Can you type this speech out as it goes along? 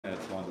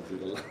to do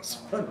the last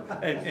one.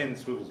 And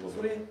Swivels was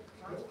it? Thank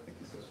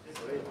you, sir.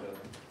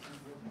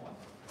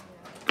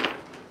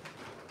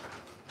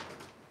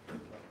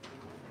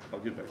 I'll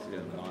give back to you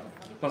in the night.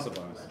 Plus a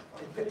bonus.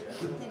 Yeah,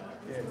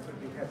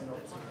 but we have not.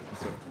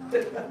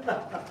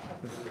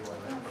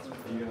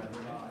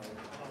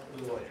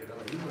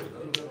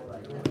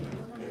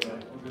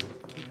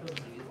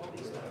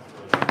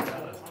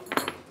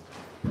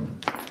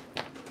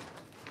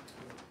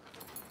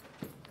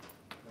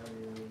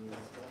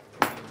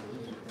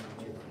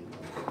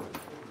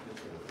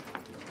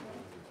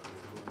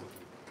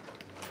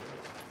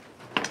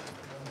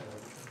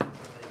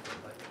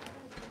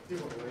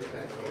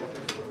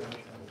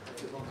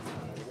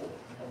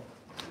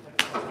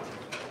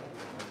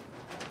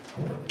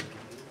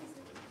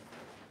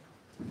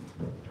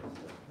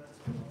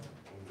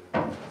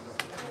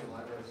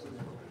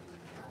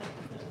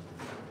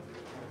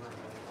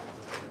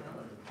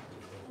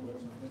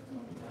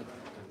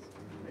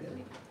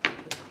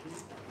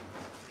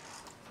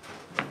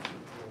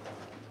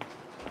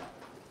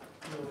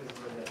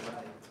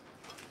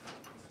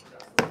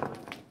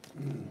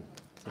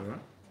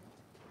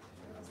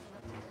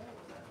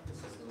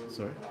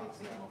 Sorry?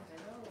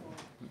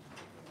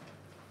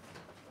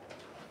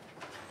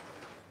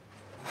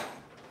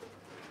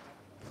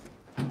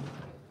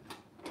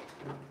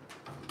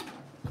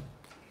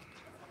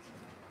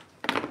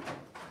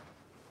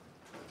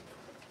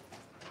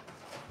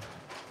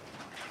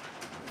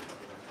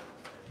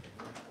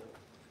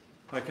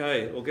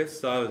 Okay, we'll get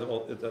started.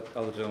 The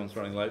other gentleman's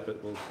running late,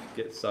 but we'll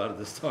get started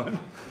this time.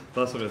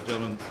 Last time the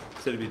gentleman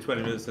said it'd be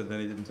 20 minutes and then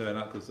he didn't turn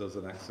up because there was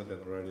an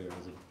accident on the radio. It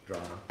was a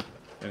drama.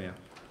 Anyhow.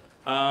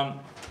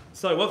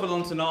 So what we're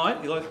on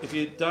tonight, if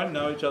you don't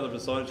know each other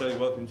beside each other, you're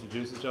welcome to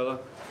introduce each other.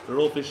 We're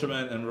all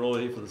fishermen and we're all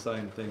here for the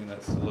same thing, and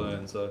that's to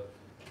learn. So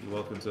you're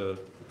welcome to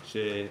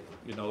share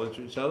your knowledge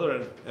with each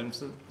other. And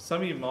so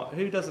some of you might,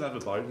 who doesn't have a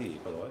boat here,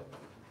 by the way?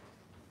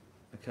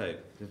 Okay,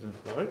 doesn't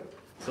have a boat.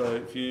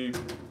 So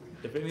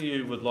if any of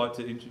you would like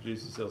to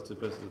introduce yourselves to a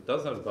person that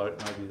doesn't have a boat,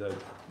 maybe they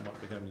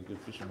might become your good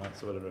fishing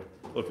mates or whatever.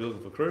 Or if you're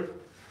looking for crew,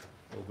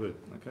 all good,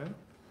 okay?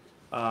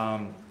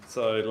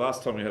 So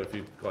last time we had a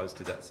few guys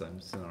did that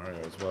same scenario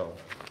as well.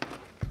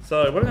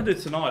 So what I'm going to do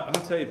tonight, I'm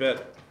going to tell you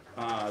about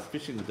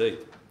fishing the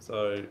deep.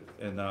 So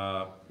in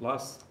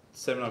last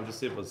seminar we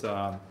just did was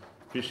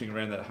fishing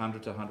around that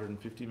 100 to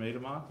 150 metre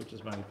mark, which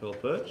is mainly pearl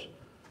perch.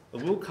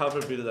 But we'll cover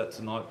a bit of that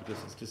tonight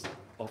because it's just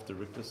off the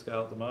Richter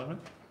scale at the moment.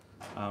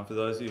 For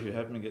those of you who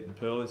haven't been getting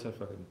pearlies,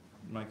 if I can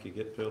make you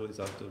get pearlies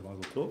after my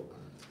little talk.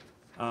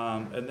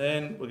 And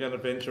then we're going to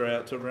venture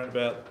out to around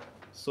about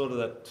sort of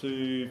that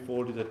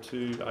 240 to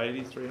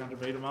 280,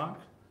 300 metre mark.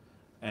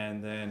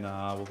 And then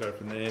we'll go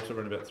from there to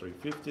around about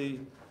 350,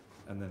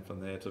 and then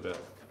from there to about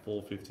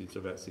 450 to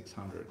about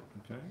 600,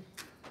 okay?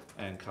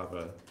 And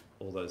cover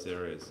all those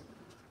areas.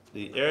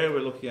 The area we're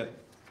looking at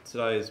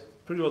today is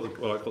pretty well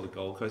what I call the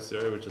Gold Coast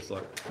area, which is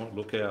like Point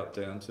Lookout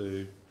down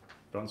to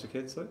Brunswick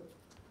Head, so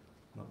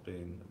not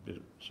being a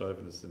bit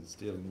chauvinist and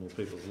stealing more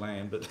people's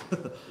land, but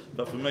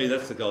but for me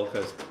that's the Gold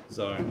Coast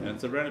zone, and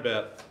it's around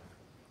about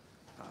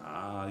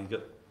you've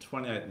got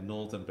 28 in the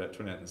north and about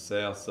 28 in the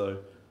south, so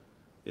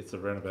it's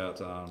around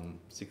about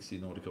 60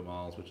 nautical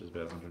miles, which is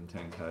about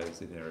 110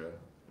 k's in area.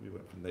 We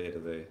went from there to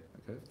there,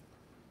 okay?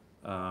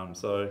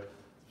 So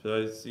for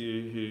those of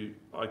you who,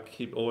 I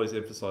keep always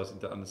emphasising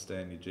to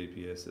understand your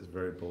GPS is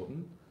very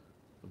important,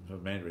 for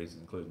many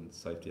reasons, including the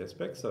safety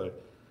aspect. So,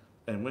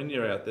 and when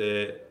you're out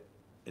there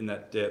in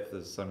that depth,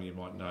 as some of you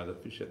might know,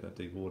 that fish out in that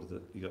deep water,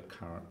 that you got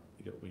current,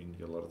 you got wind,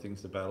 you got a lot of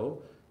things to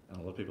battle. And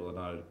a lot of people I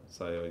know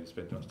say, oh, you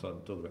spend too much time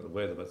talking about the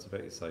weather, but it's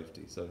about your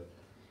safety. So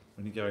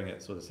when you're going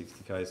at sort of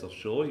 60 k's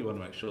offshore, you want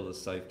to make sure the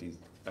safety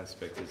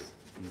aspect is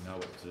you know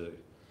what to do.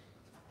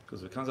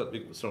 Because if it comes up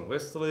big, strong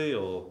westerly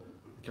or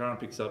the current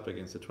picks up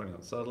against a 20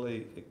 knot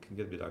southerly, it can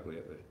get a bit ugly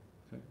out there.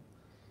 Okay?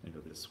 You've got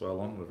a bit of swell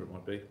on, whatever it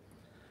might be.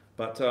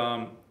 But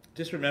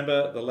just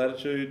remember the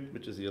latitude,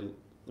 which is the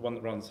one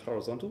that runs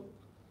horizontal.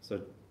 So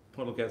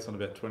Point Lookout's on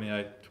about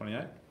 28,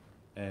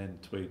 and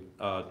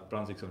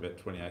Brunswick's on about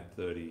 28,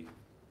 30,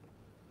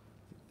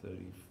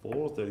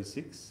 34,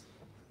 36.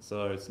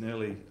 So it's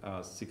nearly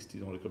 60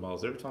 nautical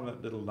miles. Every time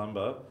that little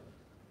number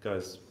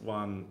goes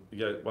you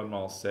go 1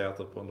 mile south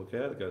of Point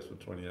Lookout, it goes from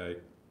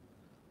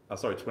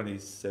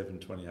 27,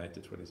 28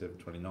 to 27,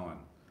 29.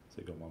 So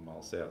you've got 1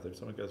 mile south. Every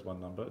time it goes one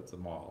number, it's a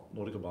mile,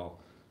 nautical mile,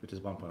 which is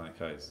 1.8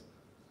 k's.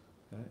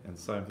 Okay? And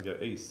same to go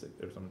east,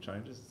 every time it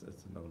changes,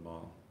 it's another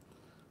mile.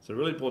 So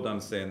really important to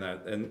understand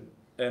that. And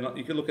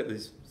you can look at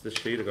this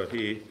sheet I've got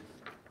here,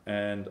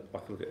 and I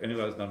can look at any of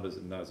those numbers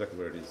and know exactly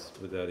where it is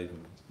without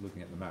even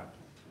looking at the map.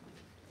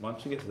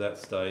 Once you get to that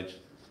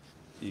stage,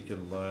 you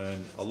can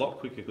learn a lot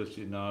quicker because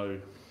you know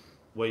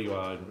where you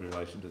are in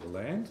relation to the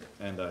land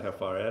and how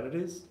far out it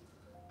is,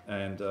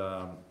 and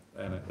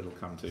it'll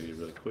come to you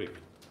really quick.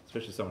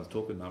 Especially if someone's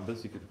talking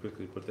numbers, you can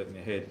quickly put that in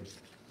your head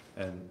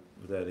and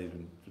without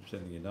even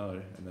pretending you know,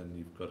 and then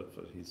you've got it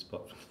for his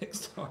spot for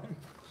next time.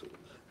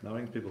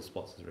 Knowing people's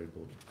spots is very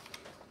important.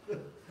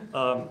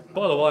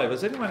 By the way,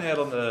 was anyone out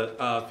on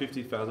the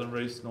 50 fathom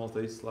reefs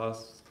northeast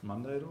last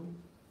Monday at all?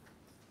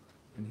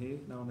 In here?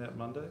 No one out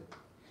Monday?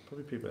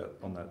 Probably people out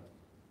on that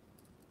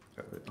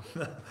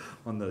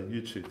on the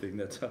YouTube thing.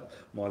 That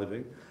might have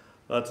been.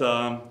 But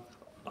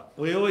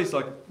we always,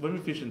 like, when we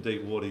fish in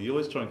deep water, you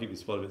always try and keep your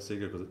spot a bit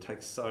secret because it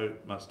takes so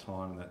much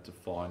time that to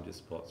find your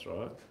spots,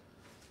 right?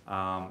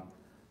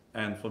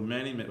 And for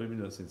many, we've been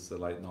doing it since the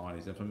late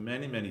 90s, and for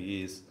many, many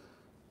years,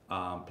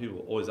 people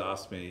always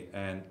ask me,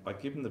 and I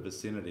give them the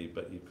vicinity,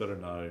 but you've got to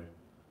know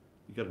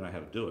how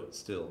to do it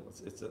still.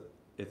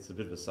 It's a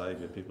bit of a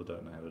saviour. People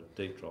don't know how to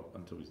deep drop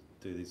until we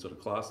do these sort of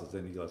classes,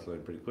 then you guys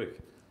learn pretty quick.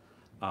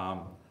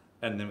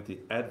 And then with the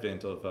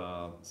advent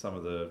of some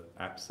of the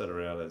apps that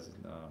are out, as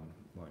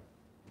like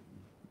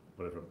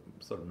whatever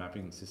sort of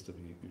mapping system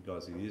you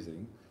guys are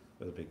using,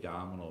 whether it be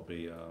Garmin or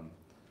be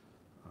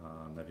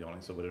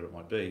Navionics or whatever it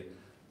might be,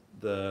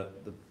 the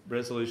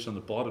resolution on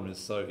the bottom is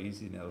so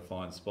easy now to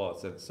find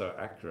spots and it's so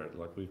accurate.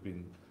 Like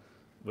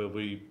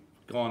we've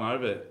gone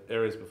over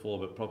areas before,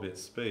 but probably at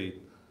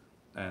speed,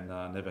 and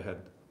never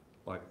had,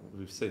 like,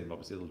 we've seen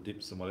obviously little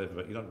dips and whatever,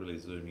 but you're not really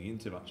zooming in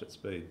too much at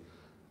speed.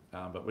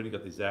 But when you've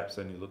got these apps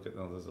and you look at,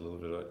 there's a little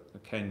bit of a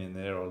canyon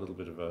there, or a little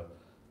bit of a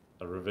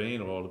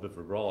ravine, or a little bit of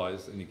a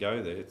rise, and you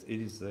go there, it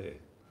is there.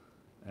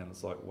 And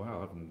it's like,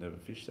 wow, I've never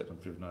fished that.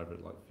 I've driven over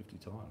it like 50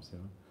 times, you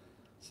know.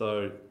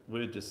 So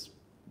we're just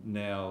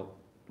now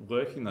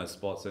working those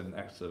spots and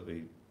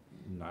actually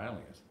nailing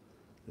it.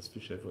 There's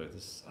fish everywhere.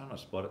 There's so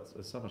much spot.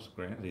 There's so much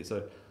ground here.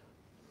 So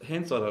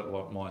hence I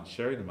don't mind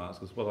sharing the marks,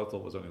 because what I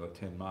thought was only like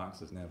 10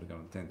 marks is now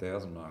becoming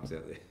 10,000 marks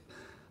out there.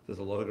 There's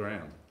a lot of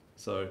ground.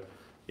 So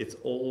it's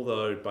all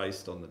though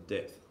based on the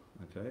depth.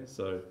 Okay,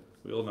 so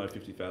we all know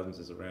 50 fathoms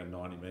is around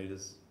 90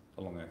 metres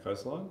along our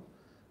coastline,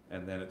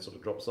 and then it sort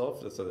of drops off,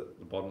 so that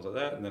the bottom's like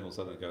that, and then all of a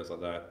sudden it goes like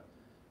that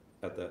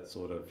at that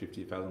sort of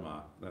 50 fathom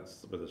mark.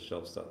 That's where the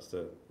shelf starts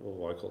to,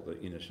 or I call it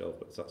the inner shelf,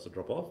 but it starts to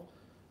drop off.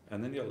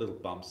 And then you got little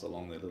bumps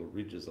along there, little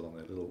ridges along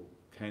there, little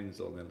canyons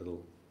along there,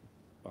 little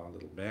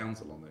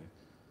mounds along there,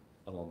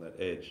 along that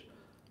edge.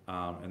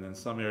 And then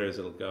some areas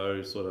it'll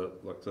go sort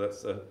of like, so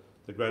that's the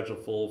gradual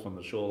fall from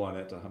the shoreline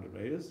out to 100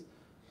 metres,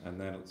 and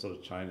then it sort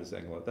of changes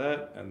angle like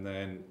that, and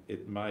then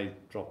it may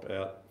drop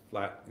out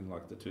flat in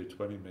like the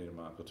 220 metre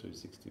mark or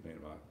 260 metre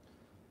mark,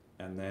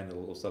 and then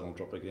it'll all of a sudden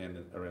drop again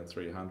at around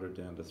 300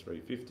 down to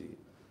 350.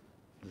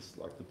 Just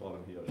like the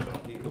bottom here,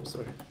 oops,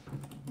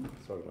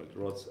 sorry about the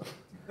rods.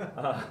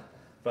 But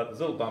there's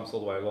little bumps all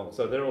the way along,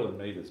 so they're all in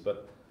metres,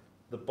 but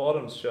the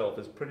bottom shelf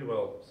is pretty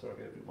well, sorry I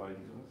get a bit wavy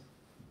guys.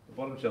 The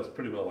bottom shelf's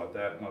pretty well like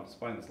that, and I've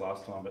explained this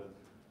last time, but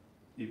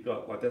you've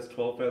got, like, that's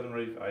 12 fathom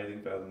reef,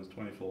 18 fathoms,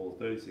 24,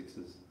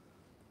 36s,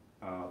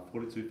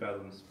 42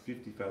 fathoms,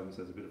 50 fathoms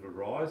has a bit of a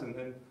rise, and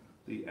then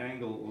the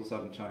angle all of a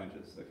sudden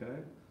changes,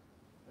 okay?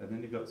 And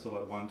then you've got sort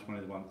of like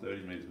 120 to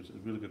 130 metres, which is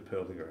really good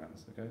pearly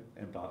grounds, okay?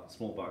 And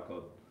small bark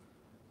cod.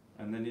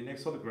 And then your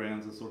next sort of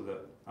grounds are sort of the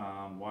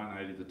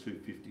 180 to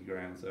 250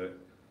 grounds, so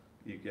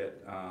you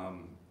get a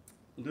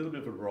little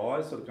bit of a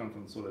rise, sort of coming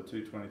from sort of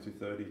 220,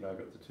 230,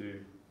 maybe up to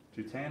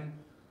 210,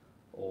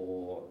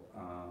 or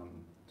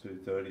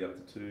 230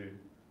 up to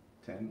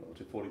 210, or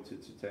 240 to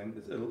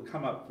 210. It'll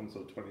come up from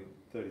sort of 20,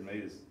 30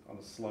 metres on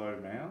a slow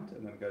mound,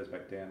 and then it goes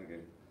back down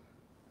again.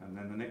 And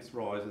then the next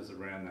rise is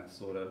around that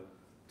sort of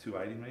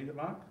 280 metre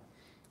mark,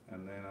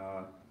 and then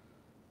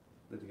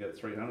you get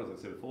 300, as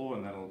I said before,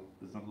 and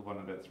there's another one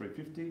about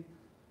 350,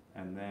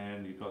 and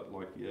then you've got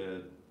like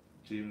your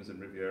gyms and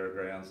Riviera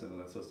grounds and all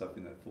that sort of stuff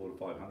in that 400 to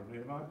 500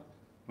 metre mark.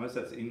 Most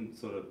of that's in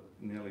sort of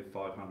nearly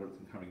 500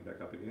 and coming back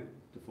up again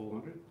to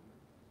 400.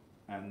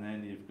 And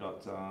then you've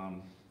got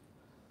the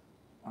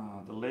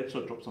ledge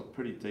sort of drops off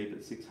pretty deep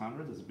at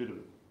 600. There's a bit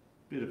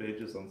of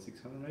edges on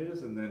 600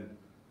 metres, and then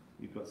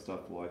you've got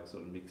stuff like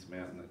sort of Mixed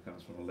Mountain that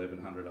comes from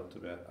 1100 up to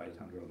about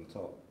 800 on the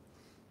top.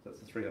 So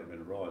that's a 300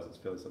 metre rise. It's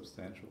fairly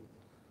substantial.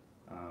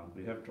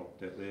 We have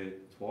dropped out there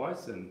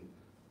twice and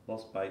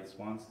lost baits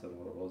once. Don't know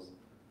what it was.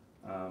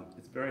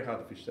 It's very hard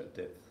to fish that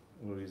depth.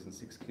 We're using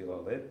 6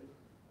 kilo lead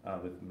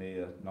with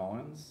mere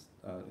 9s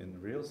in the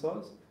reel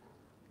size.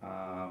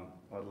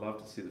 I'd love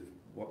to see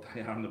what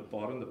they are on the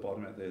bottom. The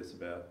bottom out there is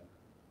about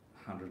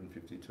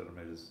 150, 200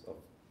 metres of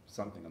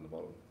something on the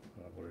bottom.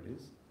 I don't know what it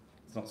is.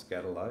 It's not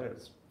scatter layer,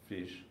 it's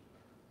fish.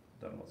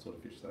 Don't know what sort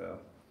of fish they are.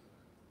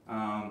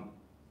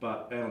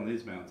 But out on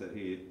these mountains out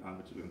here,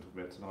 which we're going to talk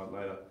about tonight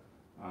later,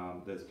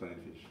 there's plenty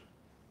of fish.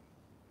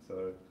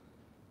 So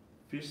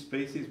fish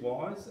species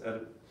wise,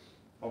 at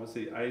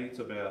obviously 80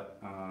 to about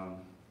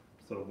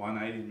sort of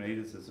 180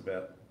 metres is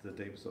about the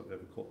deepest I've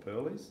ever caught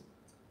pearlies.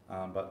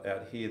 But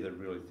out here they're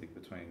really thick,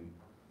 between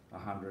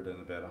 100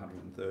 and about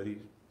 130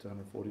 to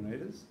 140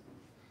 metres.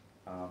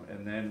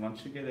 And then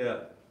once you get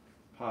out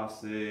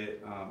past there,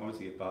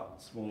 obviously you get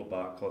smaller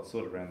bark cod,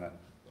 sort of around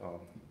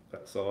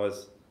that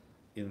size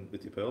in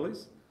with your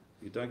pearlies.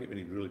 You don't get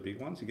many really big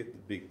ones. You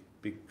get the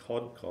big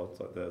cods,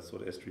 like the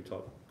sort of estuary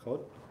type cod,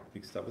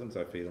 mixed up with them,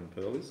 so I feed on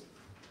pearlies.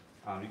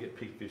 You get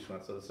pigfish and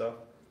that sort of stuff.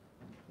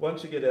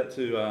 Once you get out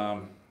to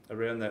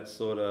around that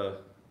sort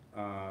of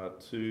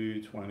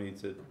 220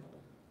 to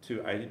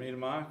 280 metre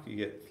mark, you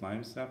get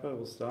flame snapper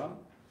will start.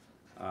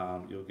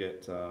 You'll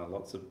get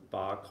lots of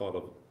bar cod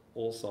of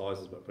all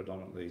sizes, but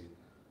predominantly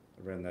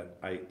around that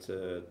 8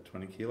 to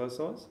 20 kilo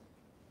size.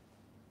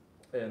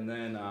 And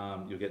then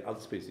you'll get other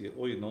species. You get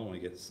all you normally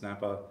get: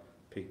 snapper,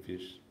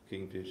 pigfish,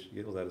 kingfish. You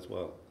get all that as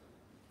well.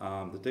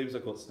 The deepest I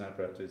caught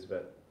snapper out to is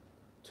about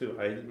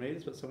 280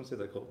 metres, but someone said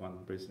they caught one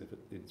recently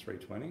in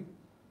 320,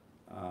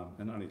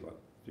 and only like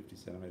 50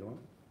 centimetre one.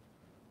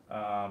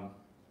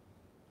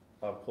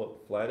 I've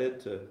caught flathead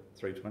to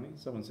 320.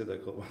 Someone said they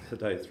caught one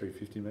today at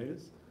 350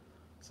 metres.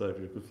 So if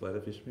you're a good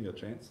flathead fisherman, you got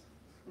a chance.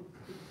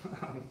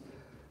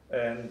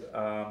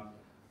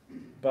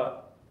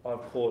 But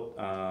I've caught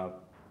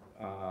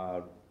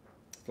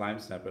flame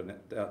snapper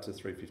out to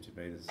 350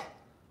 metres,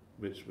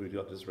 which we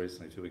got just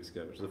recently 2 weeks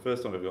ago, which is the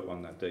first time we've got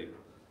one that deep.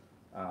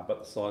 But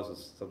the size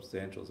was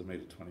substantial. It's 1.25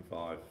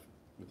 metre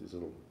with this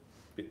little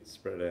bit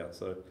spread out,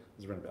 so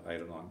it's around about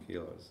 8 or 9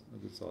 kilos, a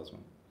good size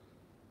one.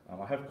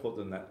 I have caught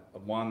them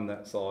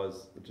that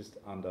size just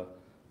under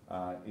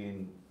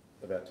in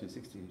about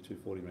 260,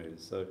 240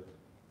 metres, so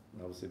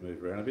obviously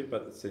moved around a bit,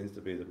 but it seems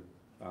to be the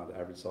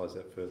average size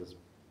out further is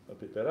a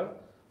bit better.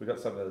 We got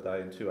some the other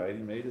day in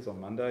 280 metres on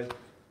Monday,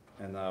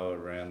 and they were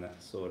around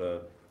that sort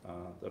of,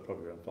 they're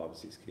probably around 5 or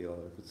 6 kilos,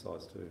 a good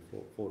size too,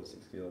 4 to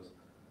 6 kilos.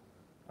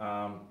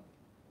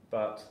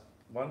 But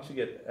once you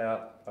get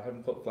out, I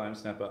haven't caught flame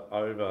snapper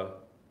over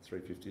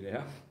 350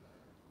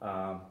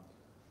 now,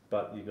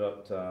 but you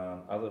got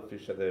other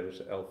fish out there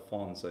which are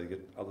alphons, so you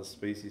get other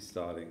species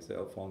starting. So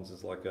alphons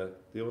is like do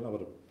you all know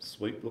what a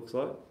sweep looks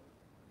like?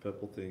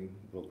 Purple thing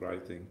or grey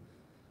thing.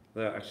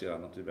 They actually are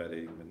not too bad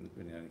eating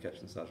when you only catch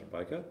them Sergeant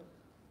Baker,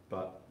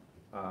 but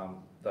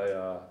they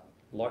are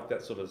like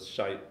that sort of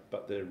shape,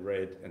 but they're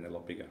red and they're a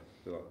lot bigger.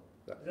 They're like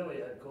that. Is that what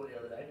you had caught the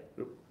other day?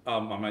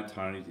 My mate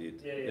Tony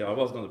did. Yeah. I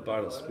wasn't on the boat.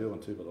 I was spilling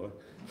too, by the way.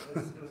 It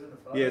was in the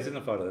photo? Yeah, it's in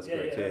the photo. That's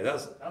correct. Yeah,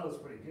 that was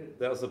pretty good.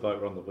 that was the boat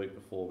we're on the week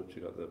before, which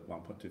you got the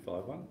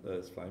 1.25 one.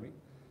 That's flaming,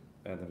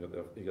 and then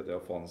you got the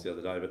alphons the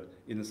other day, but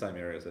in the same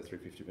area as that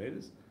 350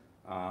 metres.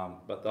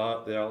 But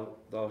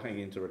they'll hang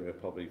into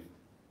probably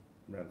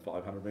around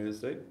 500 metres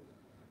deep,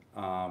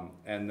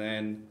 and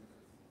then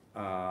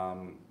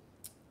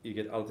you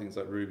get other things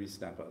like ruby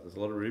snapper. There's a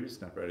lot of ruby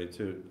snapper out here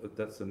too.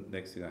 That's the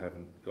next thing I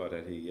haven't got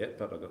out here yet,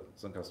 but I've got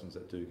some customers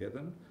that do get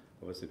them.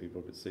 Obviously people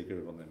are a bit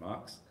secretive on their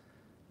marks,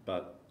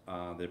 but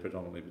they're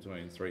predominantly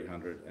between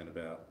 300 and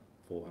about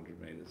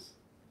 400 metres.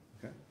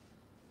 Okay.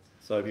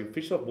 So if you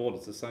fish off board,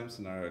 it's the same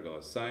scenario,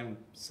 guys. Same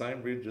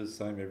ridges,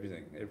 same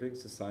everything.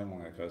 Everything's the same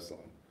along our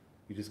coastline.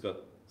 You just got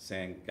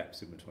sand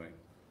gaps in between.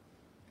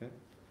 Okay.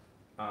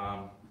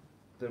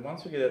 Then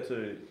once we get out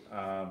to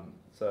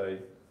say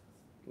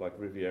like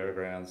Riviera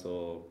Grounds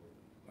or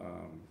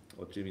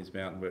Jimmy's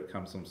Mountain, where it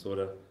comes from sort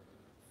of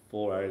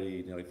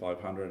 480, nearly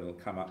 500, and it'll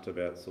come up to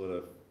about sort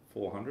of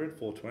 400,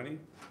 420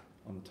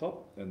 on the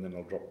top, and then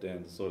it'll drop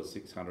down to sort of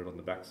 600 on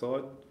the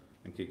backside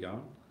and keep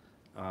going.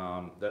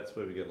 That's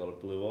where we get a lot of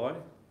blue eye,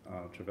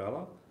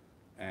 trevally,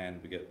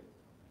 and we get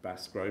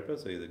bass groper.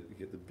 So you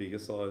get the bigger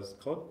size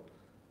cod,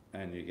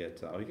 and you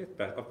get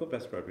I've got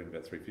bass groper in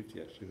about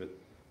 350 actually, but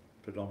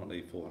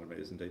predominantly 400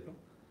 metres and deeper,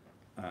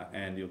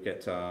 and you'll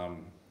get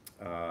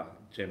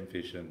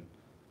gemfish, and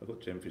I've got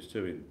gemfish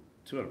too in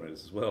 200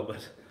 metres as well,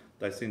 but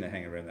they seem to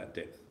hang around that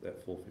depth,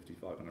 that 450,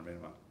 500 metre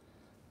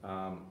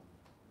mark.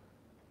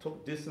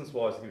 Talk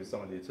distance-wise to give you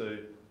some idea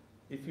too.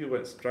 If you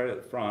went straight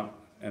at the front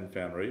and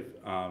found reef,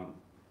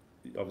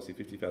 obviously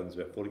 50 fathoms is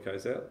about 40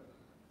 k's out.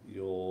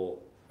 Your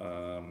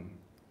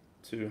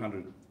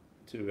 200,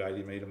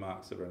 280 metre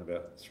marks are around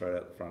about straight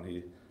out the front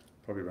here,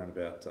 probably around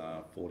about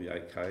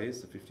 48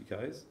 k's to 50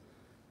 k's,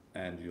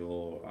 and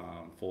your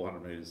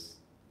 400 metres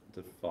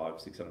to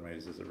 500-600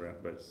 metres is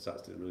around where it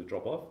starts to really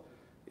drop off,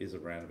 is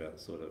around about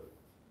sort of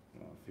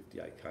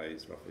 58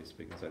 k's roughly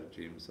speaking. So to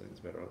Jim, so it's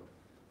about right.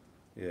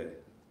 Yeah.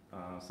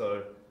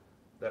 So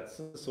that's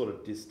the sort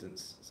of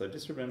distance. So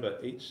just remember,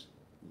 each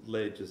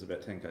ledge is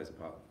about 10 k's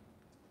apart.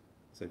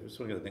 So if you just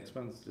want to go to the next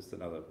one, it's just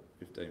another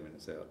 15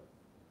 minutes out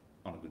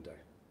on a good day.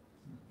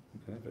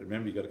 Okay, but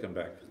remember, you've got to come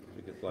back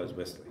if it blows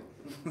westerly,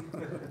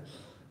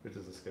 which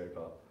is the scary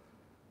part.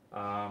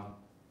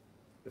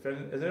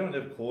 Has anyone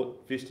ever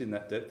fished in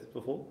that depth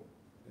before?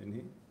 In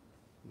here?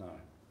 No.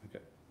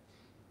 Okay.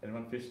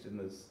 Anyone fished in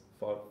this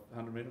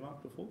 500 metre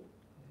mark before?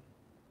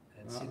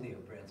 And Sydney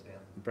or Browns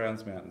Mountain?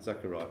 Browns Mountain,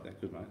 exactly right. Yeah,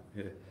 good mate.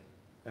 Yeah.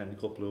 And you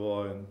caught blue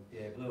eye and...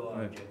 Yeah, blue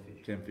eye and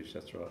gemfish. Gemfish,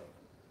 that's right.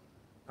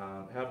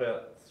 How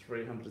about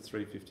 300 to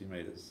 350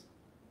 metres?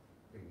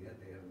 We can get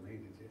there,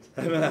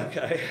 haven't yet.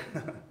 Okay.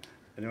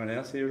 Anyone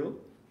else here at all?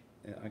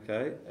 Yeah,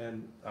 okay.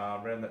 And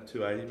around that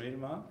 280 metre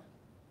mark?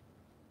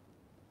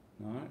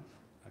 No?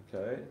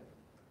 Okay.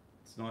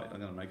 Tonight I'm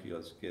going to make you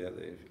guys get out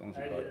there. As long as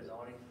 80 you to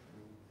 90.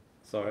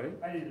 Sorry?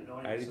 80 to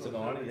 90. 80 to so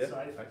 90, yeah.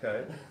 safe.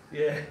 Okay.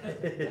 Yeah.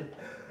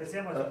 It's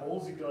how much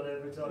balls you got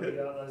every time you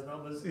go up those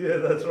numbers. Yeah,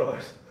 that's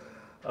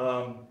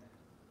right.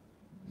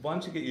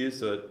 Once you get used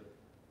to it,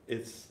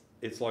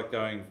 it's like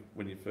going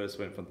when you first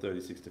went from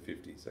 36 to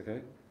 50s,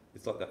 okay?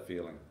 It's like that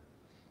feeling.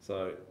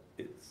 So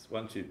it's,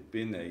 once you've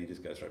been there, you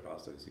just go straight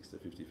past 36 to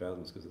 50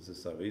 fathoms because it's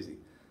just so easy.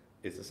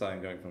 It's the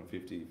same going from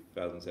 50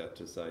 fathoms out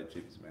to, say,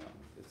 Jeepers Mountain.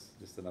 It's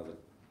just another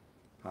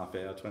half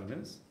hour, 20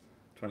 minutes,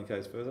 20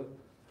 k's further,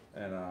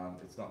 and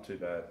it's not too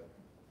bad,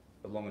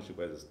 as long as your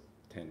weather's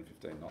 10,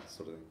 15 knots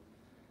sort of thing.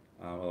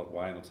 Well,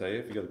 Wayne will tell you,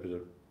 if you've got a bit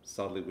of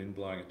southerly wind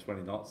blowing at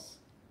 20 knots,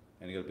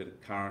 and you've got a bit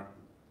of current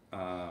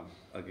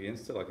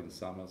against it, like in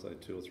summer, say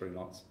 2 or 3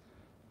 knots,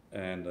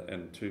 and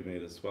 2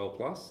 metres swell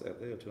plus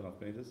out there,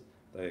 2.5 metres,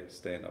 they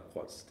stand up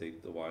quite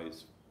steep, the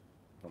waves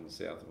from the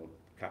south will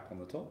cap on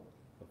the top,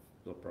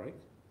 they'll break.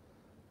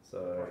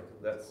 So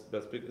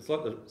that's big. It's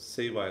like the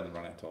seaway and the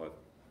run out tide,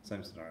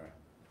 same scenario.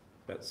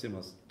 About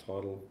similar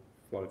tidal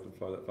flow can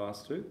flow that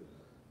fast too,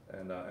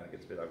 and it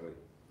gets a bit ugly.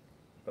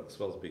 But the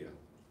swell's bigger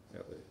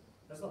out there.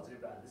 That's not too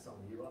bad this time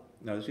of year.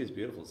 No, this year's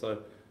beautiful. So,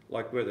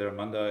 like we're there on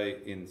Monday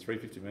in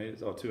 350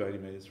 metres, or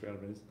 280 metres,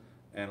 300 metres,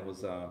 and it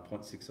was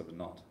 0.6 of a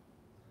knot.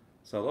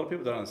 So a lot of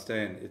people don't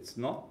understand, it's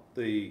not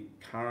the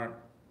current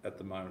at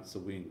the moment, it's the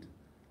wind.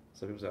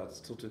 So people say, oh, it's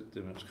still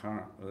too much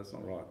current. Well, that's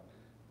not right.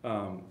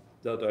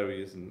 The other day we were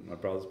using my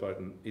brother's boat,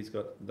 and he's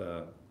got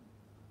the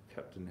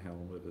Captain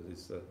Helen, whatever it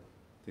is, the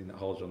thing that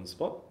holds you on the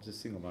spot. It's a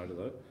single motor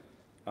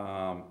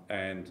though.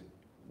 And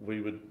we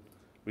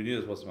knew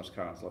there wasn't much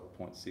current, it's like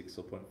 0.6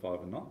 or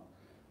 0.5 a knot.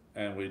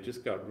 And we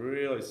just got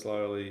really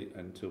slowly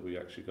until we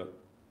actually got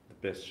the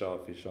best show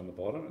of fish on the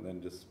bottom, and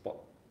then just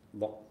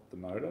locked the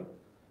motor,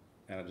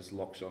 and it just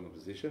locks you on the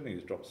position, and you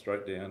just drop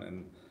straight down.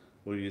 And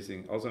I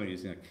was only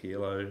using a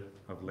kilo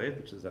of lead,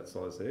 which is that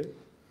size there,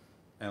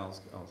 and I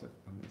think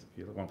it's a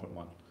kilo,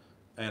 1.1,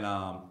 and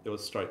it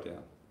was straight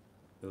down.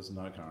 There was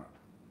no current,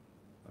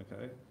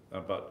 okay?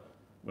 But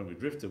when we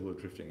drifted, we were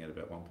drifting at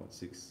about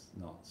 1.6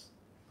 knots,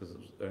 because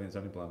it's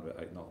only blown about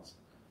 8 knots.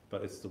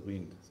 But it's the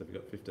wind, so if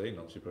you've got 15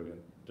 knots, you're probably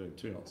doing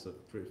 2 knots of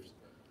drift.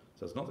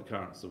 So it's not the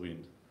current, it's the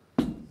wind.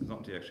 It's not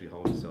until you actually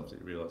hold yourself that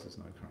you realise there's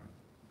no current.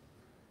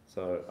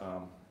 So,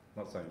 I'm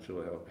not saying you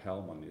should have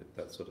helm on you,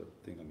 that sort of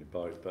thing on your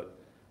boat, but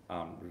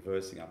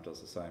reversing up does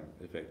the same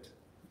effect.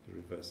 You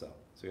reverse up.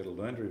 So you've got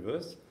to learn to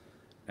reverse,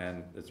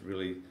 and it's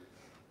really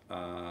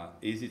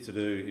easy to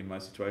do in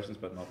most situations,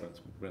 but not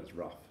when it's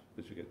rough,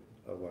 because you get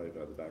a wave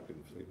over the back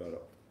and flick your boat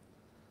up.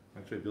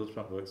 Actually, bilge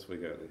pump works if we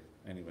go there.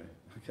 Anyway,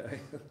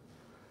 okay.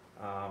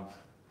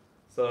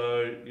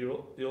 So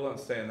you'll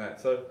understand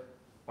that. So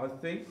I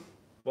think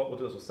what we'll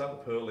do is we'll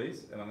start the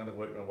Pearlies, and I'm going to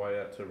work my way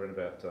out to around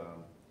about,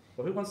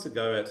 well, who wants to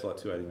go out to like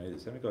 280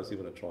 metres? How many guys here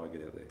want to try and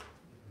get out there?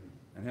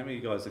 And how many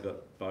of you guys have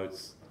got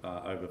boats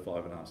over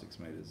 5.5, 6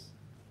 metres?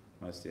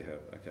 Most of you have,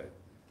 okay.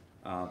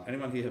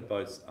 Anyone here have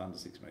boats under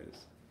 6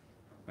 metres?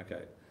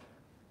 Okay.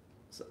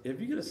 So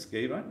have you got a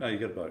ski boat? No, you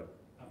got a boat.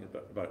 You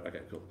got a boat,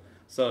 okay, cool.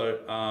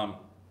 So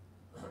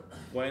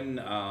when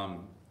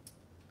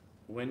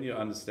you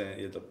understand,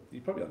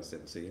 you probably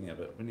understand the sea anyhow,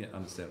 but when you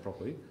understand it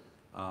properly,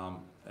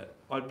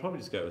 I'd probably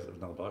just go with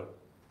another boat.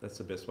 That's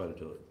the best way to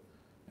do it,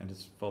 and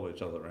just follow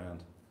each other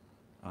around.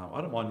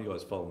 I don't mind you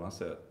guys following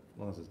us out, as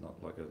long as it's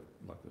not like a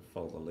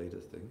follow the leader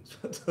thing.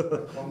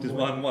 Just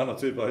one or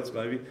 2 boats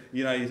maybe.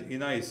 You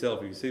know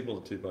yourself. If you see more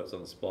than 2 boats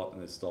on the spot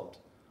and they're stopped,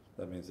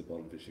 that means they're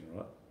bottom fishing,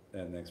 right?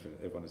 And next minute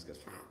everyone just goes.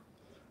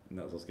 And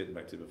that's what I was getting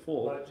back to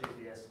before. Boat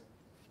GPS.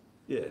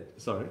 Yeah,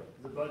 sorry.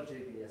 The boat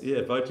GPS.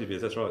 Yeah, boat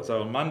GPS, that's right.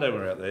 So on Monday we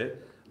were out there,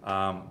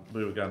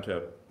 we were going to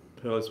our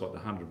Pearl spot,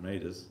 100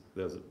 metres.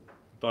 There was a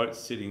boat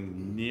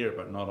sitting near it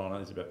but not on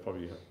it. It's about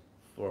probably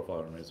 400 or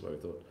 500 metres away. We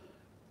thought,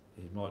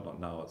 he might not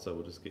know it, so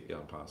we'll just get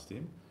going past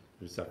him.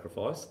 We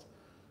sacrificed,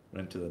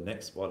 went to the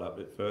next spot up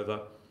a bit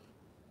further,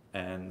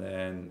 and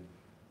then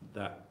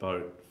that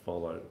boat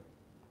followed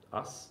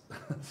us.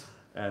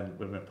 And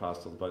we went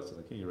past all the boats on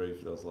the Kingy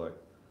Reef. There was like,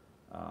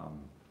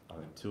 I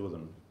think 2 of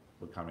them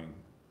were coming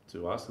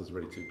to us. There's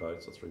already 2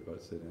 boats or 3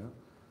 boats there now,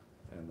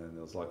 and then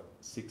there was like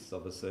 6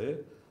 of us there,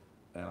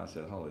 and I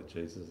said, holy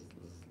Jesus,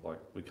 this is like,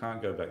 we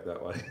can't go back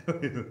that way.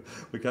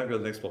 We can't go to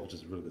the next spot, which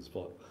is a really good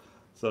spot,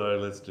 so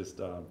let's just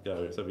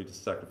go. So we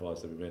just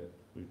sacrificed and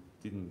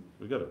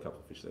we got a couple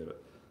of fish there,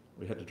 but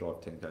we had to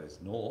drive 10 k's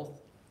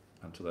north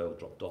until they all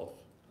dropped off.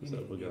 So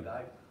we're going,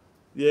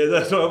 yeah,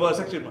 that's right. Well, it's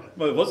actually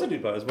it was a new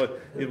boat. It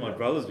was my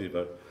brother's new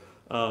boat,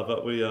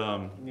 but we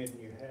You need a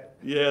new hat.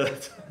 yeah,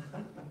 that's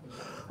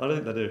I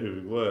don't think they knew who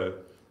we were.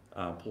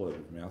 Paul had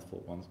a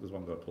mouthful once, because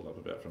one guy pulled up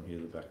about from here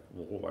to the back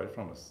wall away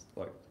from us,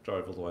 like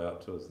drove all the way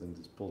up to us, then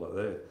just pulled up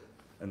there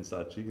and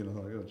started chigging. I'm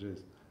like, oh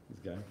jeez, he's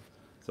game.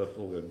 So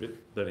Paul got a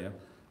bit, but anyhow,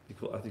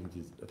 I think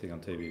on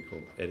TV he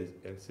called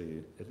edits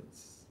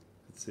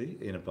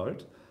in a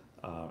boat,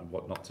 and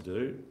what not to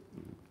do,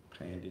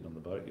 panned in on the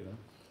boat, you know.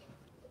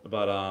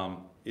 But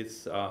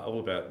it's all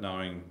about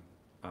knowing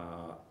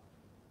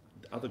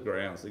other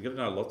grounds. You've got to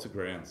know lots of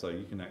grounds, so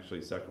you can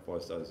actually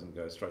sacrifice those and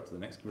go straight to the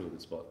next really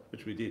good spot,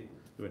 which we did.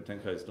 We went 10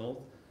 k's north.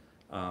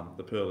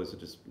 The Pearlies are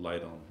just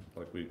laid on,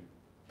 like we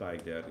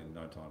bagged out in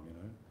no time, you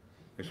know.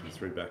 Actually, we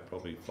threw back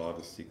probably 5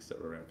 or 6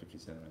 that were around 50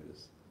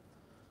 centimetres.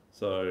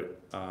 So,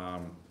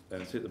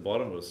 and see at the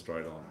bottom, it was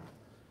straight on.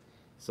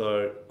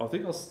 So I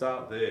think I'll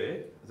start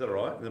there. Is that all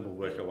right? And then we'll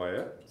work our way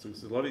out. So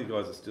 'cause a lot of you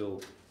guys are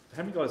still.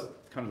 How many guys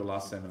come to the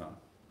last seminar?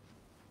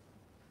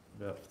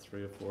 About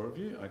 3 or 4 of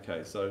you.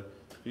 Okay, so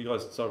you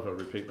guys. Sorry if I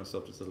repeat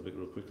myself just a little bit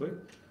real quickly,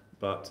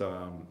 but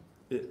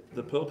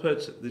the pearl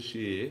perch this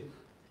year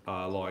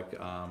are like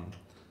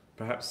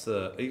perhaps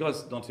the. Are you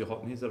guys not too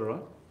hot in here? Is that all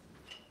right?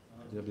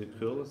 Is it a bit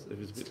cool? If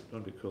it's not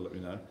a bit cool, let me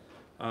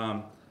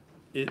know.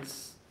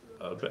 It's.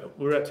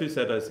 We're at 2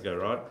 Saturdays ago,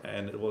 right?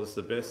 And it was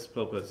the best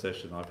pearl perch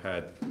session I've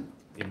had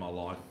in my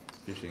life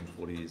fishing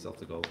 40 years off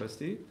the Gold Coast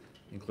here,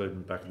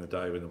 including back in the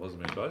day when there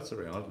wasn't many boats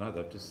around. I don't know,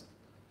 they've just,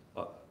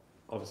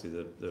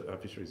 obviously our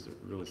fisheries are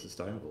really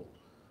sustainable.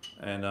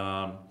 And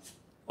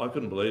I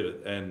couldn't believe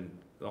it. And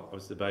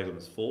obviously the bag limit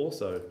was 4,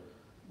 so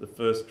the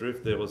first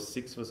drift there was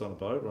 6 of us on a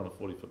boat, we're on a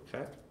 40-foot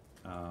cat.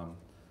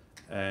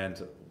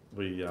 And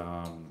we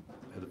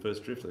had the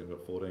first drift, I think we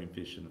got 14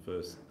 fish in the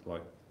first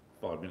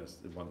 5 minutes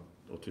in 1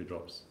 or 2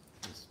 drops.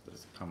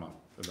 Just come up,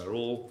 and they're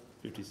all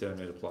 50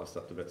 centimetre plus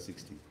up to about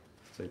 60.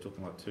 So you're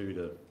talking like 2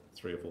 to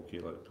 3 or 4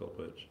 kilo pearl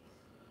perch.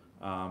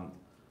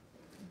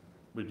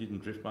 We didn't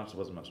drift much, there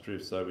wasn't much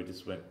drift, so we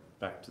just went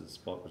back to the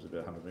spot, which was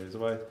about 100 metres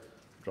away,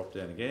 dropped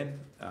down again.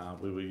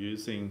 We were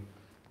using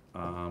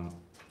around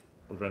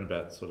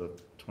about sort of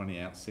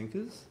 20-ounce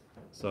sinkers.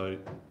 So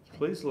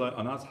please learn.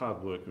 I know it's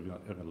hard work if you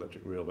don't have an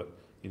electric reel, but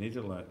you need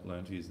to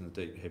learn to use the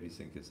deep, heavy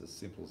sinkers. As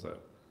simple as that.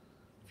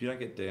 If you don't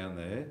get down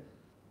there,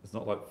 it's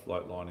not like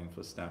float lining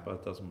for snapper.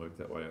 It doesn't work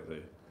that way out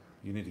there.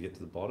 You need to get to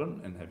the bottom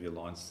and have your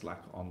line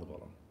slack on the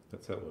bottom.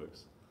 That's how it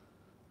works.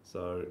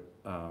 So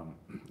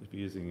if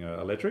you're using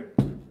electric,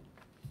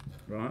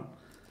 right,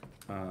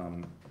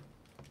 and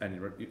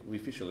we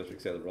fish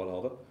electrics out of the rod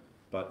holder,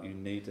 but you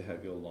need to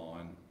have your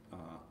line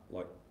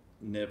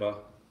never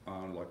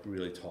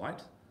really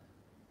tight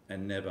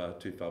and never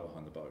too far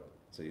behind the boat.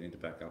 So you need to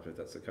back up if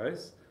that's the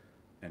case,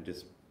 and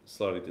just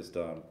slowly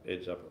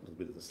edge up a little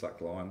bit of the slack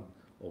line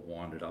or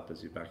wind it up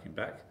as you're backing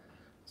back.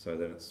 So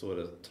then it's sort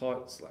of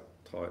tight,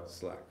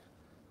 slack.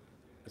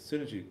 As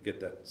soon as you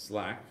get that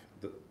slack,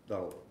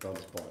 they'll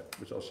just bite,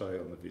 which I'll show you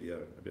on the video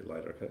a bit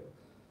later, okay?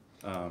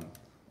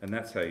 And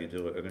that's how you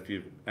do it. And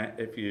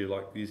if you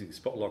like using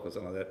spot lock or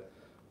something like that,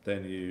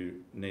 then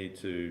you need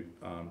to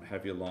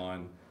have your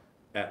line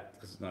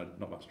because there's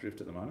not much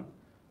drift at the moment,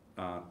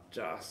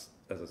 just,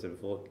 as I said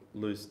before,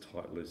 loose,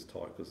 tight,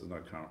 because there's no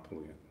current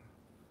pulling it,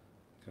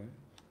 okay?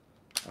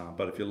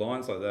 But if your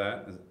line's like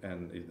that,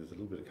 and there's a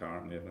little bit of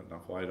current and you haven't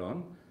enough weight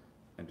on,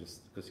 and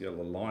just because you have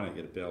a line and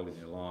you get a belt in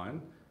your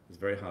line, it's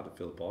very hard to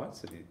fill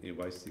bites, and you're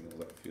wasting all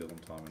that fuel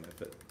and time and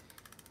effort.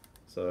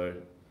 So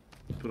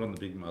put on the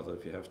big mother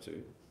if you have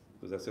to,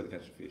 because that's going to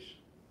catch a fish.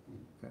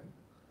 Okay.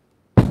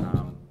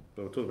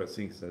 But we'll talk about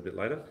sinks a bit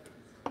later.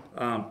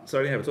 So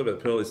anyhow, we'll talk about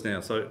the pearlies now.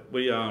 So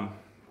we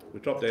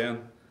dropped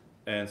down,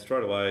 and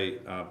straight away,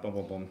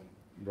 boom,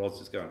 rod's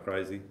just going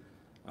crazy.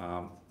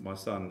 My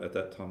son at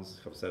that time, a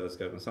couple of Saturdays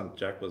ago, my son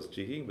Jack was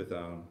jigging with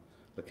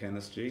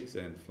Lacanis jigs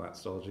and flat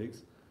style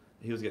jigs.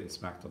 He was getting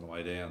smacked on the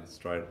way down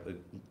straight,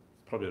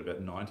 probably at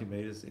about 90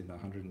 metres in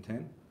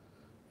 110.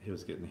 He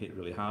was getting hit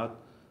really hard.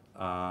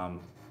 A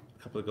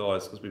couple of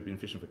guys, because we've been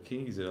fishing for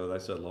kingies, they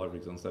still had live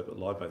rigs on, so they put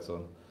live baits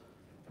on.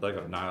 They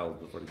got nailed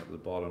before they got to the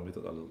bottom. We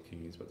thought they were little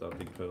kingies, but they were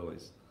big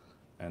pearlies.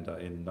 And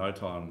in no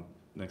time,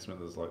 next minute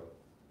there's like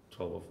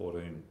 12 or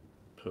 14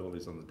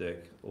 pearlies on the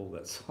deck, all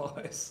that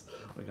size.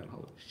 We're going,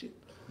 holy shit.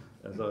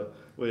 And so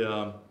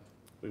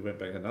we went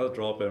back another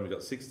drop, and we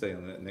got 16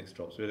 on that next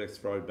drop. So we had to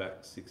throw back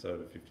 6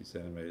 over 50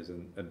 centimetres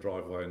and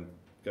drive away and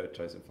go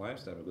chasing flame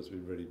snapper, because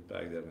we'd already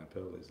bagged out our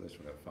pearlies. Unless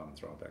we have fun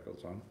throwing back all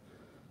the time.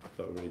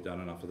 But we've already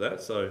done enough of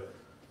that. So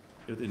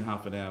within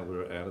half an hour we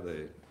were out of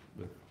there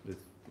with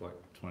like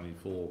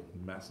 24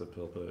 massive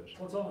pearl perch.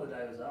 What time of the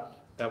day was that?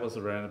 That was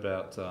around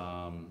about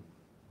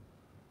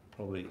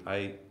probably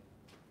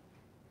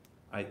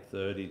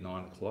 8:30,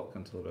 9 o'clock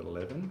until about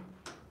 11.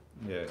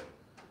 Yeah.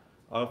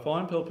 I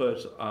find pearl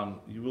perch,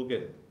 you will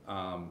get,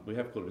 we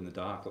have caught them in the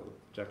dark.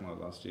 Jack and I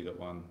last year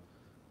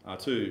got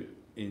 2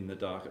 in the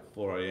dark at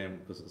 4 a.m.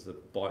 because it's the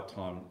bite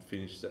time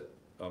finished at,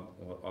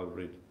 I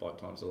read bite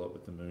times a lot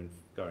with the moon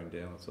going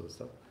down, that sort of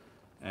stuff.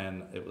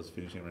 And it was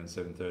finishing around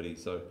 7:30,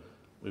 so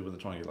we were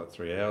trying to get like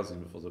 3 hours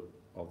in before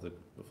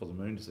the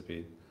moon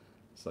disappeared.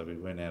 So we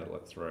went out at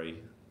like 3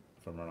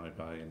 from Roanoke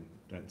Bay and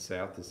went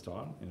south this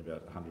time in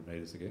about 100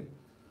 metres again.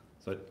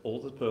 So all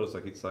the pearls, I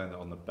keep saying, they're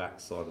on the back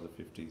side of the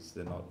 50s.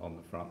 They're not on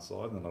the front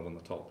side, they're not on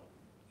the top.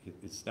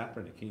 It's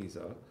snapper and the kingies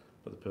are,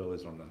 but the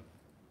pearlies are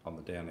on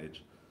the down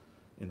edge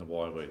in the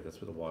wire weed.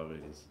 That's where the wire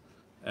weed is.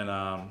 And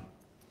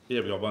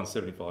yeah, we got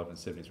 175 and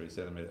 73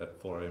 centimetre at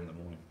 4 a.m. in the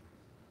morning.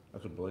 I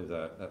couldn't believe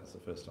that. That was the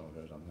first time I've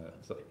ever done that.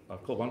 So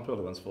I've caught one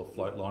pearlie once for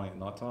float lining at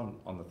night time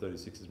on the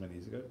 36s many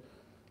years ago.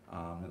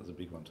 It was a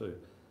big one too.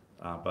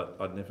 But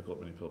I'd never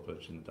caught many pearl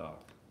perch in the dark.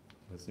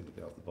 They seem to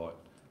go off the bite.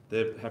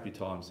 Their happy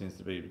time seems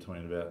to be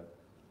between about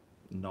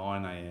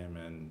 9 a.m.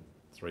 and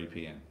 3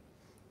 p.m.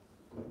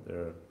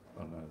 They're,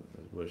 I don't know,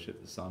 they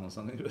worship the sun or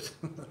something, but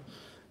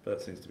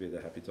that seems to be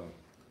their happy time.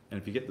 And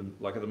if you get them,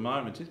 like at the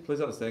moment, just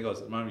please understand, guys,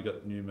 at the moment you've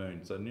got new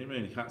moon. So new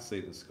moon, you can't see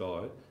the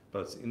sky,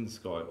 but it's in the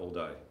sky all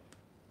day.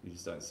 You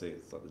just don't see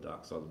it. It's like the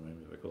dark side of the moon,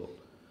 as we call it.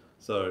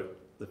 So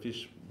the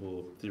fish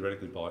will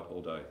theoretically bite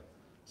all day.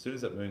 As soon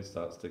as that moon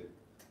starts to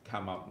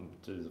come up and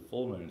do the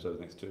full moon, so the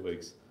next 2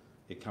 weeks,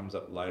 it comes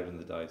up later in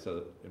the day, so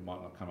that it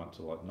might not come up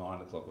till like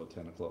 9 o'clock or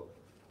 10 o'clock.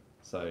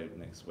 So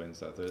next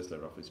Wednesday or Thursday,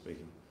 roughly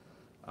speaking.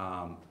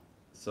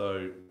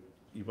 So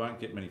you won't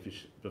get many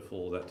fish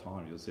before that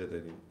time. You'll see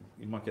that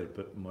you might get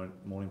a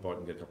morning bite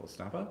and get a couple of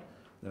snapper.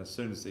 Then as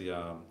soon as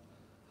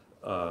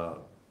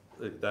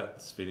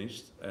that's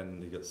finished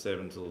and you get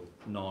 7 till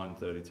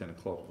 9:30, 10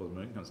 o'clock before the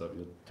moon comes up,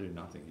 you'll do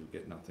nothing. You'll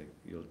get nothing.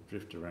 You'll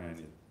drift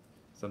around.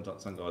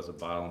 Sometimes some guys will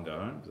bail and go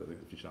home because they think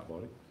the fish aren't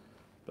biting.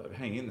 But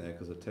hang in there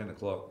because at 10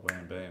 o'clock,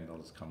 wham bam, they'll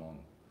just come on,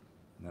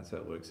 and that's how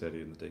it works out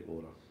here in the deep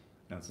water.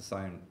 Now it's the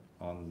same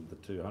on the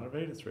 200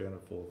 metre,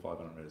 300, 400,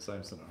 500 metre,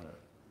 same scenario.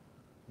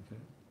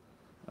 Okay.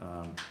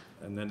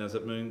 And then as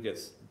the moon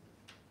gets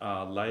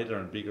later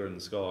and bigger in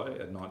the sky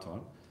at night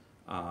time,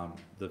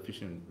 the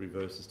fishing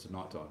reverses to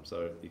night time.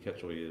 So you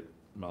catch all your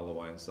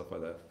mulloway and stuff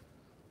like that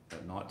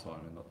at night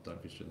time and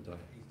don't fish during the day.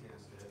 He's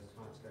downstairs,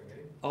 can I just go get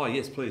him? Oh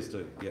yes, please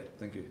do. Yeah,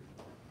 thank you.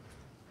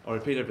 I'll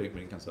repeat everything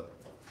when it comes up.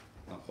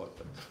 Not quite,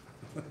 but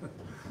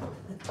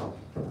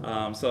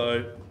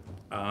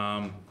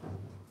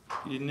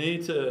you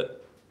need to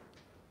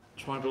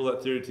try and put all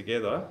that theory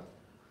together,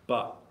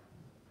 but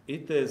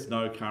if there's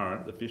no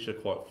current, the fish are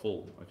quite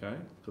full, okay?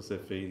 Because they're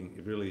feeding.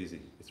 It's really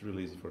easy. It's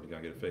really easy for them to go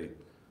and get a feed.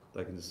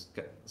 They can just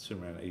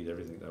swim around and eat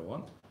everything they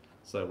want.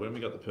 So when we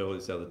got the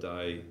pearlies the other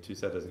day, 2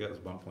 Saturdays ago, it was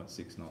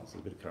 1.6 knots.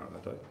 There's a bit of current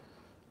that day.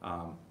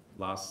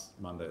 Last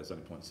Monday it was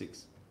only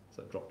 0.6,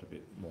 so it dropped a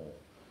bit more.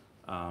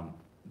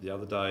 The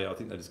other day, I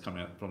think they just come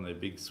out from their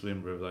big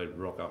swim wherever they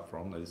rock up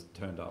from. They just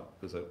turned up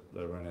because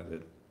they ran out there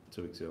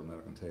 2 weeks ago, and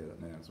I can tell you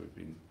that now. So we've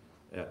been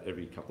out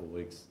every couple of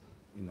weeks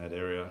in that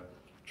area,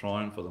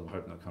 trying for them,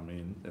 hoping they'll come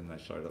in, and they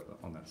showed up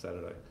on that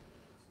Saturday.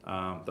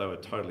 They were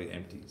totally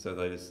empty, so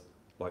they just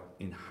like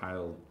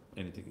inhaled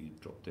anything you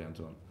drop down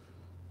to them.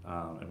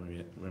 And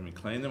when we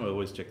clean them, we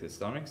always check their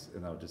stomachs,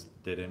 and they were just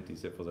dead empty,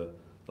 except for the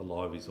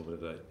liveys or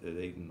whatever they'd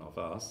eaten off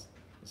us,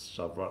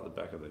 shoved right at the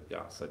back of the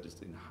guts. They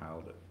just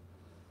inhaled it.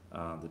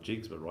 The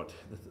jigs were right,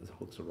 the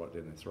hooks were right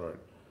down their throat.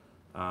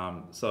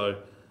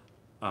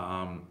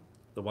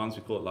 The ones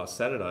we caught last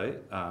Saturday,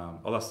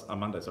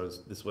 Monday, sorry,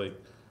 this week,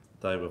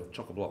 they were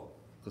chock-a-block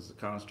because the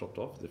currents dropped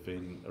off. They're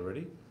feeding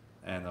already,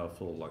 and they were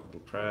full of like little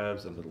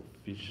crabs and little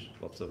fish,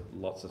 lots of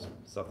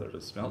stuff that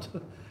just smelled,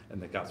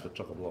 and their guts were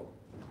chock-a-block.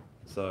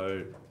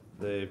 So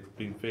they've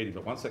been feeding,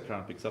 but once that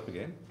current picks up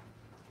again,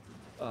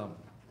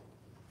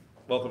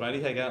 welcome,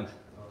 Andy. How you going?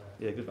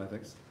 Yeah, good, mate.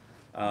 Thanks.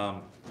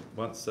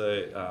 Once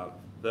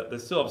they're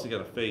still obviously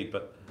going to feed,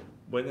 but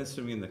when they're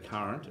swimming in the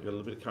current, you've got a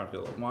little bit of current,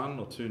 you've got like 1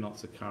 or 2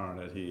 knots of current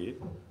out here.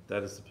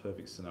 That is the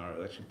perfect scenario.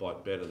 They actually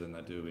bite better than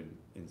they do in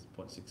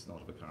 0.6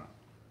 knot of a current.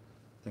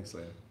 Thanks,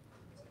 Liam.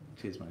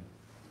 Cheers, mate.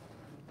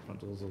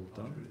 Front door's all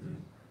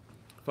done.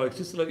 Folks,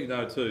 just to let you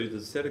know too,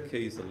 there's a set of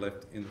keys that are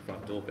left in the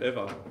front door. If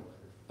ever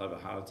have a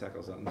heart attack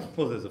or something,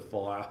 or there's a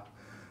fire,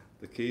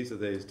 the keys are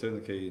there. Just turn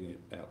the key and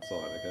you're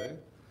outside, okay?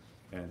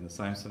 And the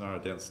same scenario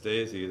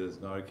downstairs here, there's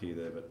no key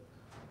there, but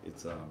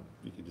it's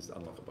you can just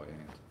unlock it by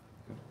hand.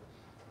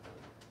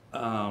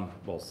 Okay?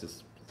 Whilst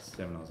this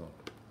seminar's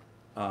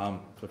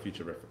on, for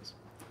future reference.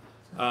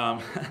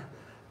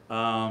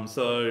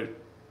 So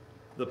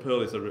the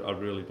pearlies are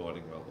really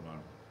biting well at the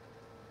moment.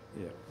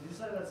 Yeah. Did you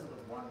say that's at the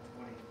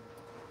 120,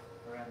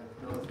 around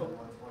the north of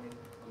 120,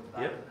 on the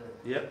back Yep.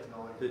 of the Yep.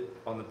 90?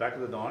 On the back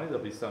of the 90,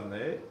 there'll be some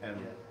there, and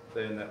Yeah.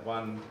 then that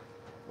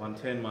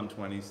 110,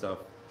 120 stuff.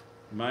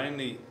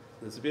 Mainly,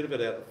 there's a bit of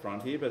it out the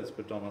front here, but it's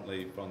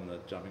predominantly from the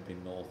jumping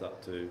pin north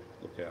up to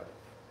Lookout.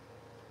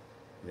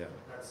 Yeah.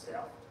 That's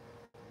south.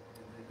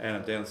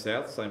 And down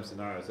south, same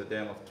scenario. So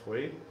down off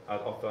Tweed,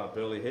 off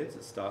Burleigh Heads,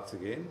 it starts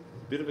again.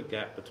 A bit of a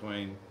gap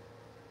between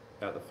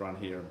out the front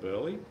here and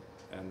Burleigh,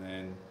 and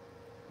then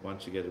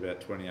once you get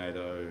about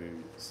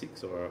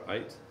 2806 or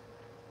 8,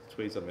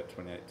 Tweed's on about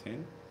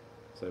 2810,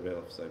 so about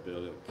off say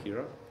Burleigh or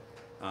Kira.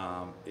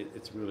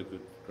 It's really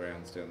good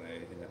grounds down there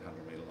in that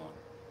 100 metre line.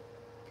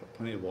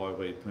 Plenty of wide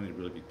weed, plenty of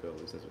really big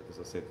pearlies, as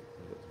I said,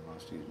 we've got some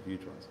last year,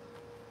 huge ones.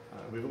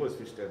 We've always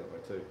fished down that way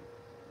too.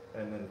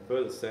 And then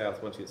further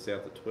south, once you get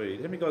south of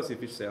Tweed, how many guys have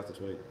fished south of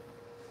Tweed?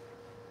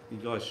 You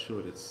guys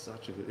should. It's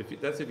such a good. If you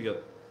got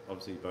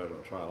obviously your boat on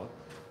a trailer.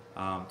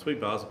 Tweed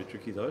Bar's a bit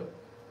tricky though,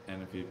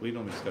 and we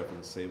normally just go from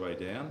the seaway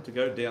down. To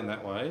go down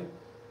that way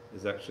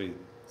is actually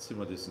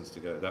similar distance to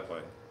go that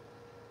way.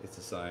 It's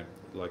the same.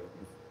 Like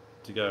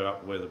to go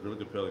up where the really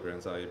good pearly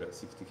grounds are, you're about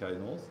 60k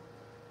north,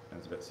 and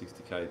it's about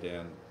 60k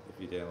down if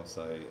you're down on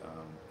say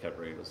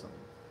Cabaret or something.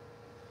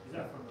 Is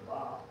that from the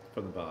bar?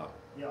 From the bar.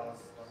 Yeah,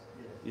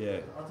 yeah.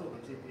 Yeah. I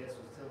thought the GPS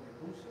was telling me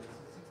bullshit.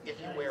 It's 60 If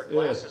you wear Yeah.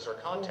 glasses or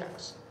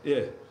contacts. Yeah.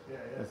 Yeah, yeah.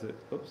 That's it.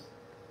 Oops.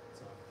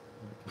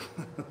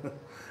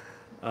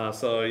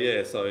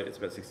 Sorry. So it's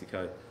about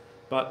 60k,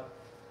 but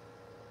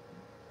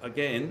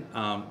again,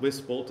 we're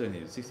sport down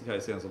here.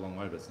 60k sounds a long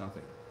way, but it's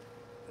nothing.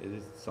 it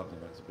is something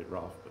that's a bit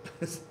rough, but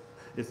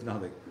it's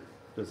nothing,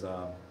 because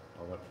I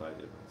won't play it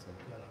yet, mate,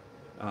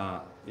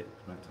 so. Yeah,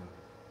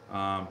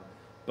 mate.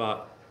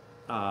 But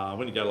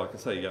when you go, like I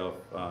say, you go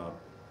off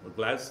with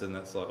Gladstone,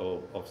 that's like,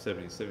 or off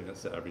 77,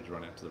 that's the average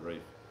run out to the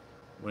reef.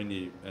 When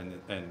you, and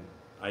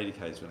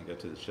 80k is going to go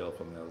to the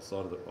shelf on the other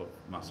side of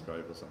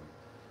Musgrave or something.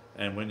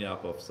 And when you're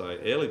up off, say,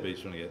 Airlie Beach,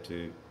 you want to get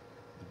to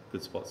the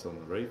good spots on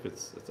the reef,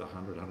 it's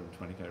 100,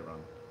 120k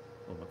run,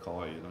 or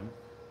Mackay, you know.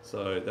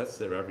 So that's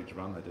their average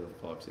run they do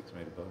on 5-6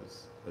 metre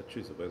boats. They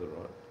choose the weather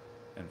right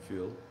and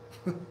fuel.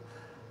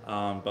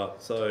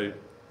 But so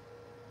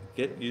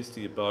get used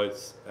to your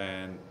boats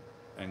and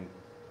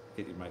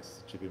get your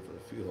mates to chip in for the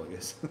fuel, I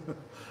guess.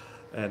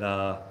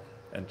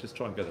 And just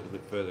try and go a little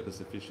bit further, because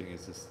the fishing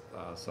is just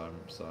so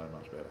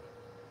much better.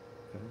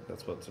 Okay?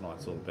 That's what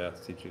tonight's all about,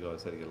 to teach you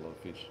guys how to get a lot of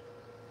fish.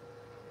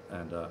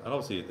 And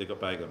obviously they've got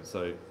bagums,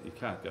 so you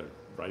can't go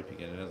raping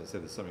it. And as I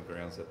said, there's so many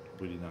grounds that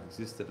we didn't know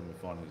existed, and we're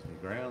finding these new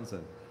grounds.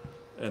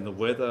 And the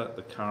weather,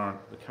 the current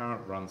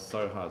runs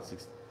so hard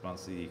 6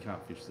 months a year, you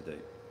can't fish the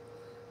deep.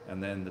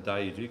 And then the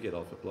day you do get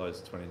off, it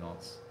blows 20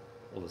 knots,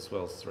 or the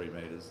swell's 3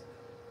 metres,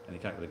 and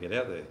you can't really get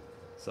out there.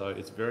 So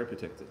it's very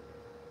protected.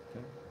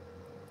 Okay?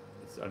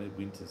 It's only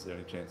winter's the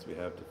only chance we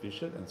have to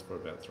fish it, and it's for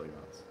about 3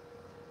 months.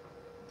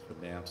 It's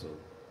from now till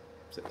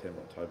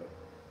September, October.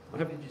 What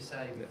did you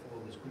say before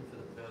was good for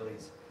the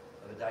pearlies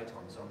at the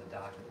daytime, so on the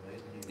dark of the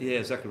moon? Yeah,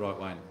 exactly right,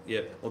 Wayne.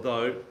 Yeah,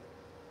 although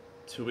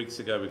 2 weeks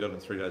ago we got in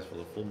 3 days for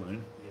the full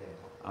moon.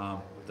 Yeah.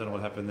 Don't know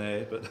what happened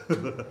there, but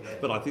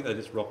but I think they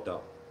just rocked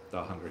up.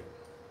 They're hungry.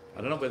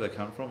 I don't know where they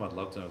come from. I'd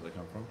love to know where they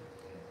come from,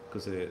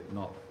 because they're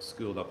not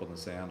schooled up on the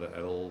sounder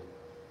at all.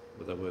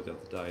 But they were the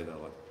other day. They're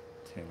like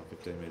 10 or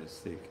 15 metres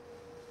thick.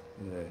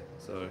 Yeah,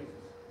 so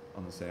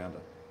on the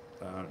sounder,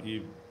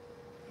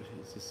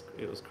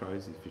 it was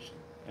crazy fishing,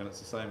 and it's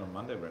the same on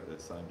Monday. We're at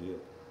the same deal.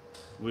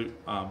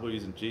 We're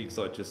using jigs,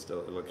 like just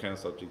like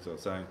counter jigs, I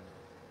was saying,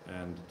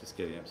 and just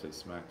getting absolutely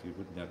smacked. You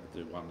wouldn't have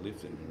to do one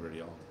lift and you're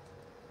already on.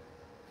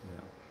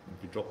 Yeah.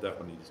 If you drop that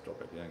one, you just drop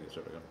back down and get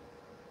straight back on.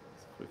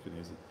 It's quick and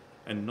easy.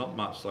 And not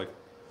much, like,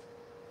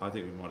 I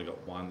think we might have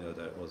got one the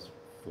other day, it was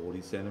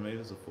 40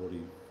 centimetres or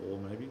 44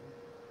 maybe. You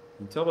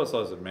can tell by the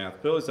size of the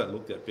mouth. Pearlies don't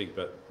look that big,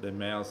 but their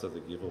mouths are the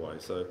giveaway.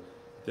 So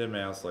their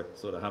mouth's like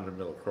sort of 100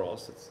 mil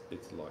across, it's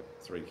like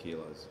 3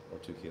 kilos or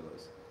 2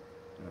 kilos.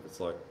 And if it's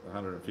like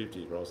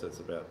 150 across, that's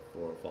about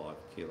 4 or 5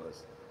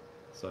 kilos.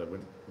 So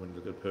when you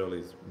look at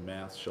Pearlie's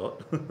mouth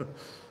shot,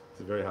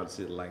 it's very hard to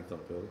see the length on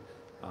a Pearlie.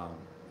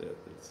 It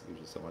gives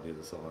you some idea of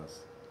the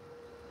size.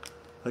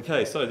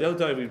 Okay, so the other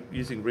day we were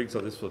using rigs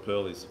like this for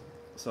Pearlies.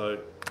 So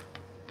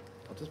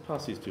I'll just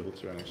pass these 2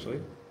 hooks around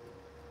actually.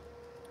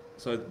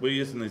 So we're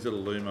using these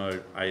little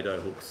Lumo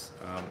 8.0 hooks.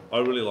 I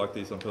really like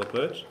these on pearl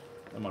perch,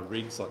 and my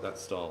rig's like that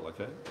style,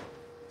 okay?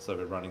 So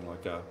we're running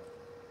like a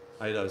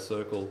 8.0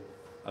 circle,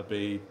 a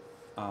bead,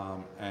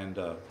 and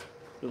a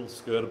little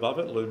skirt above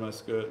it, Lumo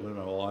skirt,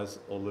 Lumo eyes,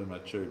 or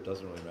Lumo tube,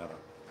 doesn't really matter.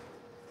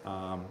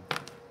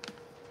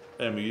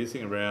 And we're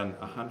using around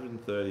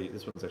 130,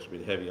 this one's actually a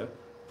bit heavier,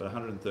 but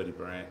 130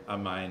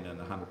 main and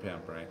 100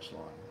 pound branch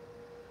line.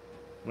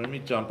 When we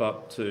jump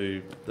up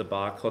to the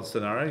bar cod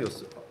scenario,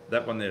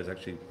 that one there is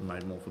actually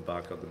made more for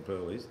bar cod than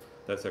pearlies.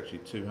 That's actually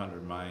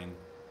 200 main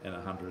and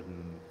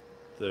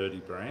 130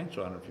 branch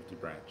or 150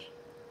 branch.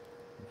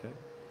 Okay.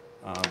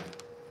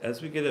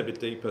 As we get a bit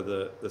deeper,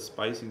 the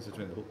spacings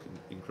between the hook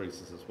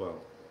increases as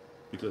well,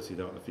 because you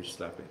don't want the fish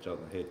slapping each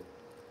other in the head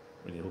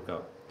when you hook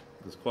up,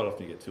 because quite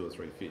often you get 2 or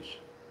 3 fish.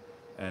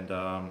 And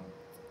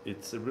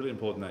it's really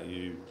important that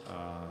you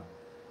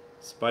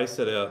space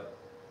that out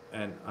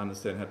and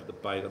understand how to put the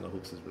bait on the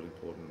hooks is really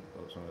important.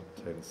 I'll try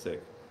to tell you in a sec.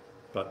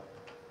 But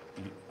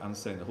you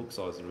understanding the hook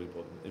size is really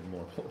important, even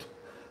more important.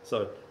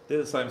 So they're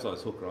the same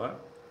size hook, right?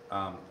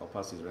 I'll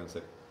pass these around in a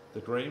sec. The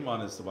green one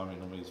is the one we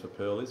normally use for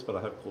pearlies, but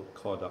I have caught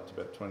cod up to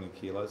about 20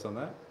 kilos on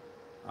that.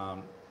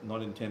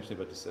 Not intentionally,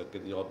 but just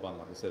get the odd one,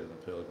 like I said, in the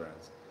pearl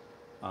grounds.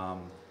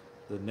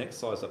 The next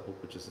size up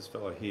hook, which is this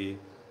fellow here,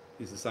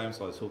 is the same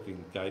size hook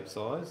in gape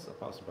size. I'll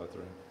pass them both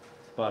around.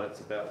 But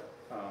it's about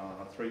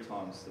 3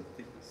 times the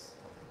thickness.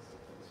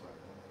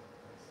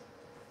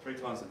 3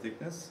 times the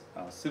thickness,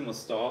 similar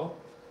style,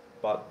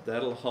 but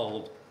that'll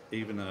hold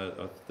even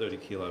a 30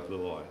 kilo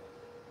blue eye,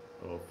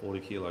 or 40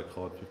 kilo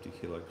cod, 50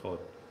 kilo cod.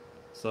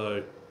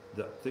 So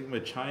the thing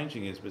we're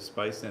changing is we're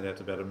spacing it out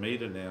to about 1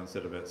 metre now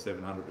instead of about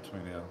 700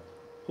 between our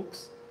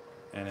hooks,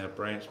 and our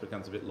branch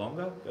becomes a bit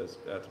longer, goes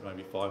out to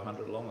maybe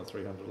 500 long or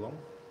 300 long,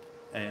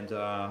 and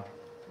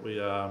we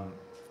are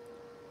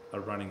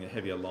running a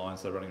heavier line,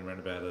 so running around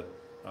about a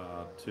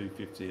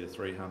 250 to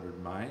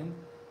 300 main,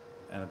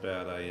 and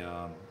about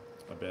a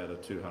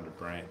 200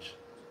 branch,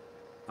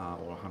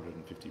 or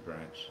 150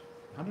 branch.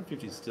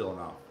 150 is still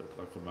enough, but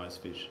like for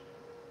most fish.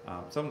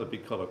 Some of the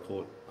big cod I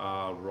caught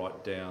are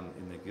right down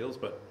in their gills,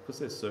 but because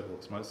they're circle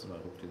hooks, most of them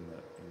are hooked in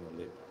the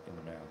lip, in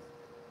the mouth.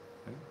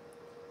 Okay?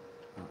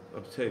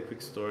 I'll tell you a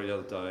quick story the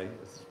other day.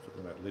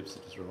 Talking about lips,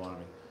 it just reminded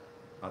me.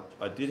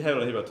 I did have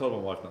it on here, but I told my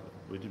wife not,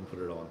 we didn't put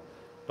it on.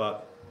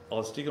 But I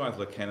was jigging with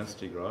a Canis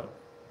jig, right?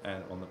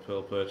 and on the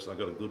pearl perch, I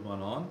got a good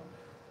one on,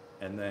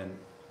 and then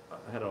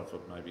I had it on for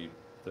maybe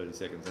 30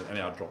 seconds, and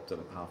I dropped it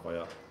halfway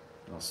up,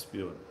 and I was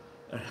spewing,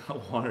 and I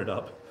wired it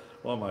up,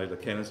 I made the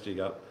Canis jig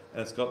up,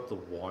 and it's got the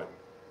white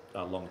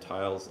long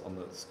tails on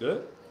the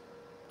skirt,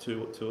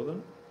 two of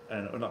them,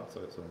 and not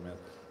so it's on the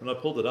mouth. When I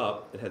pulled it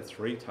up, it had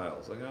 3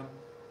 tails. I go,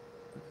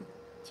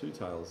 2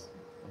 tails.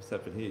 What's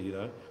happened here, you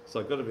know? So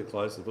I got a bit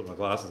closer, put my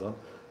glasses on,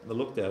 and I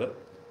looked at it,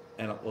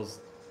 and it was,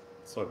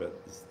 sorry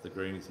about this, the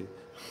greenies here,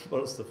 but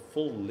it was the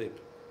full lip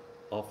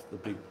off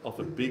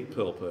a big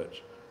pearl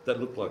perch that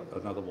looked like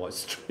another white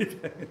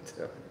strip hanging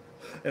down.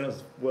 And it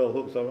was well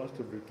hooked, so I must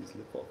have ripped his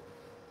lip off.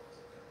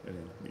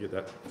 Anyway, you get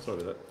that.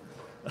 Sorry about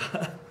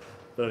that.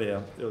 But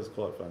yeah, it was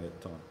quite funny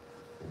at the time,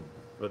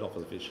 but not for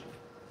the fish.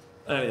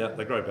 Anyhow,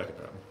 they grow back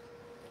apparently.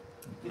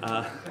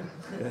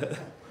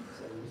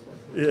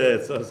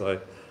 Yeah, so.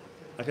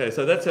 Okay,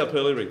 so that's our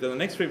pearly rig. Then the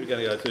next rig we're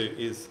going to go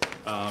to is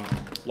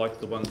like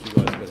the ones you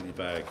guys got in your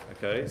bag.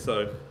 Okay,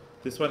 so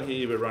this one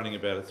here we're running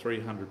about a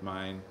 300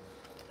 main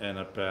and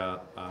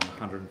about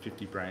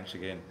 150 branch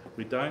again.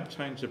 We don't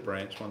change the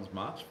branch ones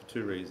much for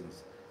 2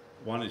 reasons.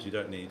 One is you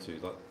don't need to.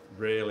 Like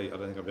rarely, I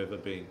don't think I've ever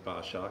been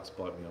bar sharks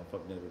bite me off.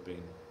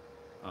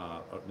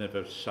 I've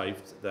never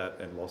chafed that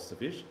and lost the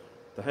fish.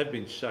 They have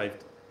been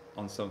chafed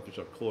on some fish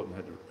I've caught and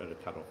had to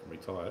cut off and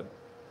retired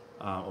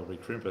or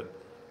recrimp it.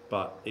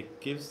 But it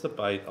gives the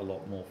bait a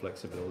lot more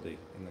flexibility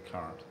in the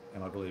current,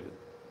 and I believe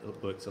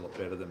it works a lot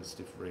better than a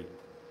stiff rig,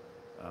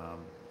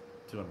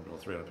 200 or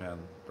 300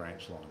 pound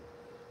branch line.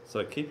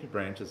 So keep your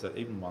branches at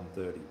even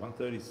 130.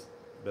 130 is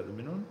about the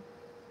minimum,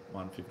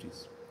 150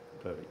 is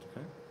perfect,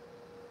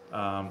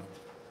 okay?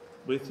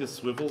 With your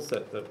swivels,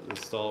 the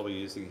style we're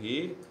using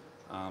here,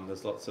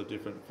 there's lots of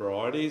different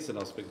varieties, and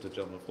I was speaking to a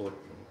gentleman before,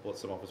 bought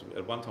some offers.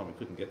 At one time we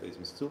couldn't get these,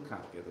 we still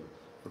can't get them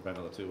for about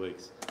another 2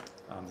 weeks.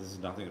 This is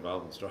nothing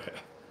available in Australia.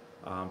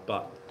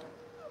 But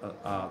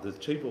the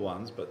cheaper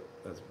ones, but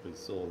as we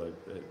saw, they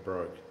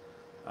broke.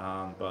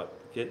 But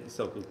get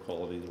yourself good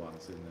quality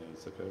ones in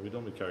these. Okay, we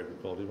normally carry good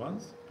quality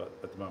ones, but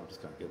at the moment we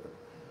just can't get them.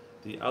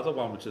 The other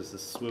one, which is the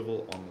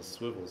swivel on the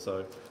swivel,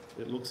 so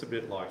it looks a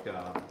bit like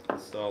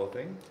this style of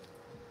thing.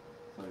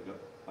 So you've got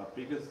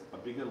a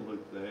bigger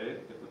loop there.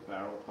 You get the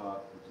barrel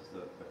part, which is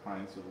the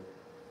crane swivel,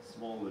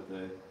 small loop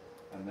there,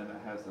 and then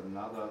it has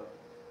another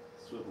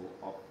swivel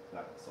off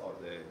that side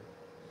there.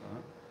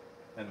 Right?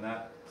 And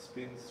that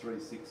spins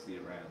 360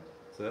 around.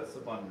 So that's the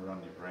one you run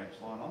your branch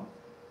line on,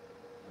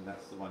 and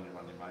that's the one you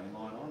run your main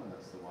line on, and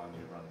that's the one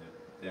you run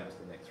down to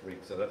the next rig.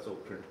 So that's all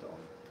crimped on.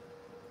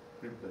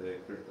 Crimped there,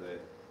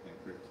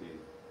 and crimped here.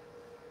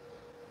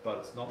 But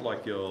it's not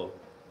like your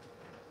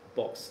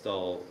box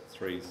style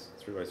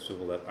three-way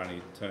swivel that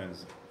only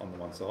turns on the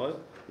one side.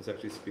 This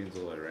actually spins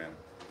all the way around.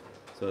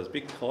 So there's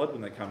big cod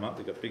when they come up,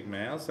 they've got big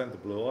mouths, same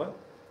with the blue eye,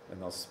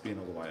 and they'll spin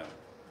all the way up.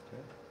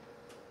 Okay?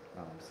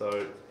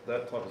 So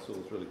that type of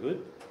swivel is really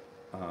good,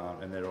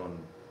 and they're on,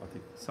 I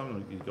think some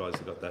of you guys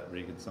have got that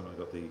rig and some have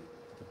got the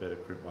better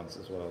crimp ones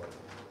as well.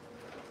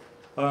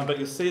 But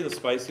you'll see the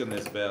spacing on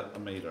there's about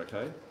 1 metre,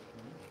 okay?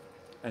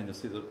 And you'll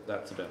see that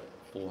that's about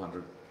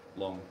 400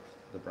 long,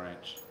 the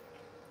branch,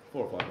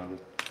 400 or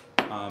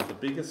 500. The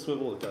biggest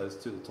swivel, it goes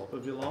to the top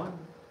of your line.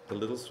 The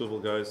little swivel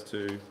goes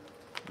to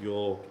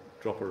your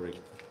dropper rig.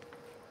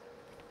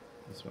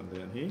 This one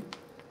down here.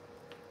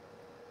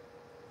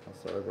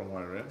 Oh, sorry, wrong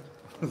way around.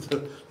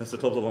 That's the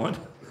top of the line.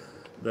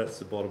 That's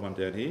the bottom one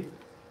down here.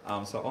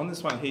 So on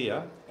this one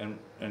here,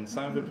 and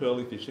same for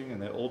pearly fishing,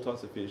 and they're all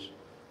types of fish,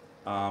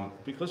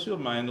 because your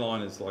main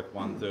line is like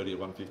 130 or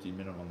 150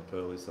 minimum on the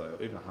pearly, so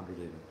even 100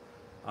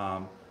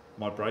 even,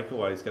 my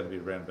breakaway is going to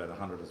be around about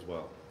 100 as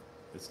well.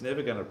 It's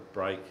never going to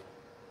break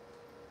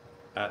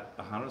at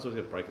 100, it's always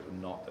going to break at a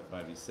knot at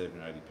maybe 70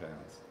 or 80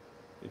 pounds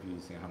if you're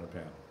using 100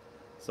 pound.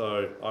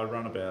 So I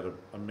run about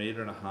 1.5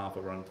 metres. I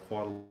run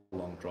quite a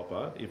long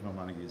dropper, even if I'm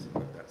only using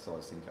like that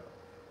size sinker.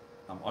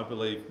 I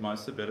believe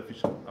most of the better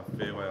fish are a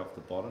fair way off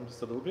the bottom,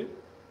 just a little bit.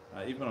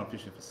 Even when I'm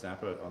fishing for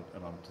snapper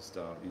and I'm just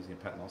using a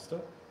paternoster,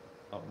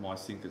 my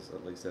sinker's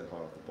at least that high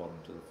off the bottom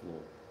to the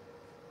floor.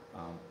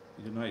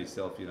 You know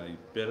yourself, you know,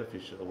 better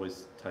fish are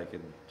always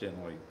taken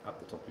generally up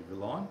the top of your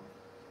line.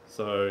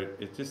 So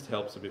it just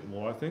helps a bit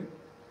more, I think.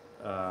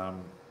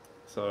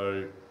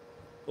 So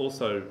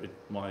also,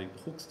 my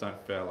hooks don't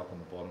foul up on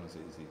the bottom as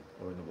easy,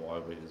 or in the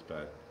wire weed as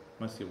bad.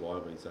 Most of your wire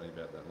weed's only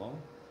about that long,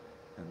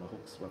 and my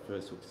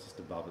first hook's just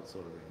above it,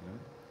 sort of thing, you know.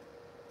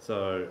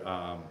 So,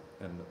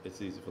 and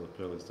it's easy for the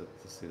pearlies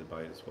to see the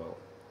bait as well.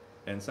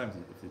 And same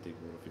if they're deep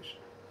water fish.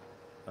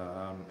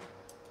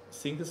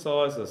 Sinker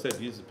size, as I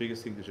said, use the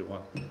biggest sinkers you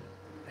want.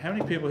 How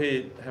many people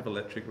here have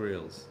electric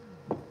reels?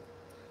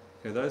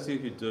 Okay, those of you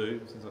who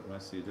do, seems like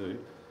most of you do,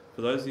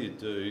 for those of you who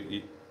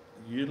do,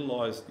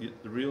 utilise,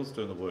 the reel's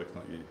doing the work,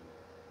 not you.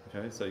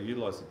 Okay, so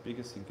utilise the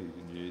biggest sinker you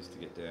can use to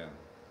get down.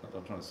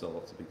 I'm trying to sell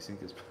lots of big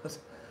sinkers,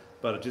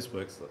 but it just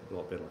works a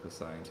lot better, like I was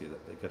saying to you, that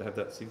you've got to have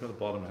that sinker on the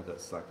bottom and have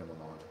that suck in the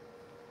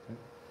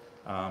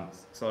line. Okay?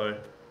 So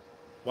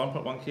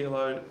 1.1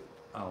 kilo,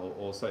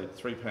 or say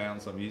 3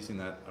 pounds, I'm using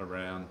that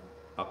around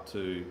up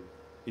to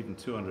even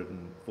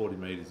 240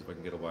 metres if I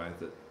can get away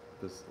with it,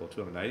 or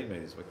 280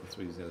 metres if I can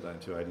squeeze the other day,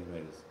 and 280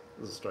 metres.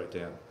 This is straight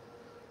down.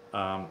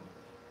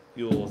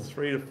 Your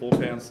 3 to 4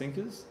 pound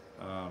sinkers,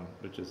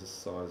 which is the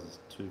size is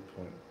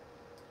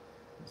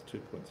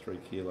 2.3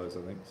 kilos,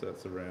 I think. So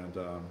that's around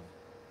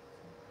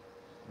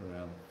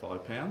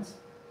 5 pounds.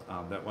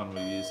 That one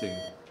we're using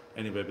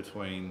anywhere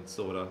between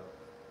sort of,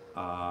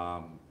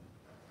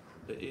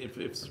 if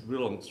it's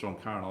real strong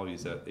current, I'll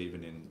use that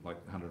even in like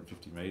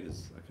 150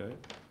 metres, okay?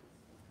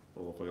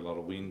 Or if I get a lot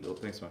of wind, or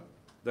thanks mate.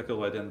 That go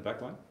all the way down the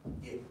back line?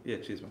 Yeah. Yeah,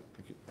 cheers mate,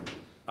 thank you.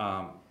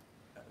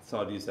 So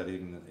I'd use that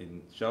even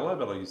in shallow,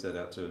 but I use that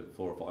out to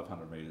 400 or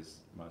 500 metres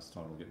most of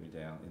the time. Will get me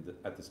down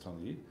at this time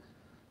of the year.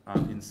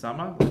 In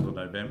summer or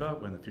November,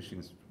 when the fishing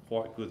is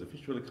quite good, the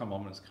fish really come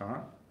on when it's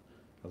current.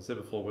 As I said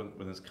before, when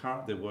there's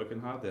current, they're working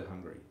hard, they're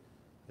hungry.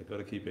 They've got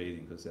to keep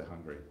eating because they're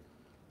hungry.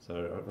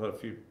 So I've had a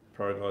few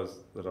pro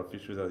guys that I've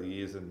fished with over the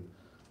years, and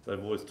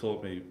they've always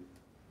taught me,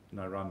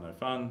 no run, no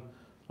fun.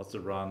 Lots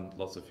of run,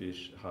 lots of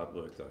fish, hard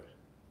work though.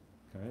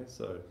 Okay,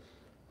 so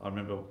I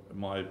remember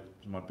my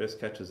best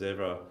catches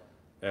ever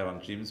out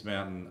on Jim's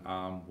Mountain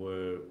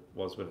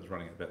was when it was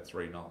running at about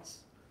 3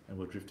 knots, and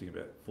we're drifting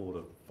about 4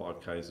 to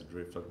 5 k's of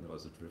drift. I didn't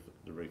realise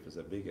the reef is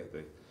that big out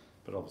there,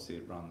 but obviously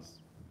it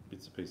runs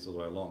bits and pieces all the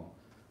way along.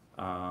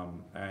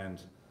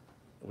 And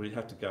we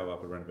have to go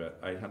up around about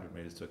 800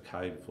 metres to a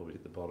K before we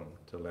hit the bottom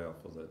to allow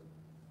for the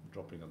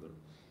dropping of the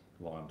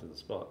line to the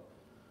spot.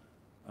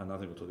 Another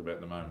thing we'll talk about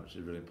in a moment, which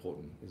is really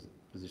important, is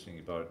positioning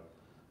your boat.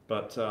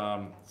 But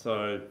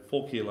so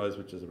 4 kilos,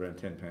 which is around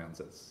 10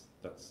 pounds,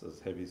 that's as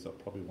heavy as I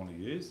probably want to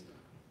use,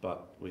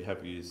 but we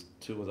have used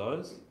 2 of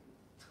those.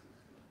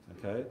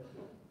 Okay,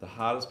 the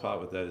hardest part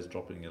with that is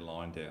dropping your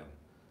line down,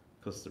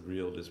 because the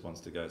reel just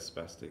wants to go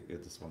spastic.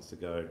 It just wants to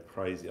go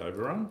crazy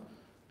overrun.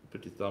 You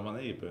put your thumb on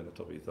there, you burn the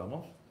top of your thumb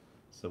off.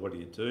 So what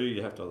do?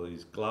 You have to either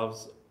use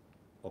gloves,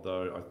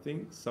 although I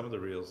think some of the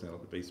reels now,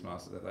 like the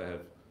Beastmaster that they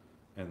have,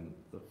 and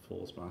the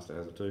Force Master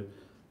has it too,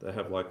 they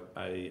have like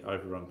a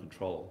overrun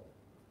control.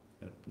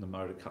 And the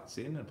motor cuts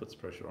in and puts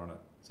pressure on it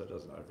so it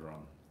doesn't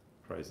overrun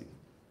crazy.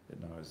 It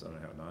knows, I don't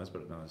know how it knows,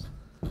 but it knows.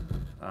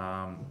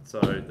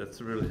 So that's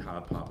the really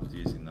hard part with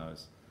using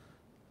those.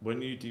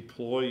 When you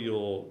deploy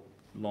your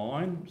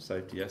line,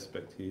 safety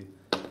aspect here,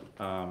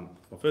 well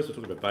first we'll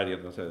talk about baiting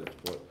and I'll tell you to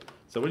deploy it.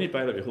 So when you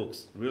bait up your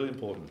hooks, really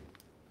important.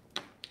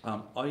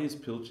 I use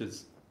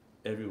pilchards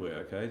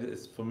everywhere, okay?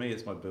 For me,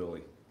 it's my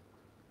burley.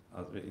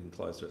 In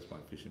closer, it's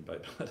my fishing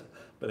bait,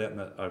 but out in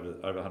that over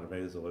 100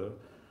 metres or whatever.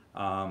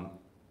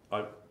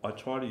 I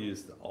try to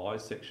use the eye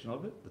section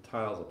of it. The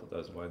tails, I put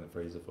those away in the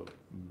freezer for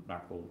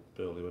mackerel,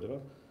 burley,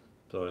 whatever.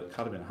 So I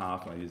cut them in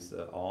half and I use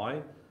the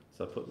eye.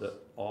 So I put the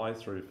eye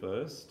through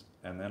first,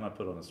 and then I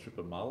put on a strip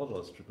of mullet or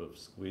a strip of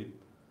squid.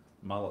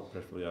 Mullet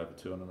preferably over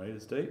 200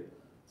 metres deep,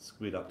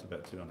 squid up to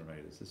about 200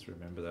 metres. Just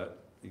remember that.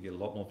 You get a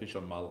lot more fish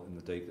on mullet in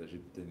the deep than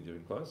you do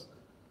in close.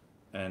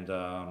 And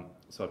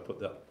so I put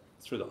that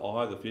through the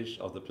eye of the fish,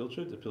 of the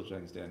pilchard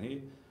hangs down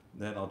here.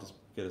 Then I'll just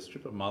get a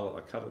strip of mullet,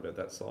 I cut it about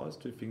that size,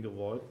 2 finger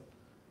wide,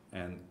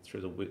 and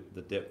through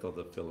the depth of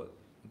the fillet.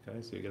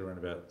 Okay, so you get around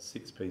about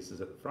 6 pieces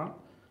at the front,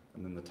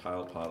 and then the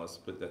tail part, I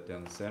split that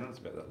down the centre, it's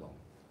about that long.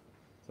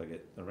 So I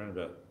get around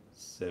about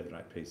 7 or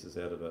 8 pieces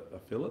out of a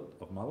fillet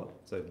of mullet,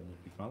 so a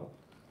big mullet.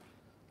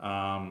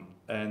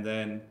 And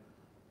then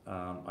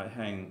I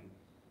hang,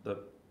 the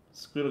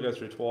squid will go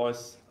through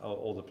twice,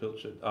 or the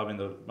pilchard,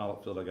 the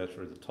mullet fillet will go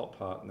through the top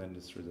part and then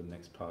just through the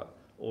next part.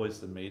 Always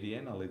the meaty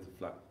end, I'll leave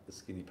the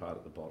skinny part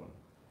at the bottom,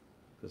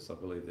 because I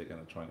believe they're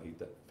going to try and eat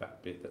that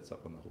fat bit that's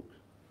up on the hook.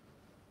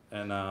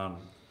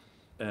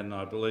 And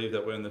I believe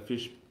that when the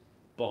fish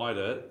bite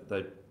it,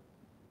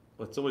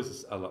 it's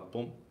always a like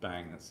bump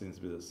bang, that seems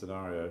to be the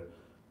scenario.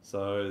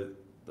 So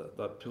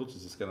the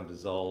pilchard's just going to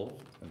dissolve,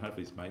 and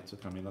hopefully his mates will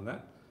come in on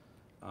that.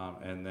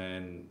 And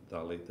then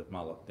they'll eat the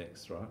mullet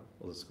next, right,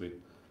 or the squid.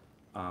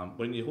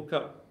 When you hook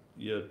up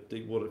your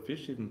deep water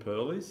fish, even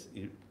pearlies,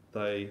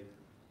 they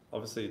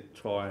obviously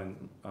try and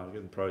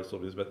get the pro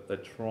sort of, but they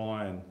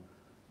try and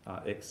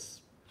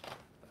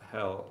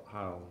exhale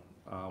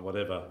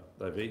whatever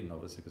they've eaten,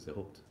 obviously, because they're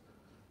hooked.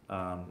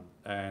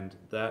 And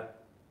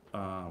that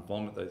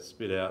vomit they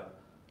spit out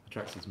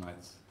attracts his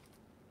mates.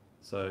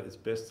 So it's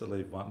best to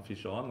leave one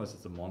fish on, unless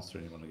it's a monster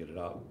and you want to get it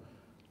up.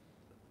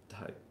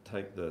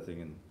 Take the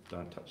thing and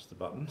don't touch the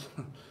button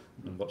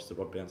and watch the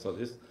rod bounce like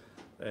this,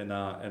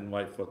 and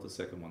wait for the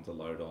second one to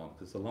load on,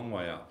 because it's a long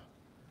way up.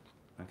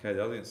 Okay,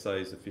 the other thing that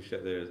saves the fish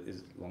out there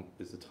is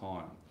the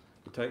time.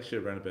 It takes you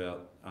around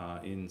about,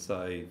 in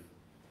 200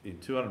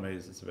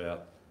 metres, it's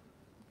about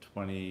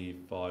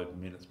 25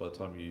 minutes by the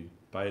time you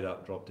bait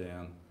up, drop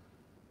down,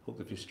 hook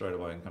the fish straight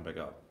away and come back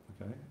up.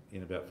 Okay,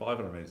 in about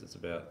 500 metres, it's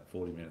about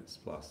 40 minutes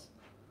plus.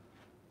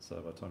 So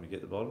by the time you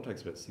get the bottom, it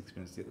takes about 6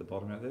 minutes to get the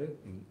bottom out there.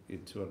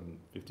 In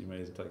 250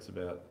 metres, it takes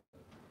about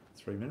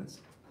 3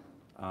 minutes.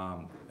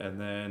 And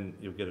then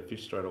you'll get a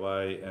fish straight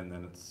away, and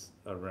then it's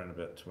around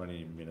about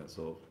 20 minutes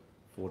or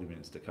 40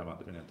 minutes to come up,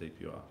 depending how deep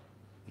you are.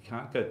 You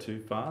can't go too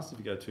fast. If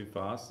you go too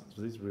fast,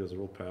 so these reels are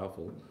all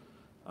powerful,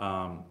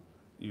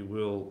 you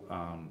will,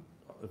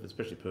 if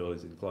especially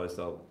pearlies in close,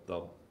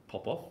 they'll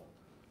pop off.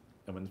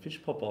 And when the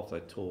fish pop off, they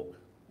talk.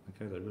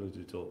 Okay, they really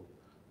do talk.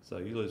 So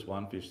you lose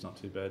one fish, not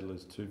too bad. You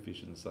lose two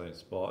fish in the same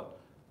spot,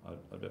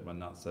 I bet my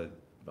nuts they'd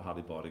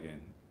hardly bite again.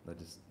 They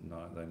just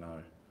know, they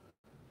know.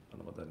 I don't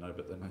know what they know,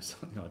 but they know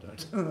something I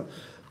don't.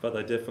 But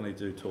they definitely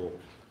do talk.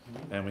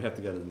 And we have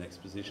to go to the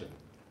next position.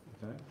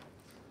 Okay?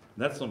 And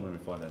that's not when we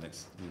find our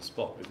next new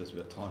spot, because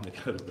we've got time to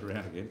go to the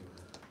round again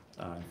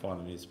and find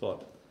a new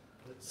spot.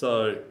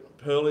 So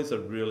pearlies are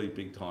really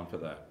big time for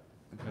that.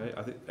 Okay,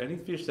 I think any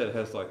fish that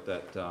has like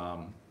that,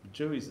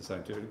 jewies the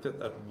same too, got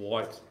that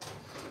white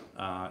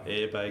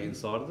airbag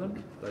inside of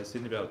them, they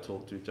seem to be able to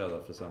talk to each other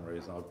for some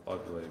reason, I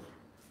believe,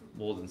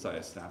 more than say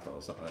a snapper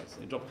or something like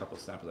that. You drop a couple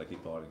of snappers, they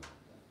keep biting.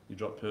 You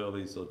drop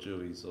pearlies or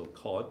jewies or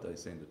cod, they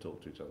seem to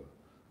talk to each other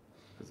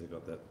because they've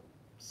got that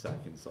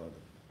sac inside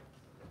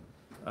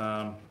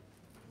them.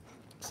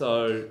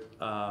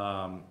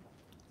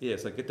 Yeah,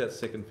 so get that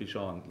second fish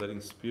on, let him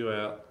spew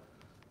out,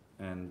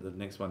 and the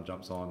next one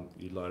jumps on,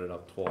 you load it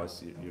up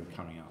twice, you're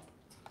coming up.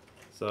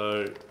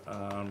 So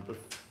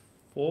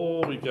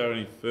before we go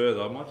any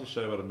further, I might just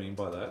show you what I mean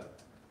by that,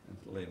 and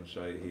let me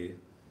show you here.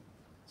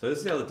 So this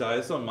is the other day,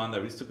 this is on Monday,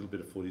 we just took a little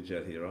bit of footage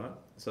out here, right?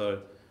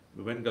 So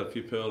we went and got a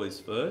few pearlies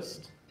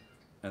first,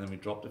 and then we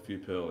dropped a few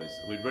pearlies.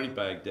 We'd already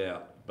bagged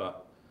out,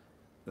 but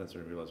that's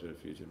when we realised we had a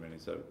few too many.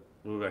 So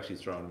we were actually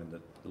throwing them in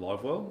the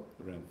live well,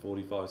 around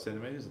 45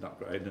 centimetres, and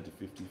upgrading it to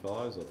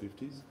 55s or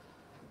 50s.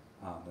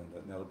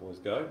 Then the other boys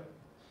go.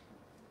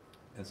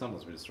 And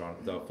sometimes we just throw them,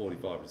 if they were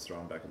 45, we just throw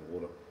them back in the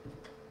water.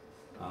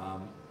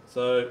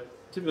 So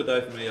typical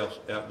day for me,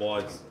 out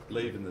wides,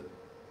 leave in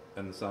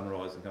the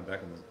sunrise and come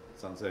back in the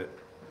sunset.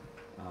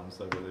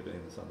 So we're leaving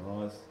in the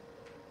sunrise.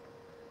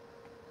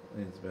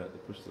 And it's about to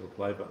push the little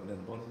play button down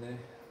the bottom there.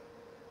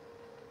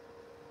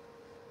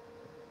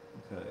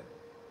 Okay.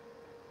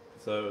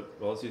 So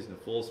I was using a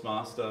Force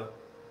Master,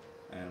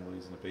 and we're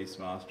using a Beast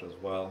Master as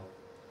well.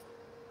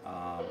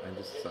 And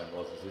just the same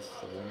rods as this.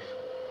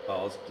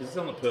 This is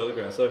on the pearly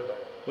ground. So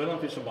when I'm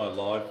fishing my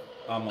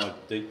my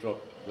deep drop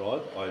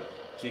rod, I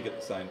jig at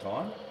the same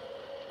time.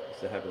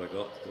 It's the habit I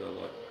got to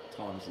like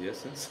times the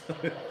essence.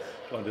 Try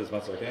and do as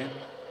much as I can.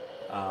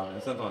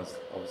 And sometimes,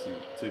 obviously,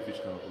 two fish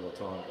come up all the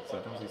time, but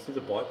sometimes you see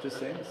the bite just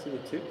then, you see the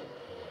tip?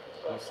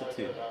 What's the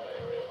tip?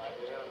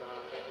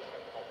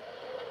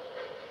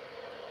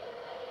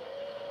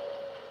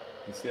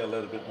 You see I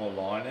let a bit more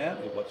line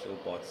out, you watch it'll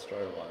bite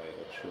straight away,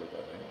 it should,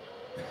 I think.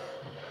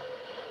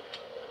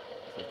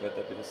 So let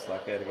that bit of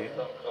slack out again.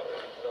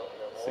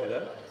 See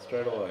that?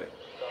 Straight away.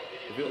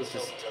 If it was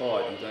just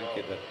tight, you don't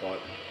get that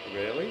bite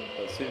rarely,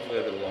 but as soon as you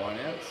let a bit of line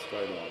out, it's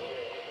straight on.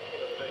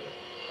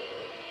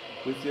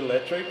 With the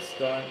electrics,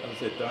 don't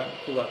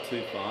pull up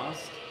too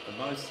fast. The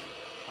most,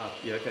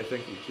 yeah, okay,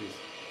 thank you, cheers.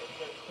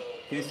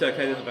 Can you stay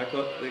okay in the back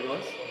there,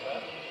 guys?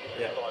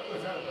 Yeah.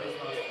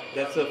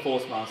 That's a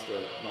Force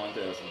Master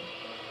 9000.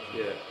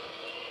 Yeah.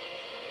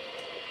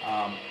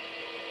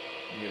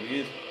 Yeah, we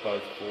use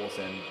both Force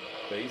and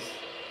Beast.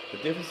 The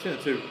difference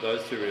between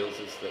those two reels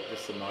is that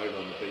just the motor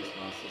on the Beast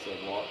Master is a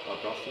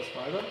brushless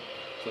motor,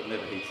 so it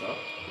never heats up.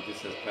 It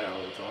just has power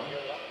all the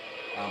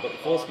time. But the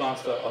Force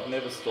Master, I've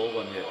never stalled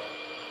one yet.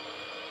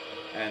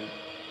 And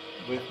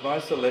with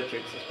most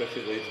electrics,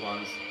 especially these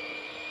ones,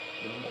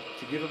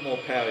 to give it more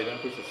power, you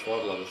don't push the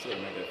throttle up, it's going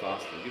to make it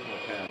faster. You give it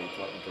more power, you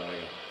tighten the drag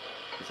up.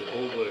 Because it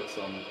all works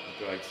on the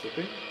drag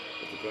slipping.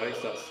 If the drag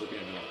starts slipping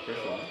and enough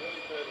pressure on it,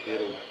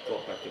 it'll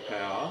drop back to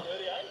power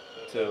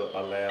to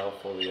allow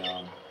for the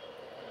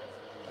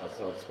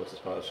so I'll just watch this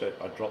part of the shape.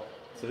 I dropped.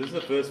 So this is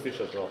the first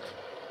fish I dropped.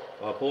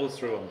 I'll pull this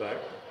through on back.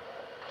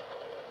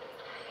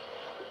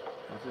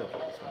 I think I'll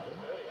drop this one.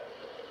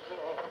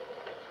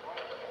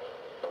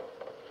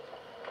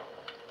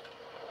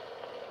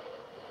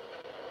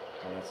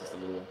 Oh, that's just a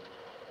little one.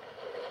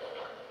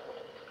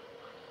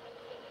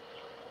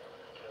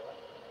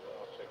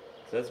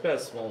 So that's about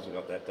as small as we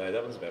got that day.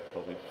 That one's about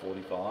probably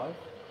 45.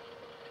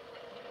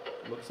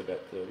 It looks about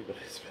 30, but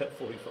it's about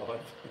 45.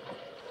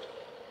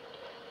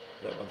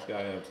 That one's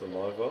going over to the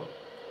live well.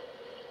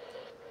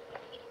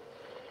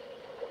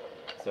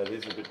 So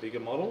these are a bit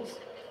bigger models.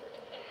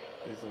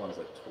 These are the ones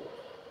that talk.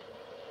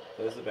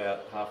 So this is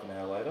about half an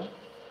hour later.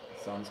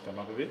 The sun's come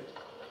up a bit.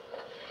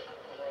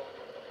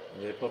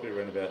 And they're probably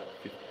around about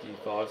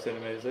 55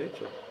 centimetres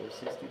each, or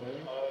 60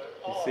 maybe.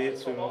 You see it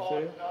swim off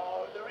there?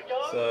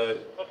 So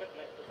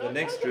the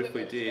next drift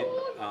we did,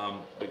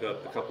 we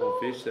got a couple of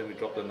fish, then we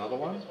dropped another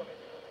one,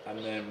 and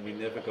then we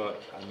never got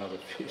another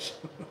fish.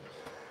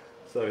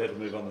 So we had to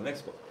move on to the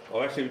next one.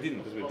 Oh, actually we didn't,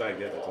 because we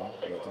bagged out that time.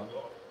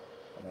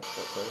 And that's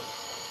that too.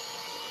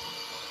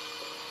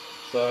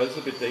 So it's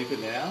a bit deeper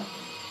now.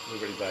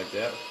 We've already bagged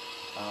out.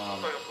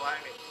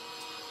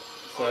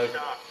 So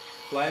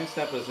flame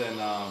snappers and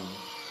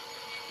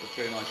the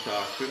Green Eye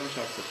Sharks. Green Eye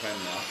Sharks are pen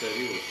now, so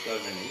here was so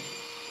many.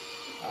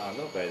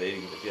 Not bad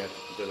eating, but you have to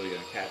know what you're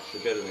going to catch.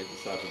 They're better than eating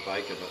Sergeant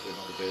Baker, but they're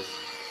not the best.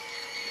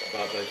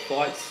 But they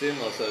fight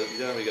similar, so you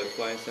don't really got a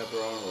flame snapper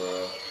on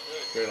or a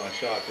Green Eye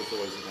Shark, it's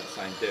always in that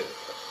same depth.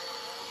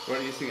 We're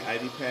only using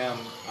 80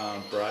 pound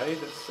braid.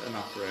 That's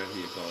enough around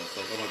here, guys.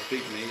 Like on my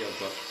big knee, I've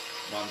got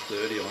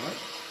 130 on it.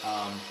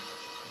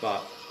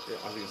 But yeah,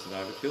 I think it's an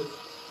overkill.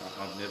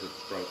 I've never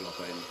broken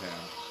off 80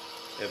 pound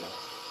ever.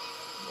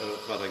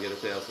 But I get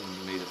 1,000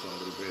 metres on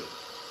a little reel.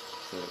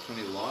 So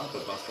plenty of line.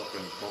 If I bust off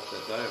around the top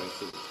that day, I would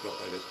still drop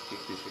over to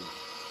kick fishing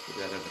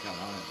without having to come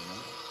home, you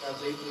know. How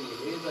deep are you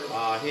here?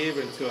 Here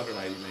we're in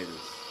 280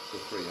 metres to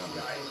 300.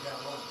 80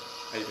 pound line.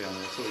 80 pound,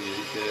 that's what we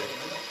use, yeah.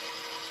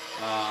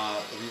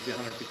 We use the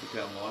 150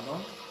 pound line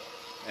on,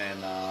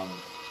 and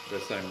the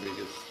same rig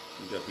as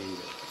you got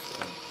here.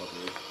 Same type of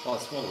rig. Oh,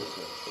 smaller this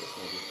way, but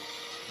small rig.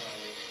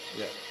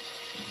 Yeah.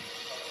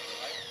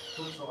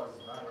 Full size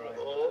is that, right?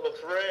 Oh,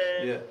 looks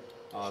red. Yeah.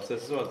 So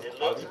this is what I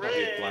think might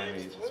be a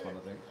flamies, this one I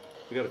think.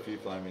 We got a few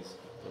flamies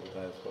the other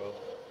day as well.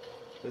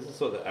 This is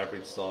sort of the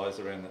average size,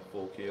 around that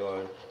 4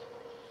 kilo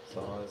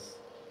size.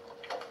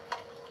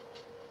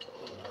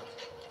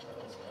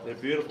 They're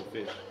beautiful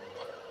fish.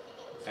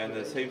 And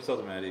there's heaps of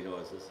them out here,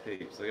 guys. There's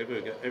heaps. Like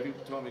every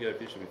time we go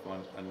fishing, we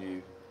find a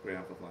new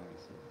ground for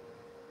flamies.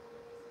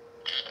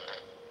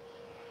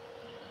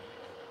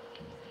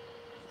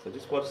 So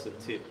just watch the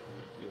tip.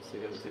 You'll see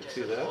how the tip.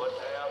 See that?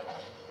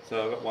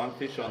 So I've got one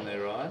fish on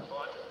there, right?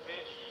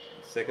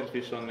 Second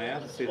fish on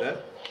now. See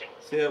that?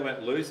 See how it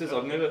went loose? I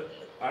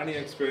only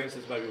experienced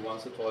this maybe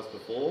once or twice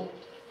before,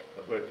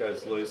 where it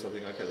goes loose. I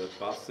think, okay, they've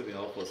busted me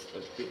off, or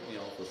they've bit me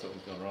off, or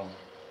something's gone wrong.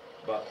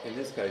 But in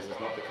this case, it's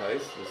not the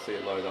case. You'll see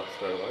it load up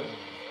straight away.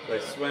 They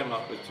swam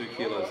up with 2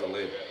 kilos of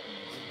lead.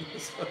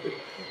 So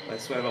they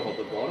swam up at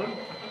the bottom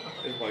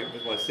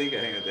with my sinker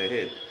hanging at their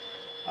head.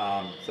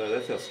 So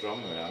that's how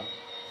strong they are.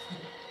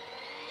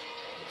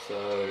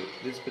 So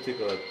this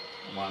particular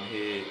one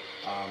here,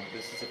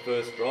 this is the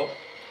first drop.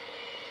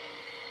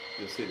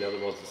 You'll see the other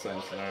rod's the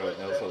same scenario on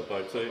the other side of the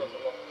boat too.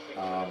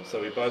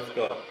 So we both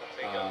got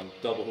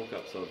double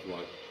hookups of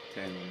like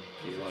 10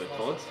 kilo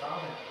pods.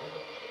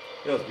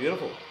 Yeah, it was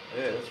beautiful.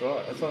 Yeah, that's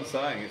right. That's what I'm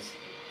saying. It's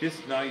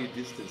just know your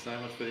distance. Know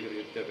how much further you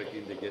got to go back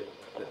in to get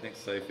that next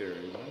safe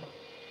area, you know? Is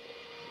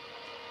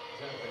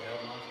that what the hell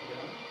must be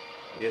going?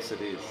 Yes,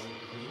 it is.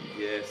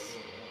 Yes.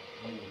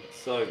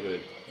 So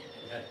good.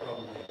 You had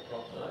problem with the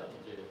prop though,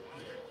 did you?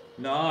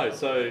 No,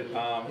 so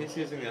he's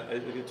using a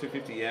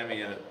 250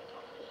 Yami, and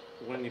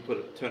when you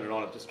turn it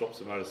on, it just drops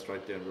the motor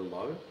straight down real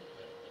low,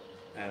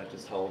 and it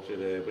just holds you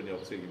there. When you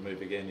obviously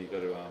move again, you've got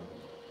to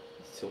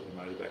tilt the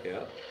motor back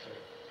out.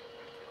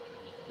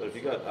 But if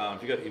you got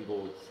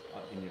inboards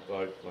in your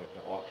boat, like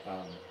the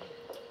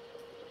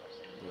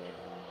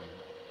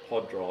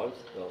pod drives,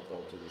 they'll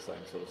do the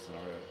same sort of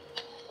scenario.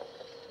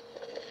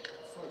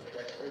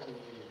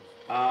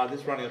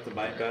 This running off the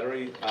main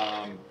battery.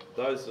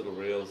 Those little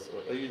reels,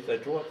 they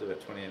draw up to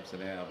about 20 amps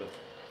an hour, but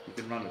you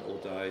can run it all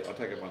day. I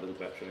take out my little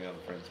battery on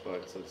a friend's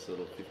boat, so it's a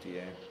little 50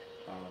 amp.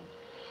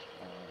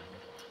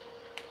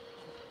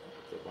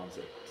 The ones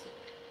that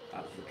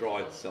the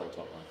dried cell type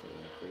one for the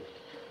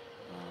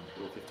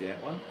little 50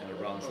 amp one, and it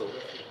runs all.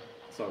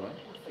 Sorry,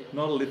 mate.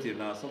 Not a lithium,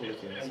 no, it's not a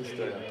lithium. It's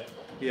just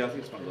yeah, I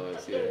think it's one of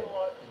those. Yeah,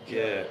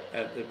 yeah,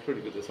 and they're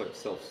pretty good. It's like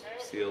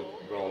self-sealed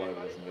rollover,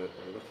 doesn't hurt.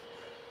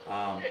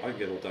 I can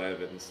get all day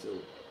of it and still,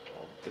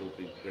 it'll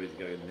be ready to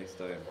go in the next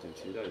day and do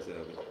 2 days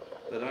out of it.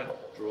 They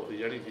don't draw.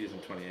 You're only using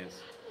 20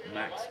 amps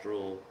max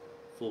draw,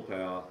 full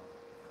power,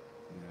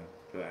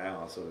 per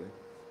hour sort of thing.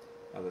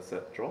 That's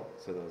that drop.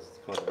 So those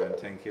cost around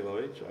 10 kilo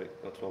each, 8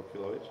 or 12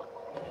 kilo each.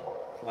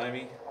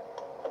 Flamey.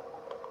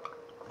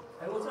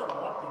 Hey, what's that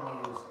light thing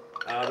you use?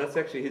 That's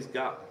actually his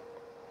gut.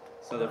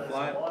 So the There's a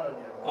flame. light on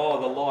your- Oh,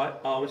 the light.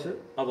 Oh, is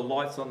it? Oh, the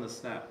light's on the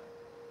snap.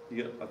 I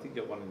think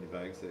you got one in your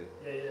bags there.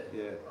 Yeah.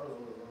 Yeah. I was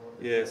looking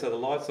at Yeah, so the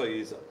lights I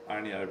use are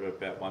only over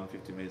about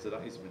 150 metres. I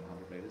don't use them in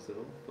 100 metres at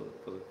all.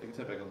 You can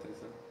turn back on to this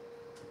thing.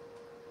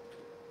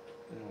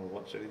 Anyone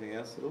want to watch anything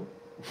else at all?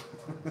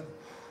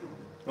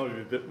 Might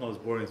be a bit not as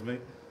boring as me.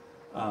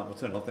 I'll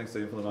turn it off. Thanks,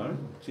 Steve, for the moment.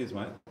 Cheers,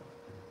 mate.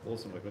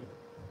 Awesome work, mate.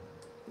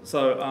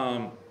 So,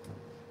 I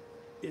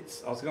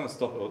was going to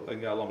stop it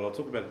and go along, but I'll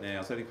talk about it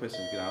now. So any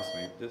questions you can ask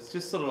me. It's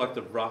just sort of like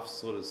the rough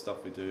sort of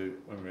stuff we do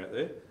when we're out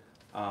there.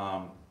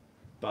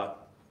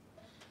 But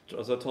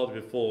as I told you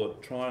before,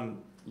 try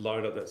and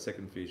load up that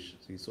second fish.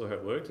 So you saw how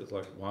it worked. It's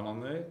like one on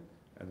there,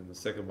 and then the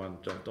second one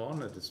jumped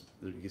on.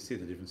 You can see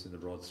the difference in the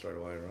rods straight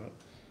away, right?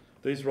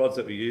 These rods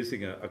that we're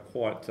using are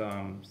quite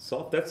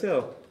soft. That's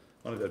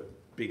one of the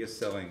biggest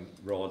selling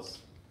rods.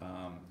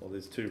 Well,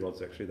 there's 2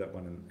 rods actually, that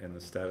one and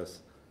the Status.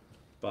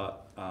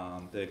 But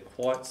they're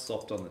quite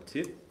soft on the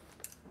tip.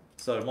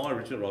 So my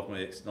original rod, my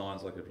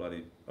X9's like a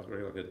bloody, I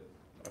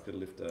could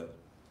lift a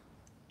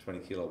 20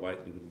 kilo weight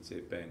and you wouldn't see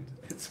it bend.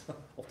 It's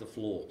off the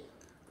floor.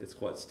 It's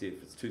quite stiff,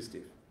 it's too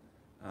stiff.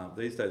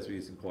 These days we're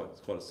using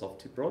quite a soft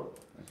tip rod,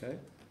 okay?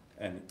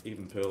 And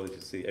even pearlies, you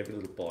see every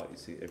little bite, you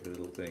see every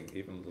little thing,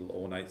 even a little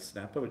ornate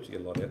snapper, which you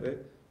get a lot out there,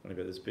 only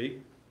about this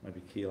big, maybe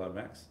kilo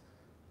max.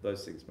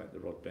 Those things make the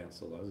rod bounce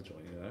all over the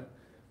joint, you know?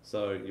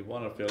 So you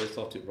want a fairly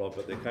soft tip rod,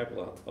 but they're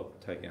capable of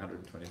taking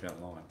 120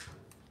 pound line.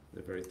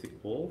 They're very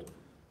thick walled,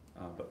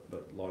 but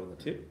light on the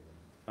tip.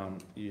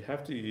 You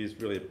have to use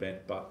really a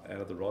bent butt out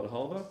of the rod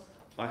holder.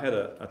 I had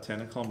a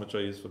Tenacom which I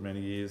used for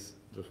many years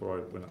before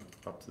I went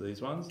up to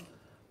these ones.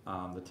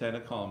 The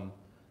Tenacom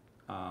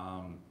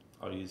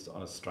I used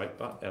on a straight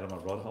butt out of my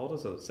rod holder,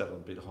 so it sat on a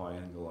bit high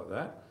angle like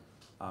that.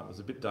 It was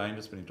a bit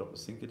dangerous when you drop the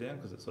sinker down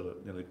because it sort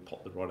of nearly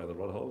popped the rod out of the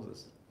rod holder.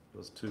 It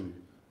was too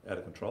out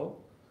of control.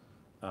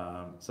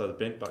 So the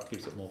bent butt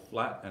keeps it more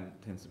flat and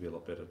tends to be a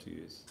lot better to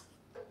use.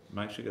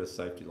 Make sure you get a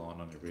safety line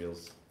on your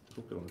reels.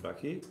 Hook it on the back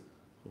here,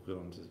 hook it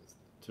on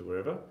to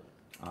wherever.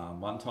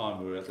 One time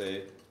we were out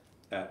there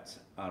at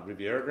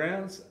Riviera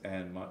Grounds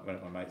and went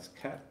at my mate's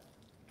cat,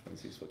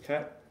 26-foot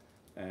cat,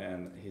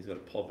 and he's got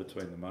a pod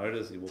between the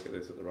motors. He walked out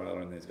there at the rail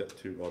and he's got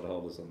 2 rod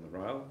holders on the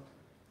rail.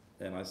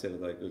 And I said, are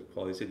they good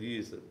quality? He said, you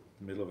use the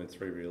middle of it,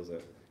 3 reels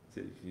out. He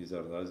said, you can use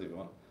over those if you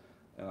want.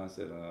 And I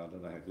said, I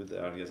don't know how good they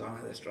are. And he goes, oh,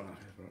 they're strong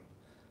enough.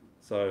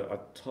 So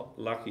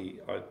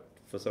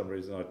for some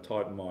reason, I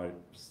tightened my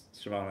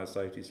Shimano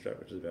safety strap,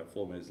 which is about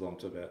 4 metres long,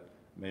 to about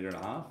 1.5 metres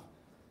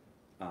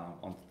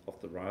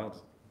off the rail.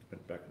 Just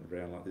went back and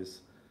around like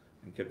this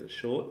and kept it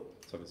short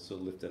so I could still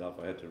lift it up.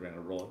 I had to run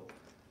a rod.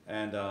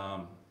 And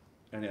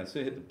yeah, so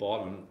I hit the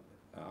bottom,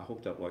 I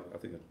hooked up like, I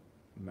think a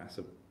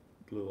massive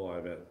blue eye,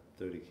 about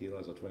 30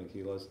 kilos or 20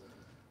 kilos.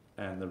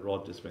 And the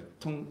rod just went,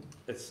 tung,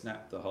 it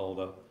snapped the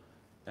holder.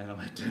 And I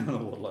went down the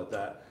water like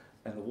that.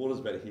 And the water's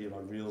about here, my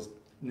reel's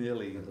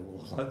nearly in the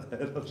water like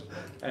that.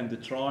 And to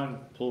try and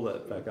pull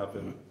that back up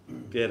and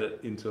get it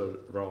into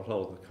a rod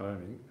hole with the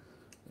combing,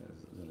 it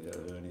was nearly out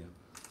of hernia.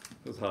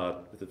 It was hard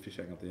with the fish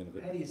hanging off the end of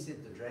it. How do you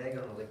set the drag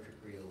on electric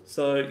reels?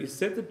 So you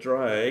set the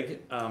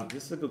drag,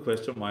 this is a good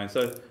question, Wayne.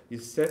 So you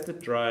set the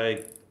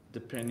drag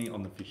depending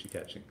on the fish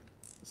you're catching.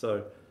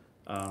 So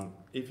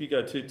if you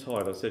go too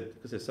tight, I said,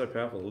 because they're so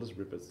powerful, it'll just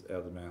rip it out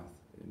of the mouth.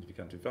 And if you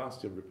come too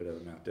fast, you'll rip it out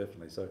of the mouth,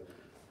 definitely. So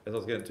as I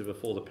was getting to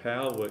before, the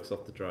power works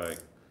off the drag.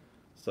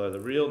 So the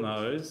reel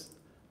knows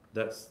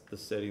that's the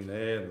setting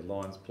there and the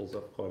lines pulls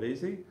up quite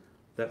easy.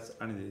 That's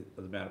only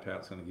the amount of power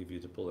it's going to give you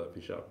to pull that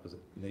fish up, because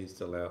it needs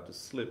to allow it to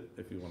slip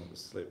if you want it to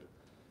slip.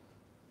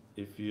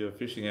 If you're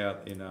fishing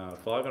out in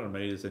 500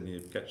 metres and you're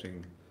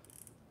catching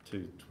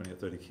 20 or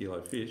 30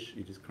 kilo fish,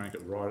 you just crank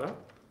it right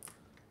up.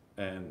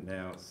 And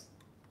now it's,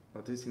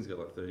 like these things got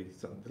like 30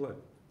 something,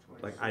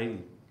 like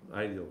 80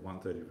 or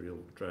 130 reel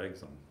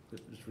drags on.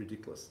 It's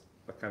ridiculous.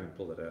 I can't even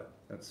pull that out.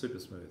 And it's super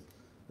smooth.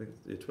 I think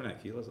it's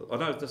 28 kilos. Oh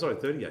no, sorry,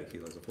 38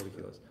 kilos or 40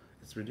 kilos.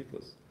 It's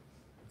ridiculous.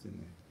 It's in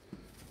there.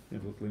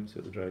 Have a look, see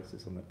what the drag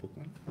says on that book,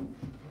 mate.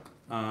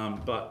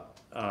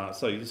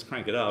 So you just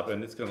crank it up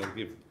and it's going to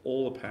give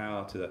all the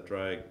power to that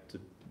drag to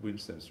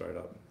winch them straight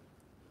up.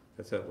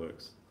 That's how it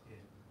works.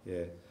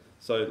 Yeah.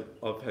 So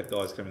I've had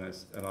guys come in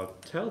and I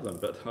tell them,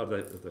 but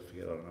they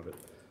forget, I don't know, but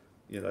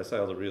you know, they say,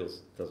 oh, the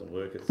reels doesn't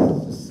work. It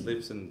just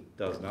slips and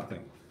does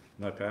nothing.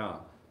 No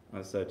power.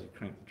 I said, did you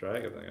crank the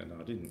drag up? They go, no,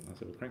 I didn't. I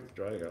said, well, crank the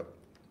drag up.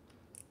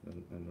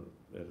 And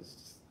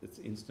it's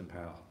instant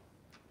power.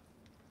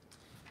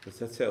 Because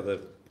that's how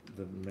the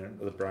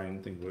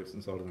brain thing works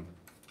inside of them.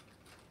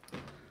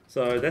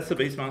 So that's the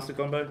Beastmaster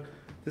combo.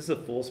 This is a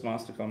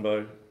Forcemaster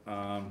combo.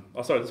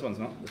 Oh, sorry, this one's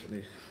not.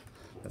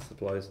 That's the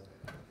Blaze.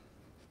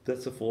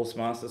 That's the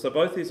Forcemaster. So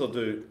both these will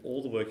do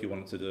all the work you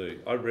want it to do.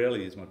 I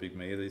rarely use my big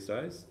Mia these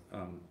days.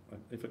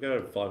 If I go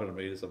over 500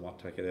 metres, I might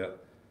take it out.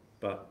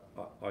 But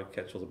I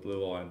catch all the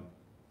blue eye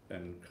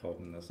and cod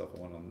and the stuff I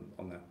want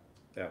on that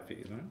outfit,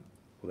 you know,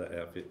 or that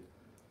outfit.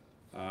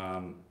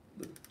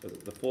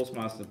 The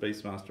Forcemaster and the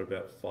Beastmaster are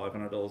about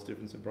 $500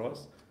 difference in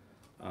price,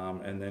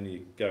 and then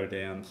you go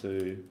down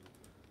to,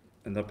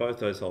 and both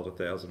those hold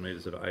 1,000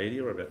 metres of 80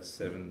 or about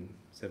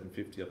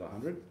 750 of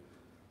 100.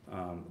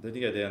 Then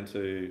you go down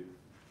to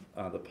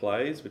the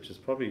Plays, which is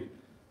probably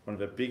one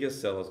of our biggest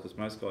sellers because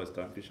most guys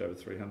don't fish over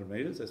 300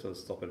 metres. They sort of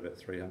stop at about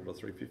 300 or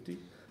 350.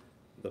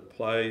 The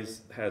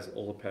Plays has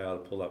all the power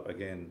to pull up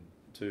again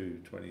to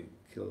 20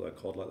 kilo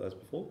cod like those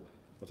before,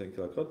 or 10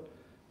 kilo cod.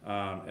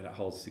 And it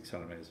holds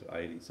 600 metres of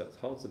 80, so it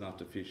holds enough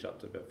to fish up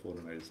to about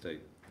 400 metres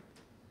deep.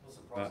 What's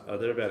the price?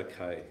 They're about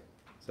 $1,000.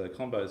 So the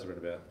combos are at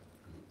about,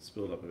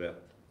 spilled up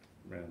about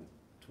around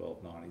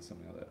 $12.90,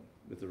 something like that,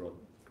 with the rod.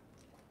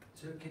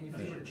 So can you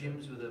fish at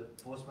gyms with a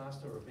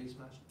Forcemaster or a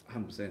Beastmaster?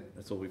 100%,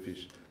 that's all we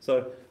fish.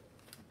 So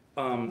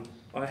I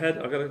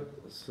got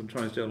some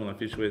Chinese gentlemen I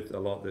fish with a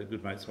lot. They're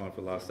good mates of mine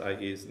for the last 8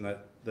 years, and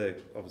they're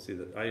obviously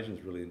the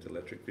Asians really into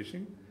electric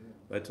fishing.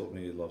 They taught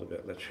me a lot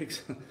about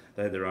electrics.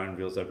 They had their own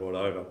reels they brought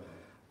over,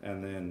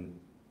 and then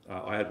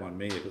I had my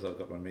Mia because I've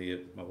got my Mia.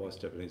 My wife's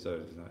Japanese, so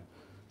you know.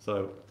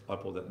 So I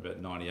bought that in about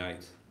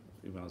 '98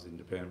 when I was in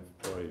Japan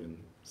before I even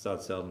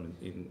started selling them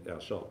in our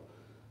shop.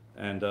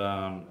 And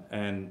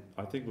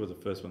I think we were the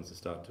first ones to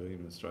start doing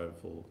them in Australia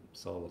for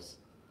Solus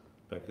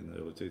back in the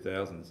early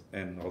 2000s.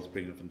 And I was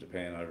bringing them from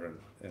Japan over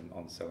and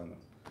on selling them.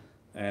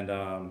 And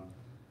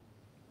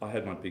I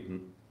had my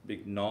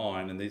big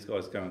 9, and these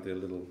guys come with their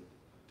little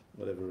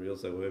whatever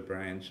reels they were,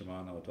 brand,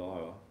 Shimano or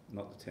Daiwa,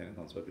 not the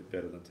Tenacons, but a bit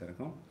better than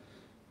Tenacon.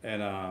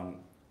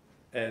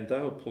 And they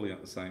were pulling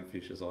up the same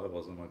fish as I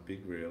was on my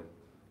big reel,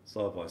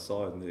 side by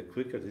side, and they're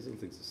quicker. These little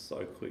things are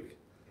so quick,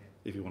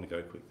 if you want to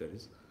go quick, that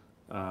is.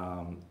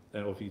 And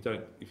if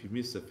you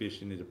miss a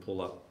fish, you need to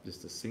pull up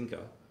just a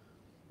sinker.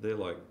 They're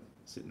like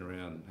sitting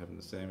around having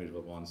a sandwich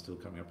while one's still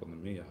coming up on the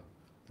Mia.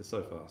 They're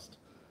so fast.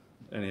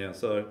 Anyhow,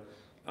 so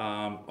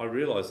I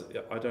realised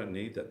I don't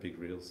need that big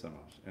reel so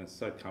much, and it's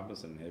so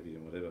cumbersome and heavy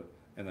and whatever,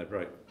 and they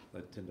break.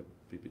 They tend to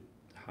be a bit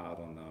hard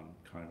on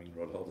combing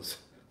rod holders,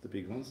 the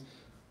big ones,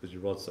 because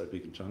your rod's so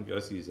big and chunky. I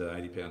used to use an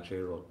 80-pound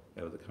chair rod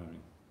out of the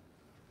combing.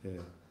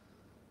 Yeah.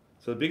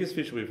 So the biggest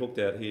fish we've hooked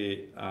out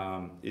here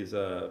is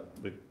I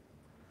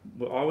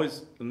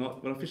always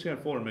not when I'm fishing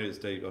at 400 metres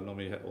deep. I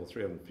normally or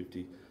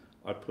 350.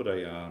 I put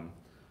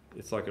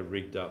it's like a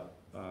rigged up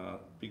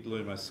big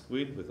Lumo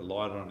squid with a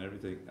lighter on and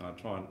everything, and I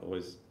try and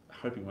always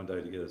hoping one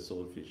day to get a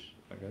swordfish.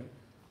 Okay,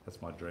 that's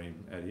my dream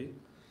out here.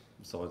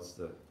 Besides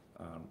the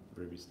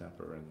ruby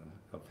snapper and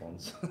the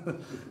alphons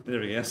and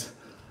everything else.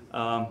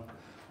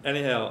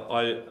 Anyhow,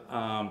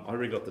 I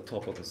rig up the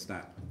top of the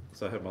snap.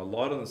 So I have my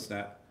light on the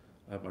snap.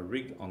 I have my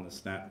rig on the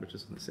snap, which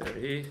is in this area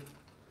here.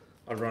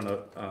 I run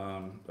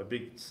a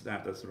big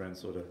snap that's around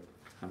sort of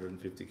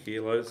 150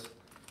 kilos,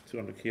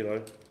 200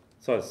 kilo,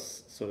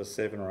 size sort of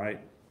 7 or 8.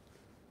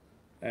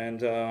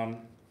 And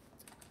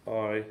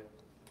I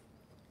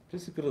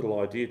just a good little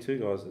idea too,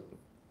 guys.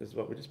 Is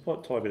what we just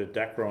tie a bit of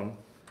Dacron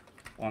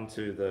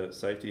onto the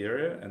safety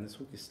area, and this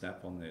hook your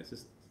snap on there. It's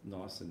just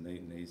nice and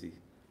neat and easy,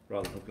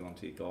 rather than hooking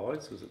onto your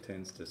guides, because it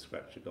tends to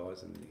scratch your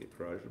guides and you get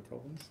corrosion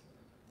problems.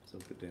 So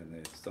I'll put it down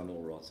there. It's done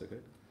all right, so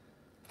good.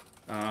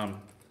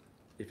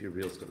 If your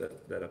reel's got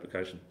that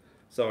application.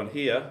 So on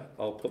here,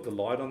 I'll put the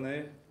light on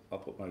there. I'll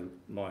put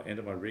my end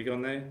of my rig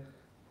on there,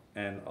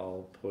 and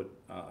I'll put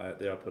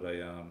there. I'll put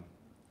a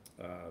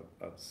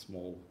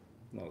small,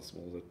 not a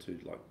small, they're two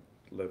like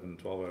 11,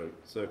 12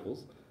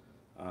 circles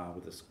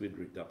with a squid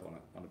rigged up on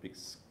it, on a big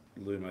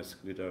Lumo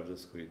squid over the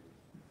squid.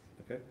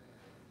 Okay.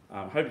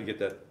 Hoping to get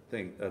that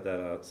thing,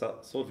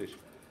 swordfish.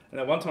 And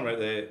at one time right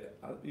there,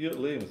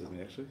 Liam was with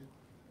me actually.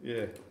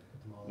 Yeah.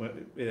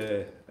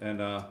 Yeah. And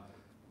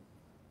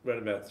we're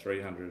at about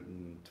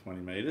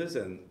 320 metres,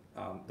 and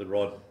the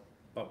rod,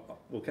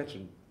 we're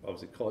catching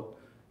obviously cod,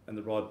 and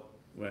the rod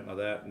went like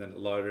that, and then it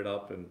loaded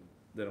up, and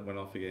then it went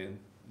off again.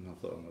 And I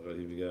thought, oh my God,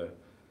 here we go.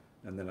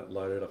 And then it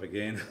loaded up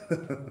again,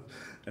 and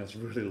it's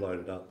really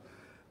loaded up.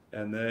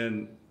 And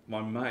then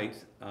my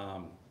mate, I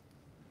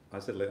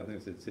said, I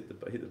think I said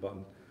hit the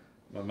button.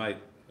 My mate,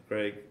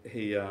 Greg,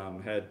 he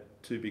had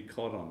 2 big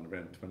cod on,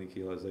 around 20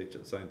 kilos each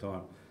at the same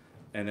time.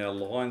 And our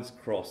lines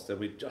crossed, and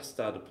we just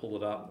started to pull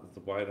it up with the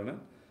weight on it.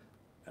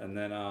 And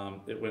then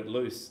it went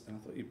loose, and I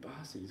thought, you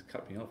bastard, he's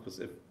cut me off, because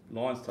if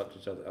lines touch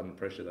each other under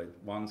pressure,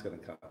 one's going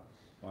to cut,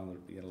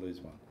 you're going to lose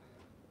one.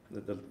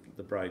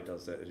 The braid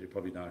does that, as you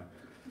probably know.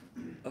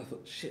 I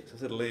thought, shit. I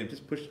said to Liam,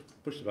 just push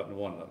the button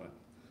one. And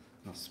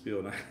I'll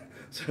spill now.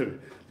 So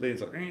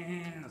Liam's like,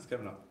 it's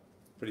coming up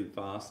pretty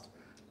fast.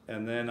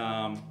 And then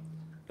at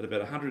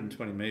about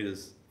 120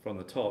 metres from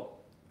the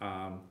top,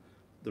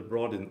 the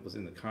rod was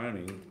in the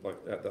combing,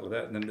 like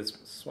that, and then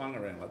just swung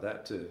around like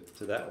that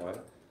to that way.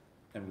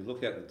 And we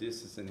look out the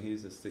distance, and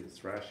here's this thing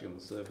thrashing on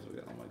the surface. We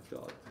go, oh my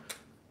God.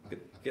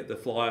 Get the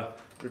flyer,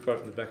 rip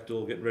open the back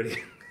door, get ready,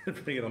 and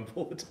bring it on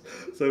board.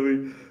 So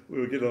we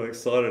were getting all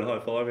excited and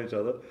high-five each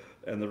other.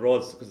 And the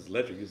rods, because it's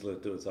electric, you just let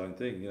it do its own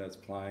thing. It's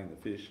playing the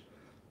fish.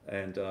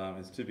 And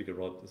it's too big a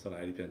rod. It's not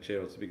an 80-pound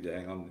chair. It's too big to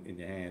hang on in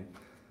your hand.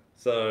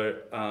 So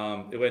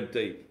it went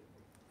deep.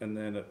 And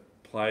then it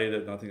played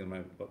it, and I think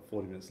maybe about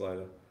 40 minutes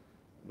later,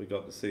 we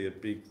got to see a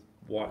big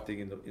white thing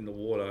in the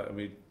water, and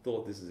we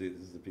thought, this is it.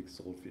 This is a big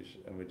swordfish.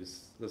 And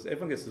because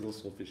everyone gets a little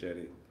swordfish out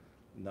here.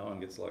 No one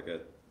gets like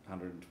a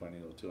 120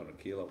 or 200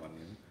 kilo one,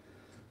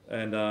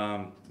 And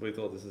we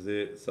thought, this is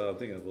it. So I'm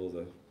thinking of all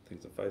the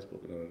things on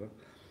Facebook and whatever.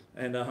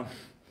 And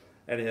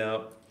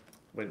anyhow,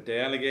 went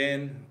down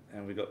again,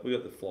 and we got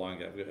the flying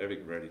gap. We got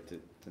everything ready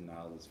to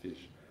nail this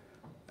fish.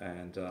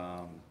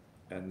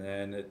 And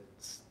then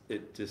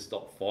it just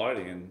stopped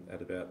fighting, and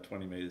at about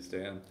 20 metres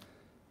down,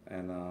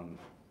 and I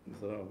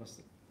thought, oh,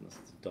 must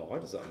have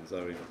died or something.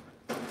 So we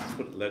just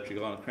put the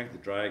electric on, cranked the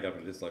drag up,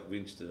 and just like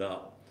winched it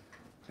up.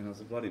 And it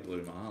was a bloody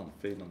blue marlin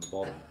feeding on the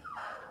bottom.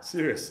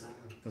 Serious.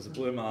 It was a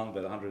blue marlin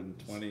about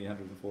 120,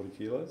 140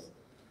 kilos.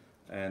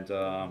 And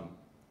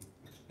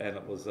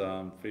it was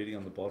feeding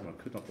on the bottom. I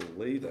could not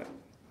believe that.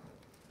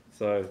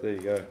 So there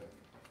you go.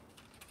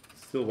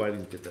 Still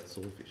waiting to get that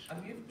swordfish.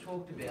 You've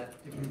talked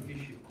about different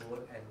fish you've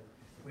caught, and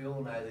we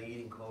all know the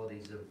eating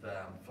qualities of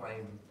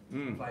flame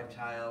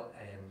tail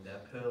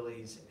and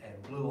pearlies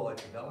and blue-eye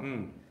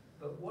development.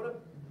 But what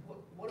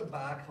are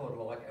barcod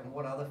like, and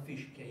what other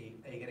fish are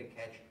you going to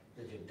catch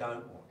that you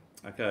don't want?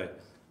 Okay.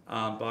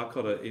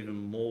 Barcod are even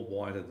more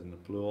whiter than the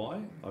blue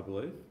eye, I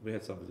believe. We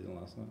had some for dinner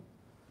last night.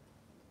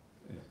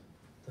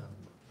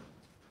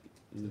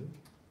 Yeah.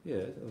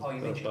 Yeah. Oh,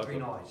 you mentioned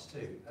green eyes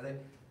too. Are they?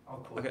 I'll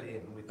call them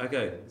with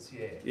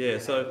the Yeah.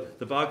 So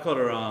the barcod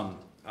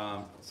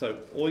are so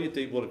all your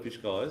deep water fish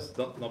guys,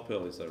 not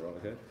pearlies though, right?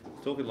 Okay.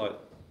 Talking like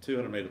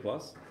 200 metre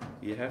plus.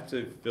 You have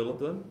to fillet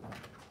them.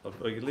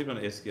 Or you can leave them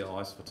on esky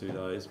ice for 2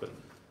 days, but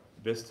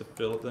best to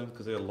fillet them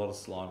because they got a lot of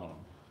slime on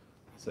them.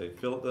 So you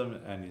fillet them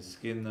and you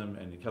skin them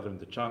and you cut them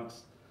into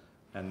chunks,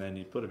 and then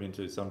you put them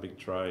into some big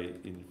tray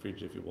in your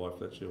fridge if your wife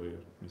lets you or your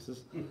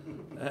missus,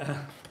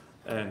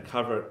 and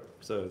cover it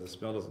so the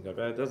smell doesn't go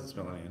bad. It doesn't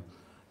smell anything,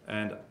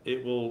 and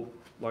it will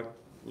like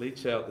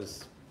leach out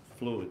this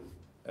fluid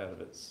out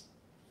of its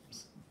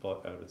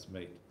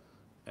meat,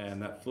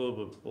 and that fluid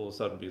will all of a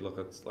sudden be like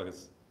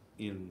it's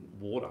in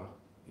water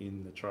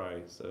in the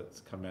tray, so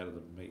it's come out of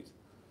the meat,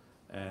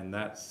 and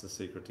that's the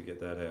secret to get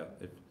that out.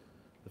 If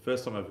the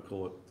first time I ever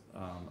caught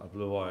a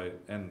blue eye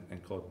and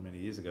cod many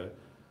years ago,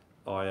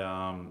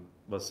 I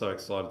was so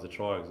excited to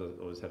try because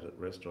I always had it at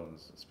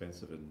restaurants,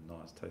 expensive and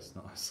nice, tastes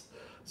nice.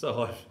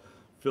 So I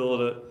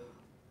filleted it,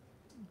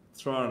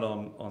 thrown it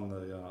on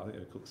the I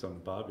think I cooked some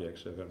barbie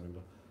actually, I can't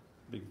remember,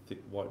 big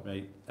thick white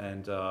meat,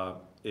 and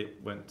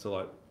it went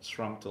to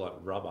shrunk to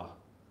rubber.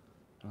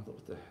 And I thought,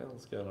 what the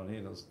hell's going on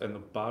here? And the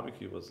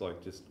barbecue was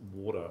like just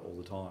water all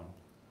the time.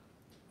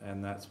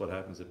 And that's what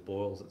happens, it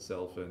boils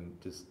itself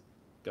and just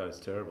goes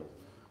terrible.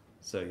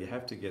 So you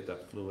have to get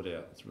that fluid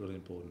out, it's really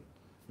important.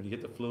 When you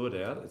get the fluid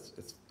out,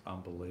 it's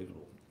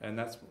unbelievable. And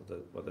that's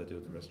what they do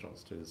at the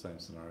restaurants too, the same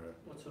scenario.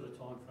 What sort of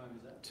time frame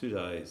is that? 2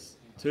 days,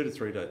 2 to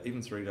 3 days,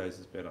 even 3 days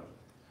is better.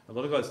 A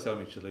lot of guys tell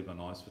me you should leave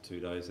on ice for 2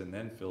 days and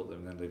then fillet them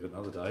and then leave it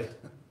another day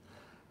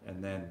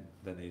and then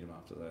eat them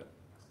after that.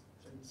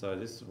 So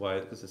this is why,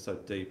 because it's so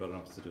deep, I don't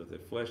know if it's to do with their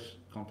flesh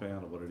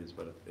compound or what it is,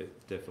 but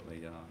it definitely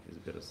is a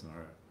better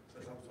scenario.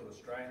 So some sort of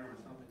strainer or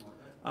something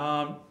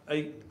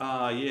like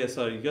that? Yeah,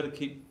 so you got to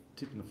keep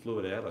tipping the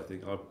fluid out, I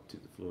think. I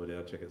tip the fluid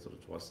out, check it sort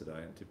of twice a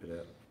day and tip it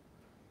out.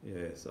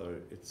 Yeah, so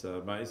it's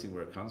amazing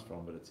where it comes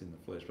from, but it's in the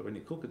flesh. But when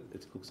you cook it,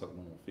 it cooks like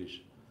normal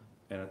fish.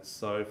 And it's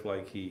so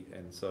flaky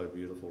and so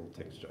beautiful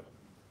texture.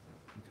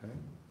 Okay?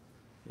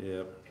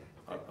 Yeah.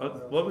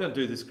 What we're going to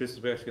do this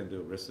Christmas, we're actually going to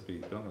do a recipe.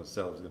 I'm not going to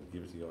sell it, I'm going to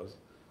give it to you guys.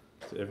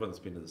 So everyone that's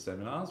been to the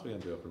seminars, we're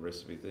going to do up a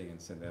recipe thing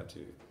and send out to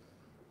you.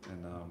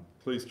 And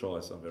please try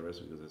some of our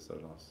recipes because they're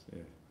so nice.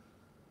 Yeah.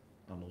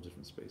 On all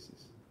different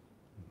species.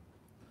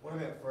 What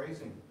about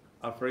freezing?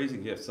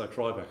 Freezing, yes. So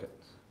cryovac it.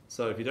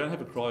 So if you don't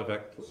have a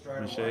cryovac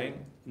Straight machine, away?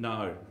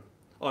 no.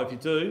 Oh, if you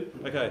do,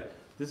 okay.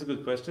 This is a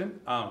good question.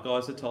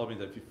 Guys have told me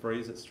that if you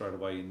freeze it straight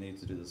away, you need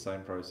to do the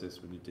same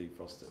process when you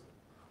defrost it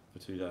for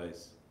 2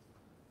 days.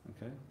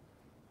 Okay.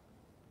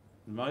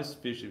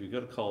 Most fish, if you've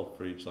got a cold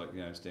fridge, like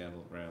it's down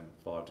around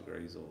 5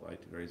 degrees or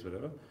 8 degrees,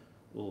 whatever,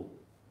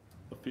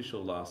 a fish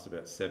will last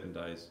about 7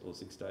 days or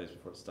 6 days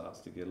before it starts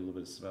to get a little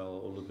bit of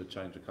smell or a little bit of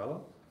change of colour.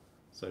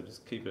 So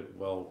just keep it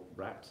well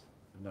wrapped,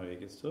 no air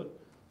gets to it,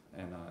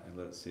 and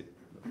let it sit.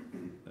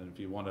 And if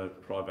you want to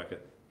cryovac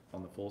it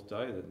on the 4th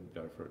day, then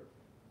go for it.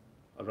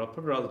 I'd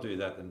probably rather do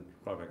that than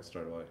cryovac it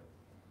straight away.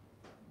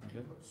 Okay.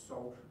 Put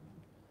salt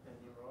in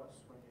your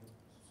rice when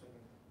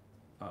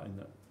you're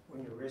singing.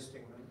 When you're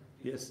resting them.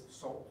 Yes.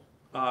 Salt.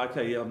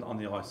 Okay, yeah, on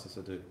the ice, yes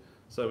I do.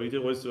 So we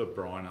always do a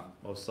briner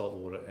of salt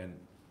water and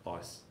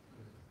ice.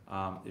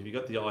 If you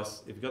got the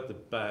ice, if you got the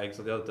bags,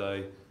 like the other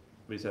day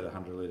we just had a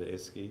 100 litre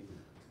esky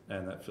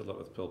and that filled up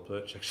with pearl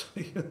perch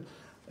actually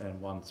and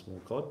one small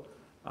cod.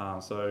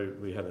 So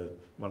we had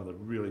one of the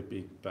really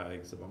big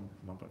bags, a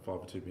 1.5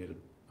 or 2 metre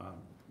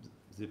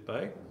zip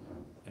bag,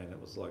 and it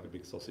was like a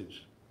big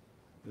sausage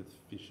with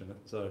fish in it.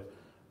 So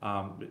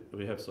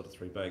we have sort of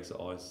 3 bags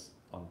of ice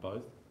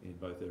in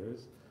both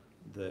areas.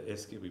 The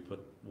esky we put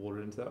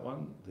water into that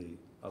one, the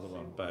other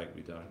one bag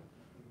we don't.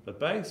 But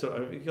bags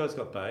are, if you guys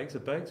got bags, the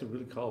bags are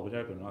really cold. When you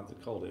open them, the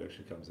cold air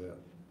actually comes out.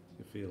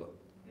 You feel it.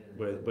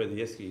 Yeah. Where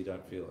the esky you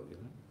don't feel it,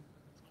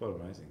 It's quite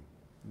amazing.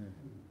 Yeah.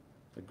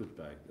 A good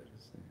bag, that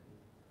is.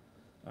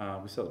 Yeah.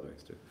 We sell the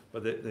bags too.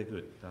 But they're good, they're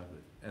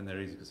good. And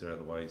they're easy because they're out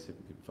of the way, so you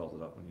can fold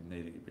it up when you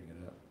need it, you bring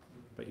it out.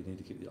 But you need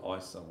to keep the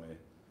ice somewhere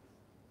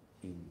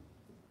in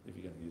if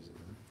you're going to use it.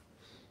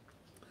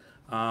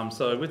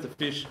 So with the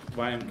fish,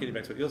 Wayne, getting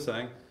back to what you're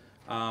saying,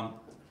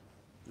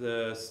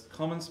 the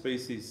common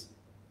species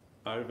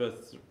over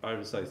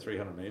say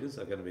 300 metres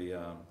are going to be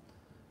a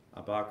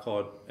bar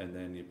cod, and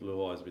then your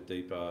blue eyes a bit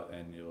deeper,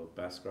 and your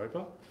bass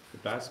groper. The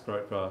bass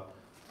groper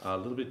are a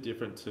little bit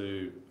different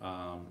to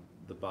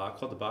the bar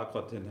cod. The bar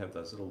cod tend to have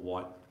those little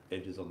white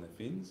edges on their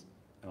fins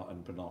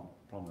and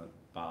prominent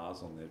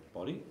bars on their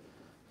body.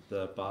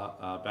 The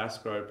bass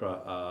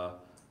groper are a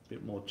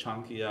bit more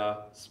chunkier,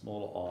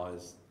 smaller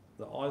eyes.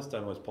 The eyes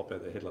don't always pop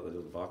out their head like they do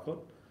with the bar cod.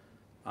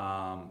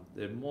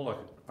 They're more like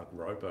a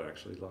groper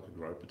actually, like a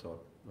groper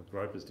type. The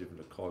groper's different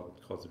to cod.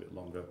 Cod's a bit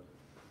longer,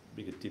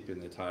 bigger dip in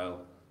their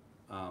tail.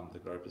 The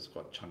groper's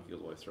quite chunky all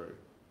the way through.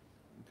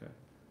 Okay,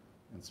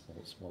 and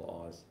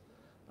smaller eyes.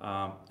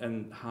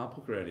 And harp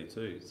hooker out here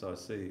too. So I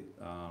see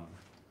a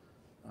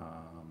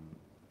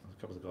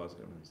couple of guys, I can't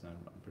remember his name,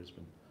 up in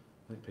Brisbane.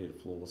 I think Peter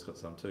Flawless got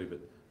some too, but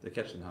they're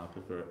catching harp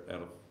hooker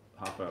out of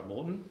Harper at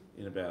Moreton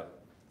in about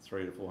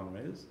 300 to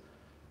 400 metres.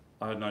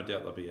 I have no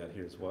doubt they'll be out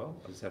here as well.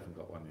 I just haven't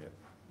got one yet.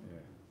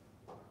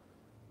 Yeah.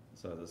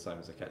 So the same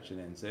as they catch in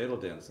NZ or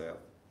down south.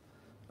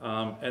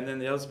 And then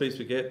the other species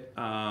we get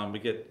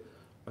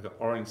like an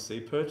orange sea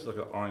perch, like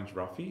an orange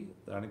roughy.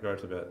 They only grow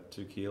to about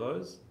 2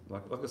 kilos,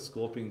 like a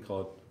scorpion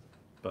cod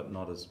but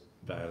not as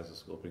bad as a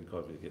scorpion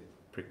cod if you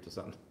get pricked or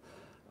something.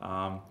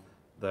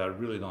 They're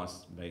really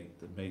nice meat.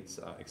 The meats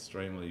are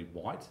extremely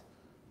white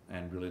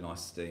and really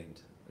nice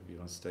steamed. If you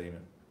want to steam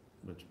it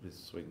with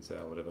sweet and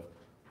sour, whatever,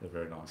 they're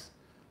very nice.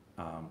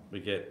 We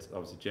get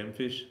obviously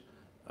gemfish.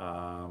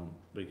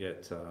 We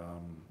get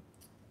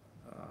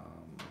what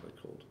are they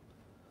called?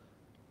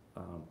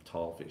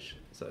 Tilefish.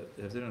 So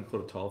has anyone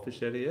caught a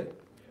tilefish out here yet?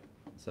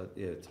 So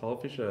yeah,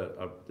 tilefish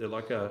they're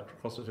like a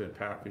cross between a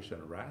parrotfish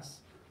and a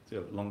wrasse. So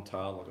you have a long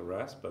tail like a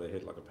wrasse, but a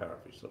head like a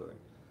parrotfish sort of thing.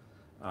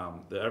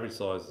 The average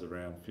size is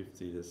around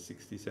 50 to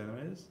 60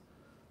 centimetres,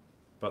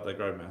 but they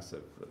grow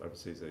massive.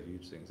 Overseas they're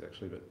huge things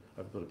actually, but I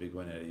haven't got a big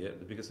one out yet.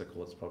 The biggest I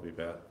caught is probably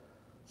about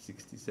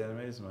 60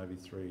 centimetres, maybe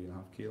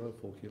 3.5 kilo,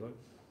 4 kilo.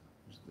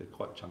 They're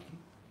quite chunky.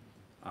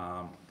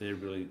 They're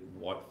really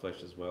white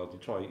flesh as well. Do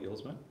you try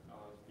eels, mate? Oh,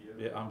 it's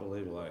beautiful. Yeah,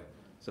 unbelievable, eh?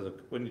 So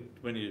when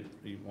you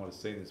might have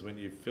seen this, when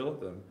you fillet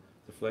them,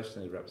 the flesh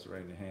then wraps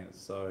around your hand.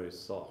 It's so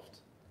soft,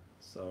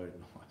 so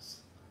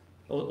nice.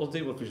 All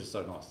deep water fish is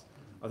so nice.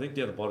 I think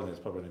down the bottom there's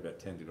probably only about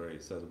 10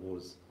 degrees, so the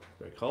water's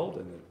very cold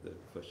and the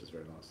flesh is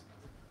very nice.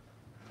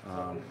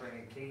 So if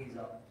bringing keys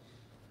up,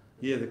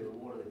 Yeah, the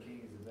water the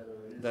keys, the better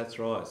it is. That's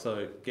right.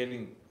 So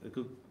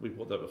we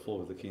bought that before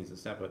with the kings and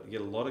snapper. You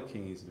get a lot of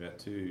kings about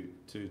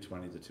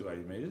 220 to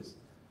 280 metres,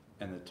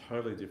 and they're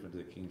totally different to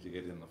the kings you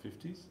get in the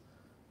 50s.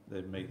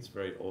 Their meat's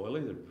very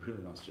oily. They're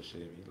really nice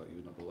sashimi, like you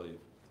would not believe.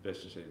 The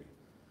best sashimi.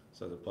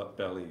 So the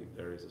belly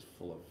areas is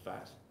full of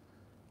fat,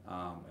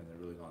 and they're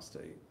really nice to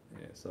eat.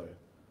 Yeah. So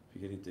if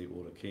you get into deep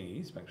water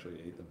kingies, make sure you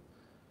eat them.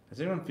 Has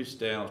anyone fished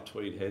down off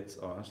Tweed Heads?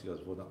 Oh, actually, guys,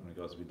 well, not many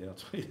guys have been down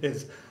off Tweed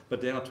Heads,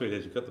 but down off Tweed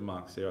Heads, you've got the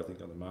marks there, I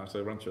think, on the marks. So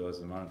I'll run through those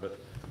in a moment. But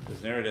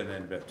there's an area down there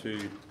about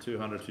 200,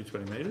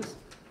 220 metres,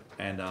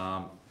 and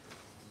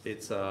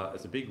it's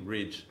a big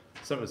ridge.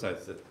 Some people say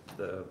it's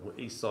the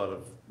east side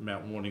of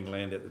Mount Warning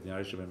land out in the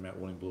ocean when Mount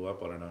Warning blew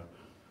up, I don't know.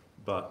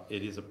 But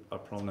it is a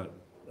prominent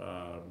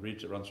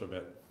ridge that runs for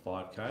about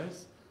 5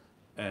 k's,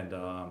 and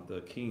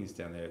the kings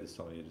down there at this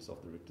time of year just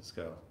off the Richter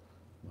scale.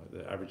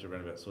 Like the average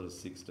around about sort of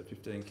 6 to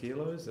 15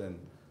 kilos, and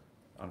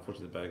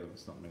unfortunately the bag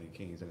limit's not many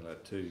kings, only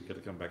like 2. You've got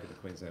to come back into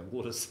Queensland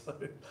waters, so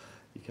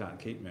you can't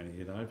keep many,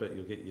 you know. But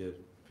you'll get if you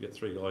get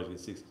 3 guys, you get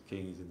 6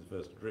 kings in the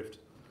first drift.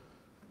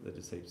 They're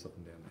just heaps of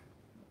them down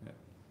there.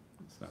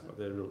 Yeah, it's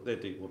not, they're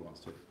deep water ones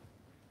too.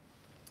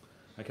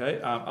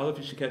 Okay, other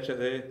fish you catch out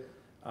there,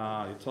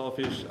 your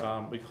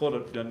tilefish. We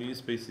caught a new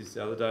species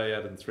the other day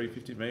out in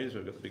 350 metres.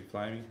 We've got the big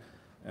flaming,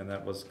 and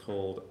that was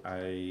called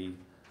a.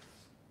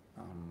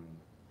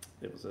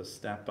 It was a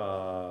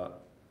snapper.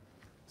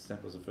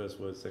 Snapper was the first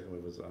word. Second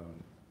word was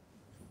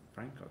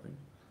frank, I think.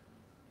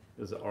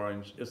 It was an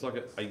orange. It's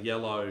like a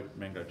yellow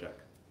mango jack.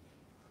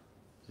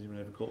 Has anyone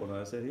ever caught one of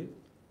those out here?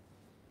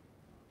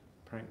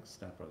 Prank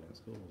snapper, I think it's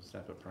called, or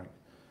snapper prank,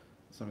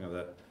 something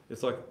like that.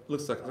 It's like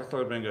looks like exactly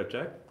like a mango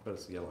jack, but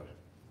it's yellow.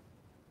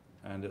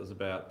 And it was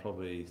about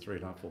probably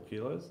 3.5, 4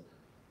 kilos.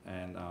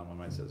 And my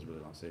mate said it was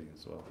really nice eating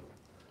as well.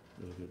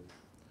 Really good.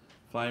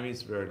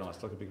 Flamies, very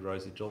nice, like a big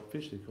rosy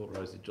jobfish. They're called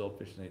rosy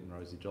jobfish and eaten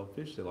rosy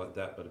jobfish. They're like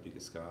that, but a bigger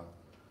scale.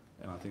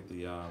 And I think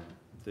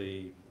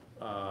the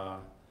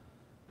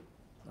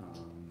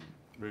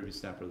ruby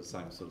snapper is the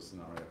same sort of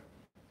scenario.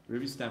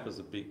 Ruby snapper is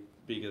a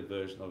bigger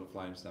version of a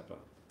flame snapper,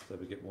 so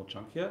we get more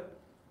chunkier.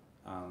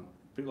 A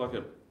bit like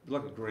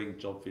a green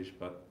jobfish,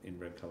 but in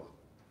red colour.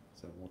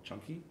 So more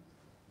chunky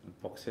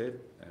and box head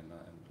and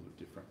a little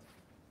different.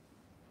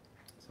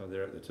 So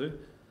they're out there too.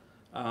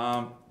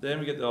 Then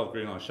we get the old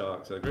green-eye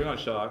shark. So the green-eye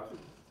shark,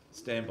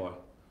 standby.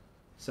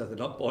 So they're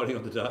not biting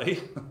on the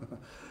day,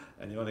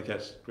 and you want to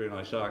catch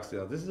green-eye sharks.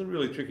 Now this is a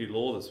really tricky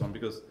law, this one,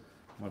 because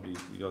maybe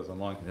you guys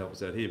online can help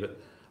us out here, but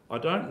I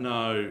don't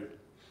know,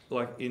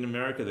 like in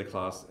America they're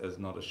classed as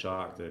not a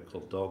shark, they're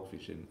called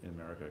dogfish in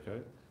America,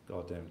 okay?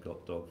 Goddamn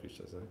dogfish,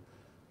 they say.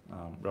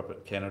 Up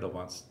at Canada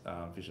once,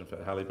 fishing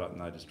for halibut,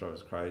 and they just drove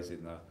us crazy,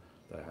 and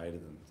they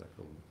hated them, they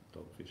called them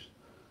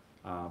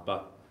dogfish.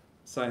 But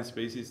same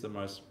species, the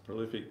most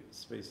prolific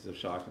species of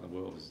shark in the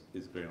world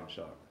is green-eye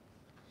shark.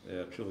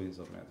 There are trillions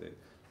of them out there.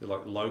 They're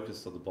like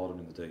locusts at the bottom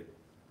in the deep.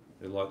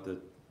 They're like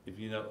if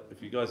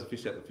you guys have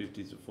fished out the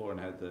 50s before and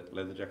had the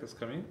leather jackets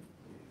come in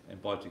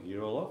and bite your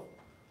gear all off,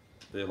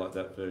 they're like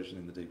that version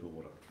in the deeper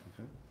water.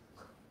 Okay,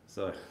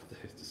 so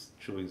there's just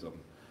trillions of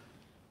them.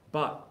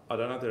 But I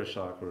don't know if they're a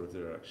shark or if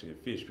they're actually a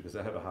fish, because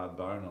they have a hard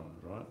bone on them,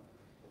 right?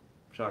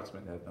 Sharks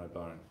meant they have no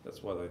bone.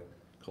 That's why they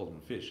call them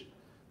a fish,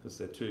 because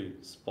they're 2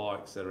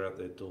 spikes that are out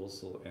their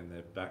dorsal and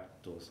their back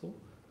dorsal,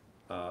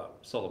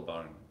 solid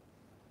bone,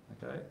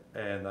 okay?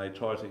 And they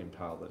try to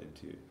impale that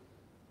into you.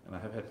 And I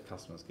have had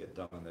customers get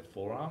done on their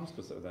forearms,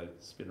 because they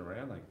spin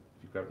around, if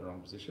you grab the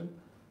wrong position,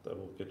 they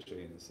will get you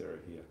in this area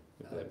here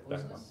with their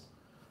back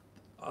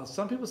one.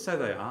 Some people say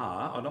they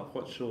are, I'm not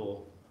quite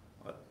sure.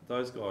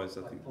 Those guys,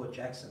 I think. Port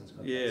Jackson's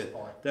got Yeah, that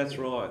spike. that's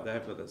right, they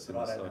have got that But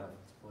similar I don't stuff. know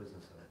if it's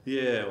poisonous or not.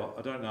 Yeah, well,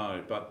 I don't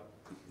know, but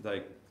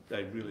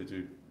they really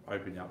do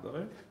open you up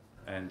though.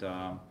 And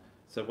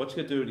so what you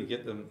got to do when you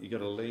get them, you got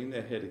to lean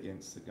their head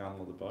against the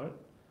gunnel of the boat,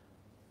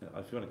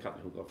 if you want to cut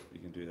the hook off, you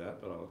can do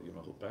that, but I'll give him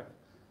a hook back.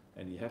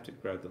 And you have to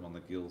grab them on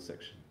the gill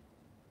section,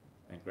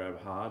 and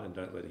grab hard, and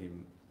don't let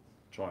him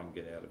try and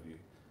get out of you.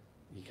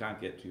 He can't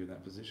get to you in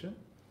that position.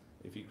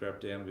 If you grab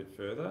down a bit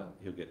further,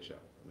 he'll get you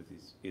with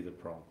his either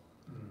prong.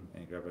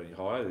 And grab any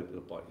higher,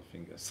 it'll bite your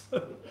finger. So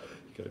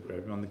you've got to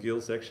grab him on the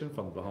gill section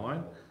from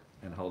behind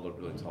and hold it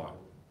really tight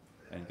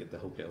and get the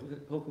hook out. The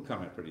hook will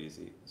come out pretty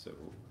easy,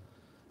 circle.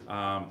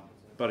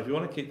 But if you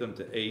want to keep them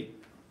to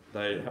eat,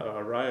 they have an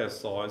array of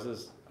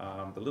sizes.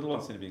 The little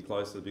ones seem to be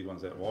closer, the big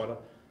ones out wider.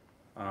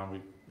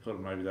 We caught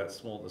them maybe that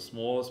small, the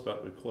smallest,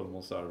 but we've caught them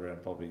also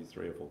around probably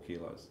 3 or 4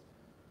 kilos.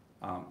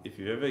 If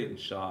you've ever eaten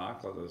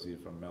shark, like those of you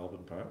from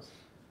Melbourne perhaps,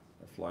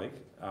 a flake,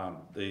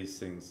 these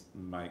things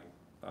make,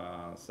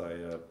 what's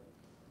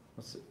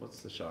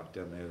the shark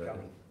down there?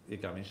 Gummy. Yeah,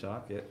 gummy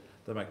shark, yeah.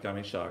 They make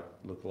gummy shark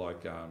look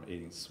like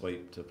eating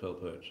sweet to pearl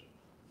perch.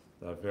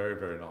 They're very,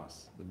 very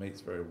nice. The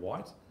meat's very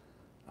white,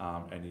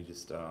 and you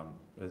just,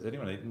 has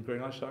anyone eaten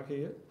green eye shark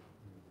here yet?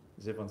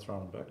 Is everyone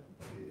throwing them back?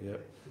 Yeah.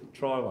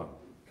 Try one.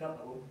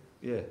 Couple.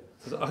 Yeah.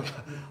 So I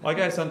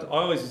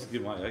always used to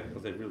give my egg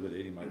because they're really good at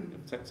eating, mate. You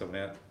take someone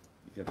out,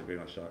 you get the green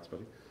eye sharks,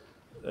 buddy.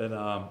 And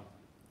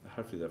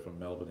hopefully they're from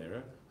Melbourne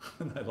area,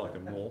 and they like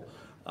them more.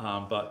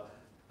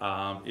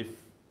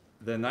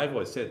 Then they've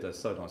always said they're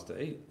so nice to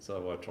eat.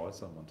 So I tried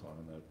some one time,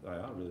 and they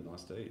are really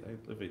nice to eat.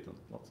 They've eaten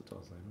lots of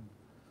times.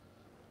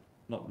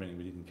 Not meaning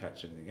we didn't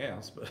catch anything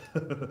else, but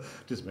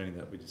just meaning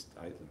that we just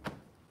ate them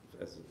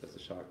as a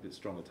shark. A bit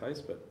stronger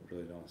taste, but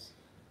really nice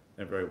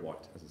and very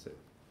white, as I said.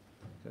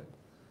 Okay.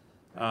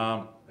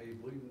 Are you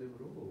bleeding them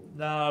at all?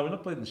 No, we're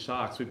not bleeding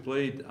sharks. We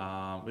bleed.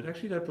 We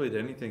actually don't bleed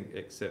anything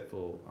except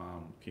for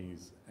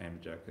kings,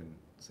 amberjack, and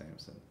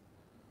Samson.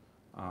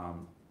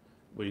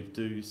 We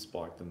do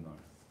spike them though.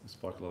 We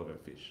spike a lot of our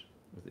fish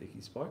with the icky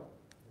spike.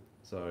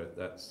 So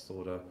that's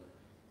sort of.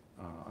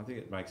 I think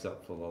it makes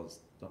up for a lot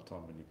of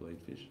time when you bleed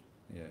fish.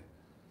 Yeah.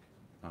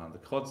 The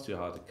cod's too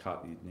hard to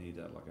cut. You'd need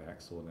like a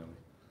hacksaw nearly.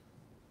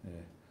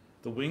 Yeah.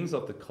 The wings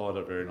of the cod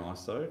are very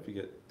nice though. If you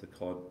get the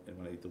cod and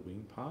want to eat the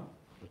wing part,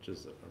 which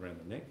is around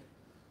the neck,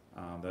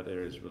 that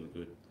area is really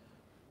good.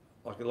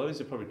 Like a lot of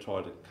you probably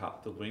try to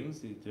cut the wings.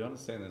 Do you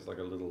understand there's like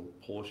a little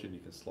portion you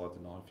can slide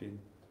the knife in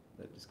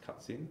that just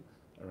cuts in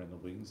around the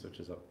wings, which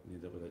is up near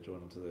where they join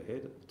onto the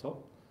head at the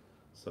top.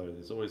 So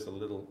there's always a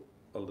little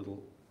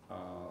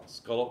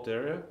scalloped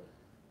area,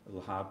 a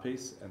little hard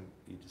piece, and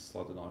you just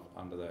slide the knife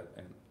under that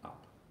and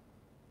up,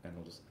 and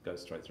it'll just go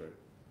straight through.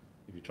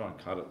 If you try and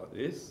cut it like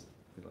this,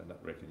 it'll end up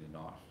wrecking your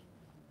knife.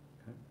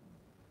 Okay.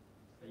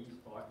 Are you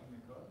spiking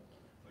the cod?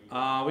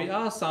 We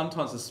are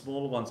sometimes. The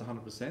smaller ones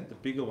 100%, the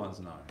bigger ones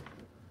no.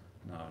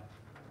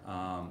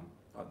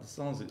 As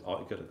long as you've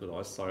got a good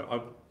eye, so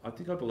I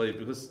believe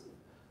because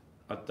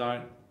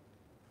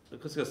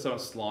it's got so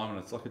much slime and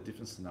it's like a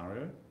different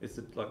scenario. It's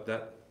like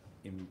that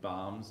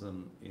embalms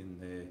them in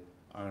their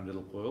own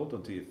little world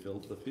until you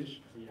filter the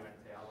fish. So you don't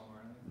towel them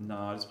or anything? No,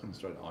 I just put them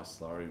straight in ice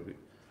slurry.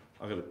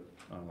 I got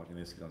like an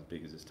Escalon as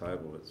big as this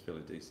table, but it's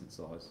fairly decent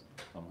size.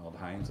 On my old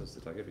Haynes, I used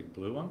to take a big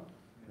blue one.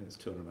 I think it's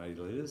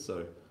 280 litres,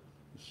 so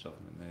just shove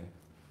them in there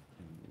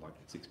in like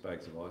 6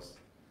 bags of ice.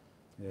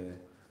 Yeah,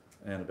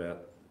 and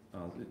about,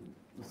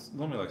 it's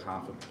normally like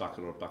half a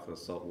bucket or a bucket of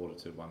salt water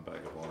to 1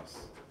 bag of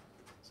ice.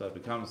 So it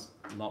becomes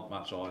not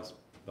much ice,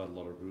 but a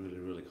lot of really,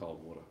 really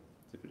cold water.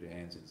 So you put your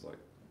hands in, it's like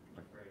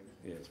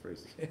yeah, it's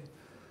freezing.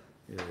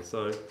 Yeah,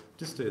 so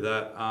just do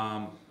that.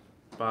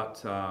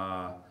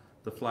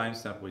 The flame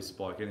snapper we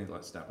spike, anything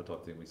like snapper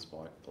type thing we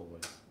spike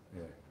always.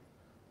 Yeah.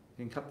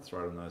 You can cut the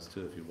throat on those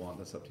too if you want,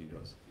 that's up to you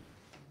guys.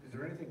 Is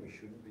there anything we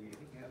shouldn't be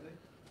eating out there?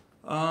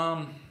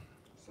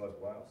 Besides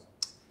whales?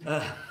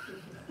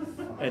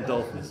 And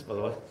dolphins, by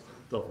the way.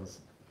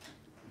 Dolphins.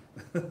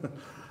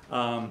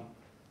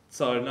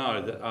 So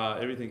no,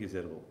 everything is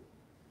edible.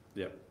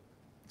 Yep,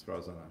 as far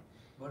as I know.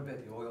 What about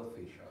the oil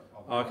fish?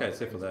 Okay,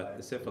 except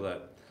for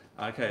that.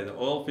 Okay, the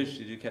oil fish,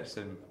 did you catch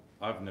them?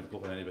 I've never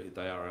caught any, but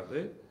they are out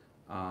there.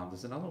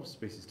 There's another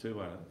species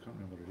too, I can't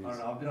remember what it is. I don't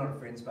know, I've been on a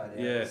friend's boat out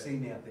Yeah. at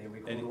sea out there, we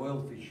caught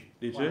oil fish,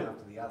 Did one you?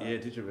 after the other. Yeah,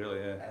 did you really?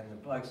 Yeah. And the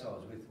blokes I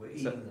was with were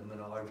eating them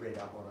and I read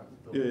up on it.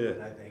 Thought, Yeah.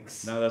 No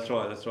thanks. No, that's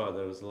right.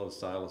 There was a lot of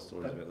sailor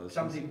stories But about those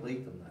some things. people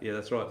eat them though. Yeah,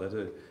 that's right, they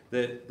do.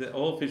 The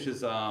oil fish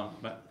is,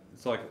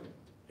 it's like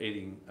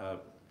eating a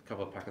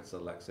couple of packets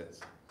of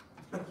Laxets.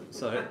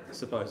 So,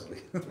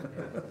 supposedly.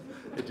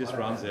 It just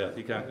runs out,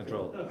 you can't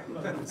control it.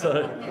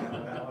 So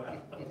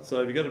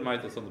if you've got a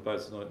mate that's on the boat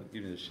tonight,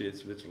 give me the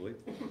shits, literally.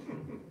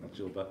 Not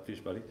your fish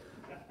buddy.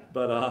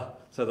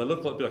 But, so they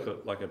look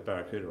like a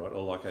barracuda, right?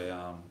 Or like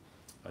a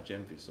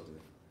gemfish sort of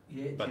thing.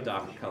 Yeah, But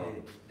darker colour.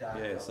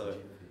 Yeah, So,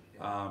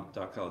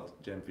 dark coloured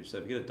gemfish. So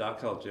if you get a dark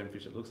coloured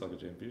gemfish, it looks like a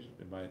gemfish.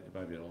 It may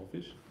be an oil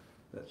fish.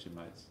 That's your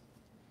mates.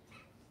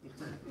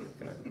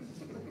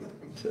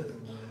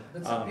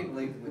 But some people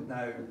eat them with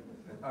no,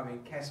 I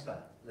mean,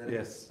 Casper.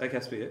 Yes, a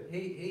Casper, yeah. He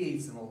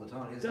eats them all the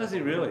time. Does he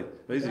really?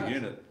 But he's a Does.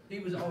 unit. I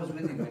was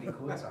with him when he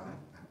caught some,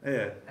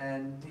 Yeah.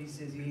 and he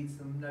says he eats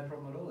them no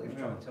problem at all. He was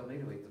trying to tell me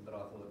to eat them, but I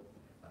thought,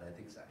 I don't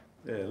think so.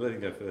 Yeah, let him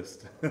go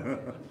first.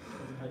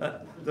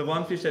 The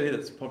one fish out here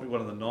that's probably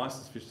one of the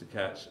nicest fish to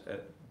catch,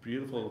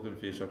 beautiful looking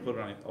fish. I caught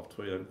it only off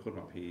Tweed, I haven't caught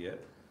them up here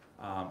yet.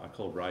 I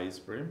call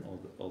raised bream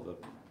or the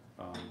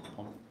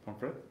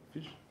pomfret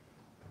fish.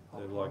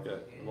 They're like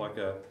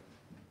a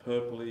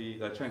purpley.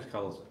 They change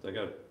colours. They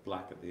go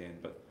black at the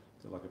end, but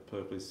they're like a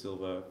purpley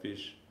silver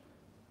fish.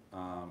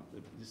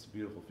 They're just a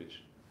beautiful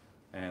fish.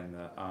 And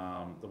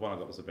the one I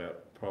got was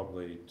about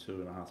probably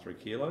 2.5, 3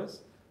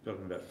 kilos. Got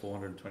them about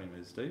 420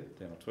 metres deep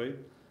down a Tweed,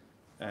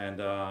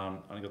 and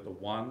only got the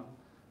one.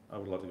 I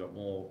would like to got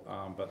more,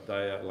 but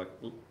they are like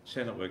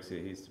Shannon works here.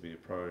 He used to be a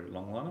pro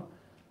longliner,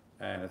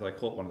 and if they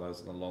caught one of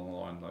those on the long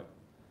line, like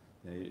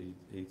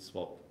he'd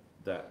swap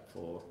that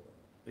for.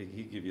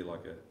 He'd give you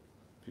like a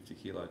 50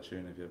 kilo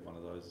tuna if you had one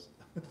of those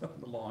on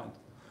the line.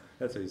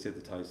 That's what he said.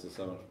 The taste is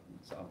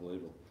it's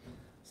unbelievable.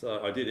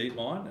 So I did eat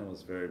mine, and it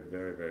was very,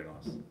 very, very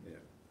nice. Yeah.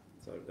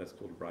 So that's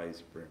called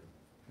raised bream.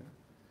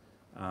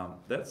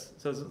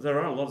 So there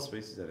are a lot of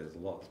species out there. There's a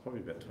lot. It's probably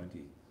about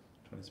 20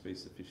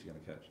 species of fish you're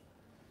going to catch.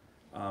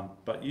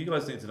 But you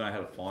guys need to know how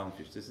to find the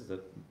fish. This is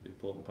the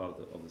important part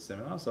of the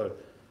seminar. So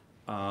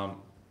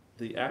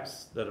the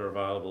apps that are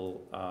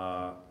available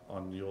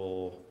on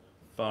your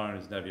phone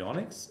is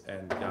Navionics,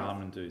 and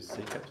Garmin do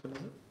Sea Captain, is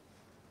it?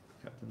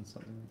 Captain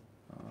something?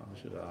 I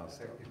should have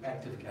asked.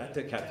 Active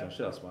Captain. I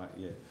should ask, mate.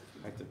 Yeah,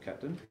 Active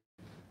Captain.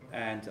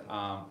 And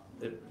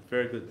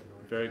very good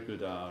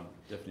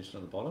definition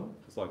on the bottom.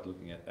 It's like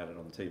looking at it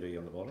on TV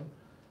on the bottom.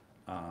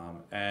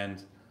 Then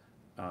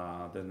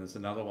there's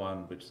another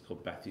one which is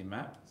called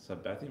Bathymaps. So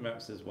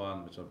Bathymaps is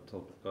one which I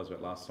told you guys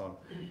about last time.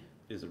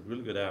 Is a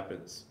really good app.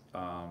 It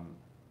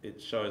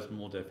shows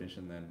more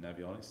definition than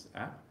Navionics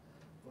app.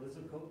 What is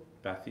it called?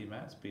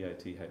 Bathymaps,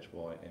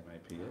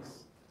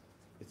 BATHYMAPS.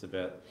 It's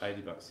about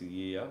 $80 a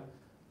year,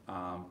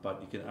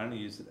 but you can only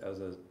use it as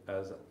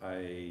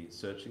a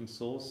searching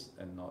source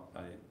and not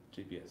a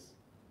GPS.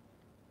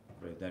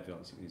 Where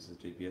Navionics uses a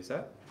GPS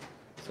app.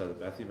 So the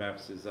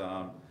Bathymaps is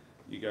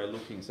you go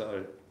looking.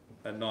 So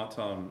at night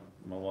time,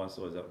 my wife's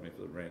always up with me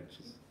for the rent.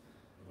 She's,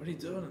 what are you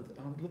doing?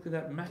 I'm looking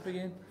at that map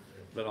again.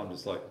 But I'm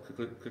just like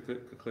click,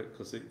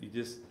 because you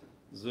just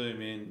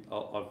zoom in.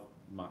 I've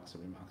marked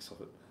some remarks of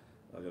it.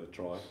 I've got to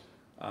try.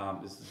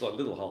 There's like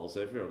little holes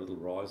everywhere, little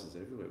rises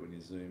everywhere when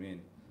you zoom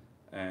in,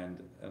 and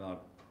I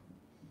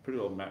pretty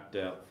well mapped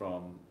out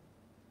from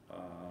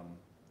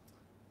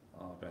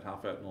about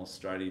half out in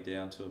Australia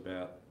down to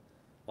about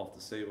off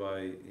the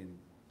seaway in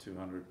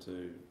 200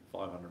 to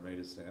 500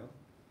 metres now.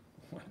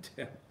 Went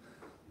down.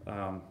 I don't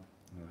know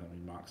how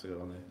many marks I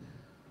got on there,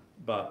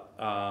 but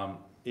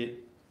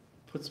it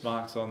puts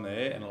marks on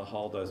there, and it'll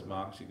hold those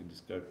marks. You can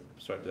just go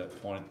straight to that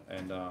point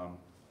and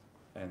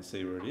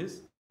see where it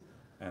is,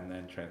 and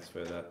then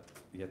transfer that.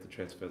 You have to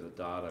transfer the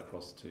data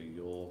across to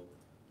your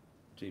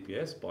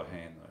GPS by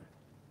hand, though.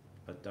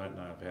 I don't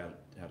know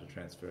how to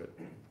transfer it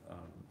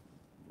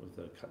with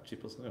a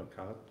chip or something, or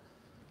card.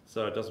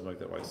 So it doesn't work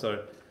that way.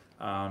 So,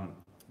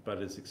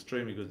 but it's an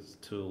extremely good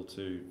tool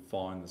to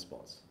find the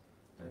spots.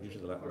 And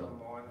usually that one.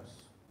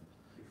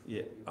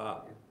 Yeah.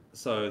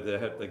 So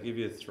they give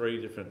you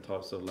 3 different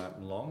types of lamp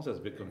and longs. That's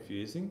a bit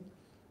confusing,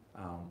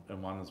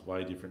 and one is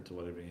way different to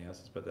what everything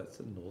else is. But that's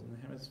the Northern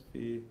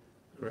Hemisphere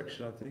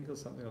correction, I think, or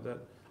something like that.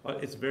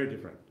 It's very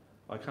different.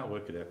 I can't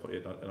work it out quite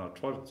yet, and I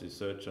tried to do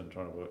search and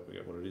trying to work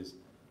out what it is.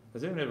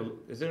 Has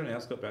anyone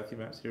else got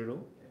Bathymaps here at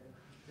all?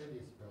 How do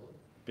you spell it?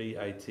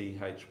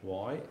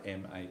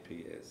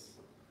 BATHYMAPS.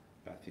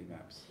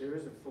 Bathymaps. There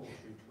is a full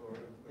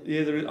tutorial.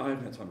 Yeah, there is. I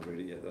haven't had time to read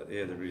it yet.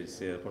 Yeah, there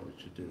is. Yeah, I probably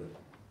should do that.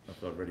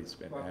 I've already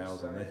spent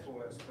hours on there.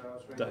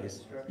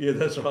 Days. Yeah,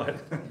 that's right.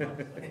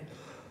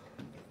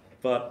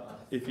 But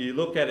if you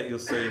look at it, you'll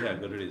see how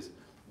good it is.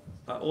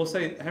 Also,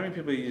 how many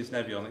people use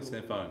Navionics in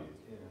their phone?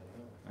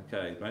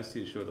 Okay, most of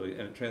you should,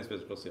 and it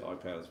transfers across the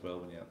iPad as well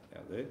when you're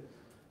out there.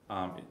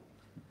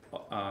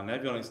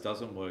 Navionics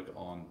doesn't work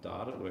on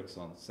data; it works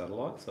on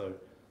satellite. So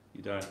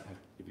you don't have,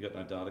 if you've got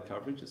no data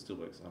coverage, it still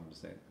works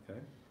 100%. Okay,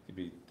 it could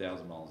be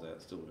 1,000 miles out,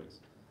 it still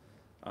works.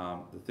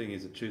 The thing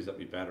is, it chews up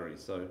your battery,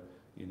 so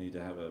you need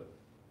to have a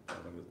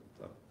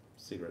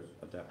secret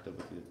adapter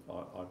with your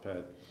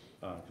iPad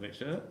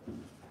connection in it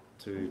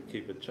to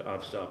keep it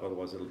charged up.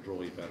 Otherwise, it'll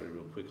draw your battery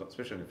real quick,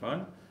 especially on your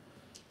phone.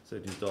 So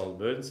if you dial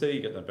emergency,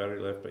 you get no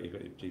battery left, but you've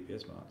got your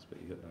GPS marks,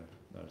 but you've got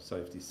no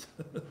safety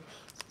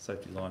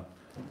line.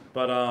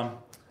 But I've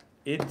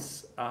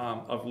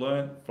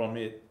learned from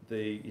it,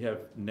 you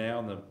have now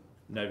in the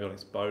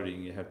Navionics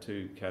boating, you have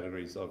 2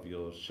 categories of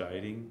your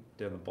shading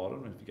down the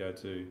bottom. If you go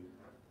to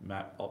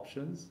map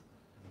options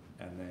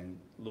and then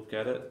look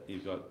at it,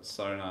 you've got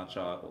sonar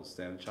chart or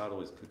standard chart.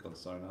 Always click on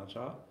sonar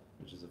chart,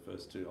 which is the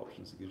first 2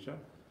 options it gives you.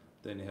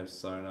 Then you have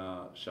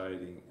sonar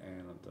shading,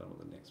 and I don't know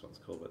what the next one's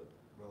called, but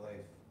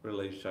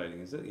relief shading,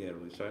 is it? Yeah,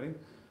 relief shading.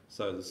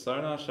 So the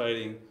sonar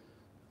shading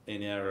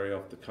in our area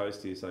off the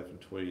coast here, so from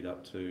Tweed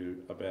up to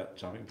about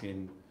Jumping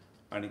Pin,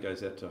 only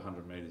goes out to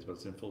 100 metres, but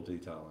it's in full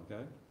detail,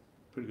 okay?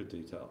 Pretty good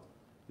detail.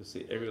 You'll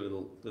see every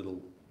little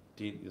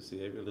dint, you'll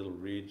see every little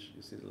ridge,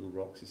 you'll see little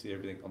rocks, you see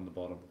everything on the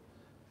bottom.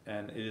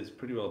 and it is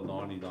pretty well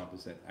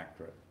 99%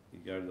 accurate. You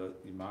go to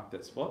you mark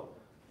that spot,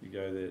 you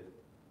go there,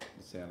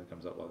 the sounder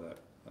comes up like that.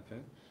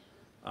 Okay.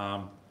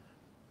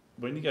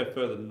 When you go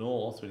further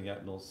north, when you go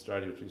to North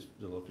Australia, which is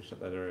a little fish up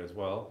that area as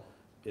well,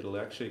 it'll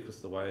actually, because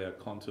the way our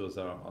contours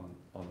are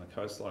on the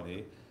coastline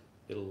here,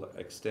 it'll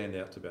extend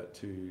out to about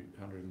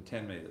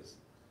 210 metres.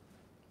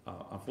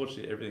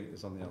 Unfortunately, everything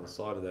is on the other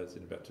side of that. It's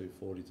in about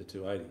 240 to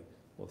 280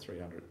 or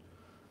 300.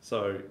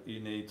 So you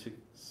need to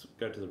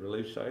go to the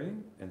relief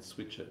shading and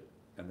switch it,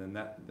 and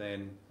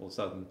then all of a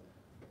sudden,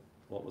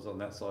 what was on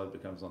that side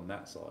becomes on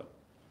that side.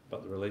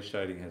 But the relief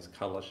shading has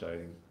colour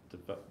shading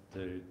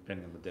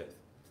depending on the depth.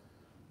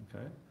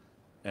 Okay,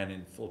 and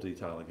in full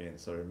detail again.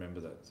 So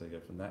remember that. So you go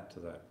from that to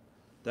that.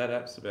 That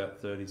app's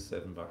about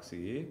 $37 a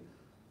year.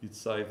 You'd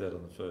save that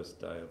on the first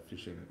day of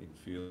fishing in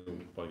field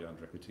by going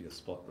directly to your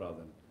spot rather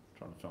than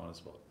trying to find a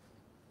spot.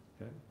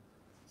 Okay,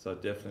 so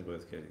definitely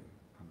worth getting,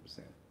 100%.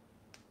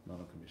 Not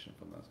on commission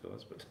from those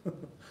guys, but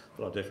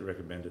but I definitely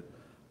recommend it.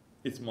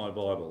 It's my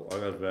Bible. I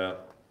got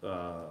about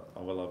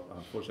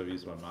unfortunately I've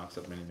used my marks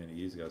up many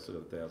years ago. I still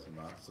got 1,000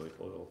 marks. So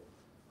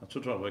I'm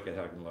still trying to work out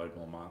how I can load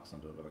more marks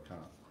onto it, but I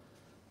can't.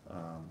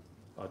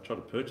 I try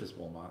to purchase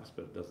more marks,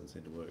 but it doesn't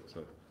seem to work.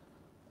 So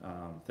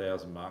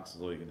 1,000 marks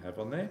is all you can have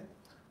on there.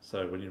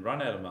 So when you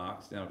run out of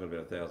marks, now I've got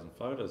about 1,000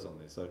 photos on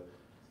there. So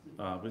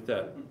with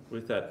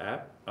that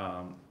app,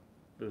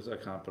 because I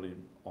can't put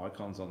in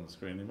icons on the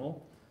screen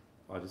anymore,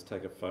 I just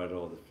take a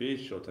photo of the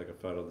fish or take a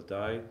photo of the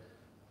day,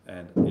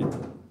 and it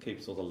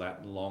keeps all the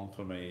lat long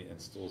for me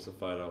and stores the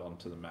photo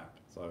onto the map.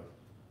 So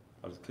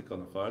I just click on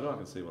the photo, I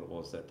can see what it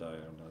was that day,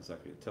 and I know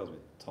exactly, it tells me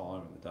the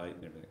time and the date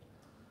and everything.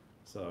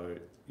 So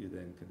you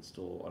then can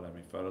store, I don't know how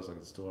many photos I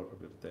can store,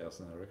 probably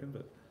 1,000 I reckon,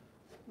 but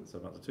so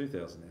I'm up to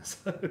 2,000 now.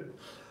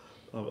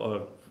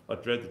 So I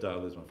dread the day I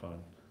lose my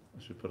phone.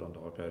 I should put it onto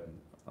iPad and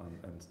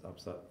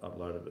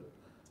upload it,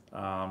 but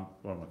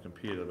on my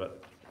computer.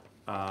 But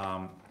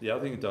the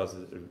other thing it does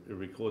is it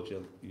records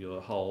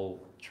your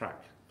whole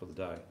track for the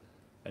day,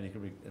 and you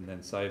can and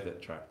then save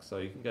that track. So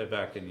you can go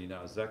back and you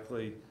know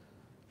exactly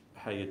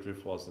how your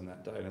drift was in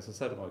that day. And as I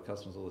say to my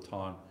customers all the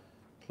time,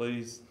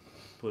 please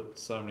put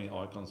so many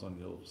icons on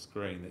your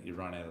screen that you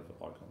run out of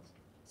icons.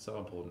 It's so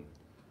important,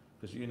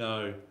 because you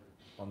know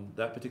on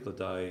that particular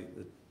day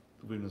the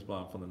wind was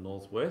blowing from the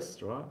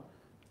northwest, right?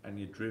 And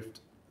you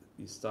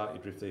start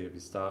your drift there with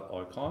your start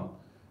icon,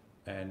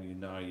 and you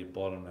know your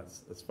bottom,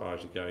 that's as far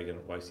as you go, you're going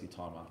to waste your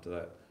time after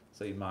that.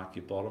 So you mark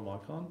your bottom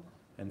icon,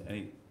 and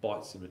any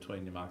bites in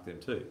between you mark them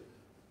too,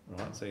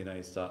 right? So you know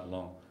you're starting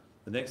long.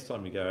 The next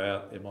time you go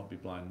out, it might be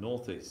blowing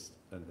northeast,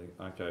 and think,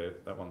 okay,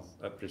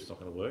 that drift's not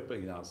going to work, but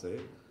you know it's there.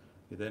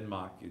 You then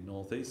mark your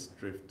northeast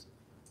drift.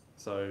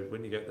 So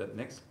when you get that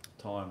next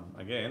time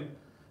again,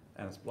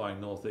 and it's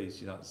blowing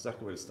northeast, you know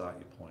exactly where to start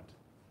your point.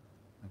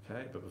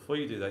 Okay, but before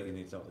you do that, you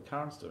need to know what the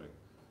current's doing.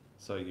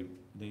 So you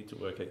need to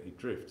work out your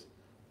drift.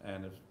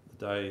 And if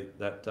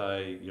that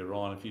day you're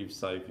on, if you've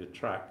saved your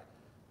track,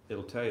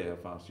 it'll tell you how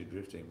fast you're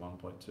drifting,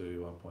 1.2,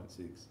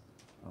 1.6,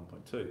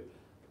 1.2.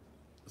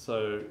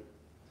 So,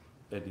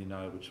 and you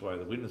know which way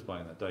the wind is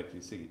blowing that day because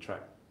you see your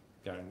track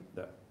going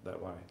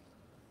that way.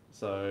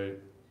 So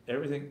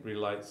everything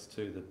relates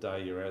to the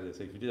day you're out there.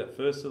 So if you do that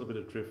first little bit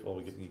of drift while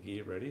we're getting your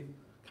gear ready,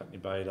 cutting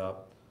your bait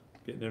up,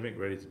 getting everything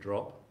ready to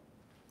drop,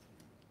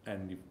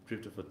 and you've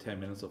drifted for 10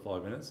 minutes or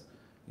 5 minutes,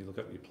 you look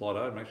up your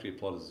plotter, make sure your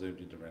plotter's zoomed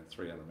into around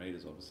 300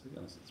 metres obviously,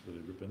 unless it's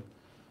really ripping,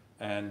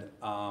 and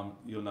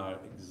you'll know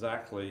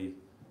exactly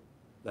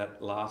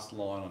that last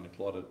line on your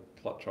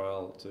plot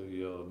trail to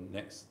your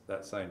next,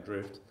 that same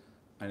drift,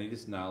 and you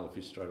just nail the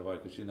fish straight away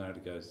because you know to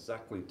go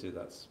exactly to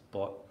that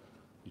spot.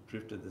 You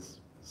drifted this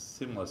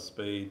similar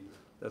speed,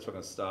 that's where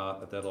I'm going to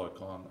start at that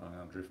icon, and I'm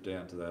going to drift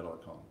down to that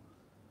icon.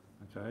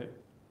 Okay.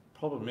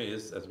 Problem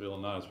is, as we all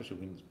know, especially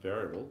when it's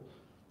variable,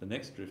 the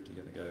next drift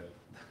you're going to go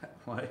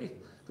that way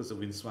because the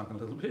wind swung a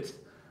little bit,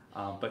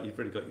 but you've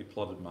already got your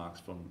plotted marks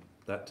from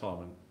that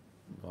time and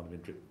might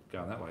have been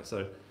going that way.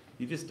 So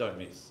you just don't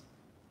miss.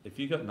 If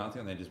you've got nothing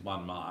on there, just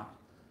one mark,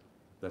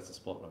 that's the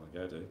spot we're going to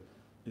go to,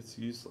 it's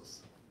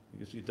useless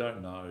because you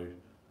don't know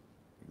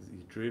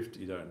your drift,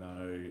 you don't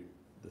know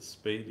the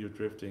speed you're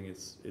drifting.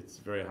 It's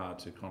very hard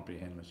to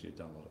comprehend unless you've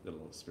got a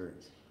lot of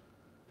experience.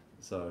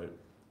 So,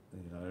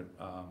 you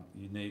know,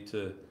 you need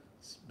to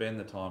spend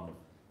the time of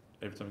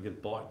every time you get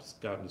a bite, just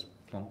go and just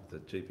plonk the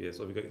GPS,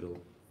 or if you've got your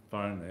little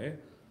phone there,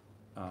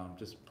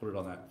 just put it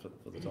on that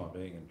for the time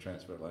being and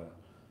transfer it later.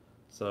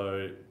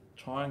 So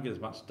try and get as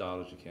much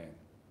data as you can.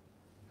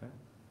 Okay?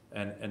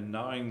 And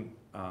knowing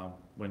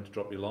when to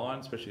drop your line,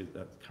 especially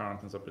that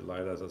current comes up a bit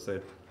later, as I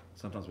said,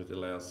 sometimes we have to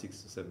allow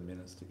 6 to 7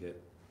 minutes to get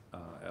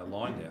our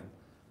line down.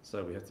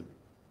 So we have to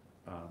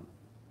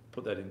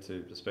put that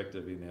into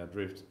perspective in our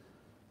drift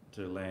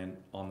to land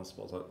on the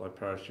spots, like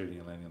parachuting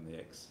and landing on the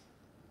X.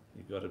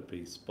 You've got to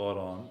be spot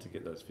on to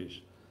get those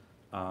fish.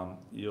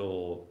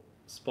 Your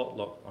spot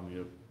lock on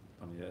your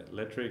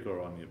electric or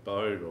on your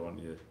boat or on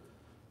your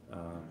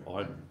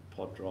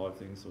iPod drive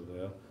things or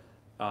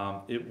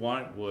whatever, it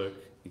won't work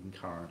in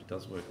current. It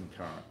doesn't work in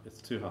current. It's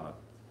too hard.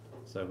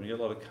 So when you get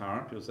a lot of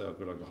current, people say, oh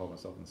good, I can hold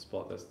myself in the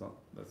spot.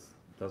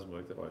 Doesn't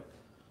work that way.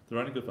 They're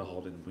only good for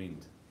holding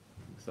wind.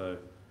 So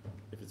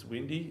if it's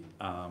windy,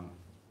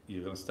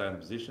 you're going to stay in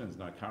position, there's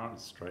no current,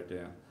 it's straight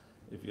down.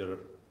 If you've got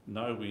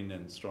no wind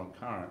and strong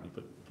current,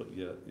 you put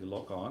your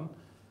lock on,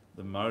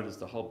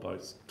 the whole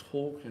boat's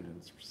torquing and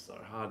it's so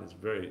hard, it's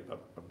very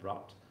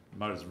abrupt. The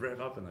motors rev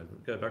up and they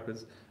go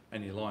backwards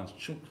and your line's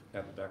chunk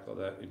out the back like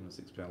that, even a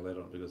 6 pound lead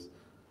on it, because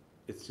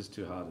it's just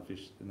too hard to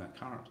fish in that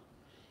current.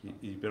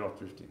 You're better off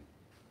drifting.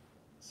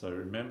 So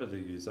remember to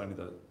use only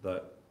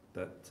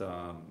that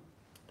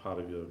part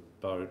of your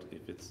boat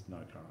if it's no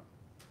current,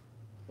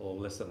 or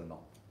less than a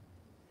knot.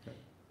 Okay.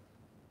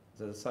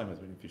 So the same as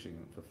when you're fishing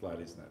for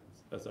flaties and that.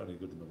 That's only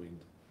good in the wind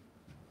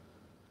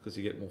because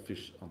you get more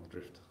fish on the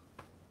drift.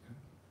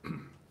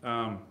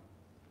 Okay.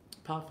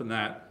 Apart from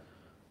that,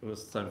 we were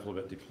saying before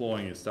about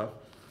deploying your stuff.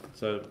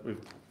 So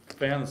we've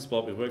found the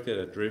spot, we've worked out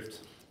our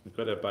drift, we've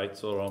got our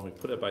baits all on, we've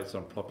put our baits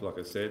on properly, like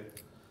I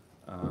said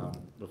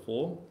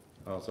before.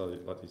 I also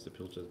like to use the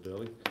pilchard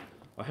burley.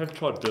 I have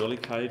tried burley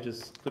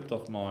cages, clipped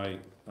off I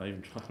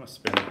even tried my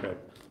spinning crab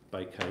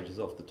bait cages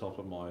off the top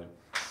of my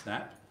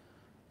snap.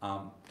 I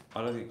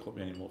don't think it caught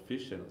me any more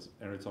fish, and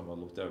every time I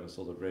looked over and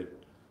saw the red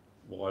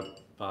wide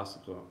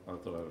basket, I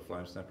thought I had a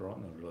flame snapper on,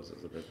 and I realised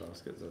it was a red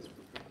basket.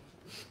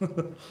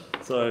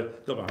 So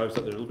got my hopes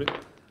up there a little bit.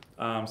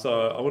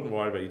 So I wouldn't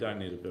worry about it. You don't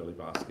need a burley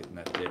basket in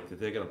that depth. If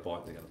they're going to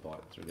bite, they're going to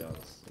bite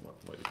regardless of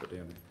what you put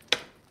down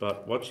there.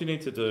 But what you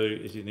need to do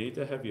is you need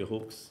to have your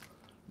hooks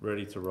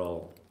ready to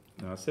roll.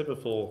 Now I said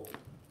before,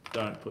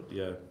 don't put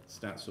your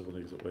snout swivel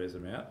because it wears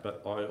them out,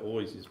 but I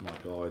always use my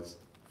guides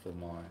for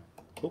my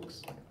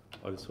hooks.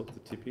 I just hook the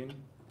tip in,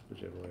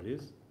 whichever way it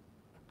is.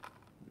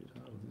 A bit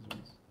hard on these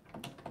ones.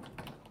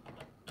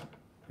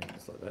 Yeah,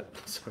 just like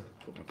that. Sorry,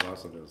 put my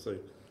glass on to see.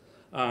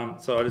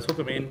 So I just hook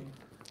them in,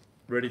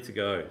 ready to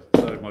go.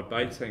 So my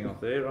bait's hanging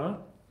off there, right?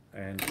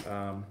 And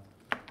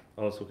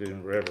I'll just hook it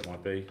in wherever it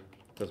might be.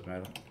 Doesn't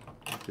matter.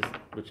 Just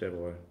whichever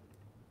way.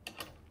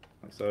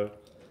 Like so.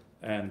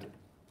 And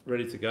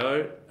ready to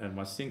go. And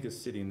my sinker's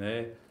sitting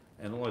there.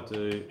 And all I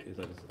do is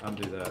I just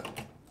undo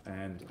that.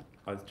 And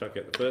I chuck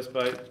out the first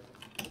bait,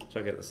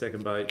 chuck out the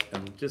second bait,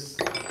 and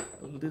just a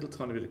little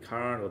tiny bit of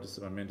current or just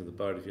the momentum of the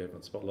boat if you have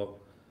a spot lock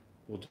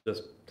will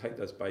just take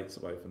those baits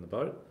away from the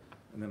boat.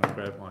 And then I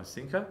grab my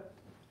sinker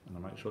and I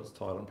make sure it's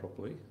tied on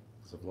properly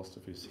because I've lost a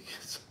few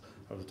sinkers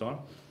over time.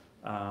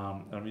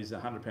 And I'm using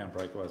a 100-pound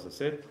breakaway, as I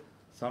said.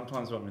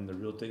 Sometimes when I'm in the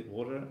real deep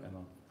water and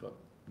I've got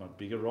my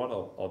bigger rod,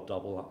 I'll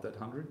double up that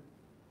 100,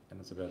 and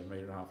it's about 1.5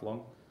 meters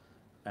long.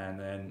 And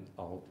then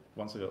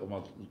once I've got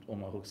all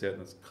my hooks out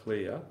and it's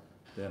clear,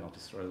 then I'll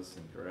just throw the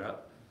sinker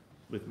out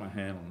with my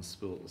hand on the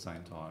spool at the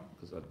same time,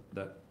 because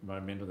that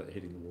momentum that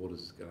hitting the water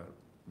is going to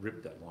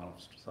rip that line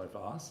off so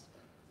fast.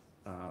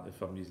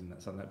 If I'm using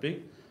something that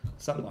big,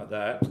 something like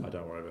that, I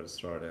don't worry about it. Just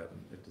throw it out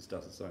and it just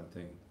does its own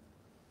thing.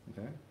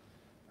 Okay.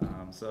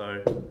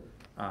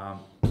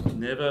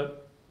 Never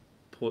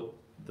put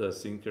the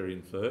sinker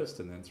in first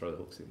and then throw the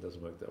hooks in. It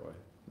doesn't work that way.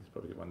 You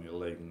probably get one on your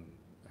leg and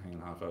hanging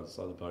half over the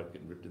side of the boat,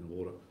 getting ripped in the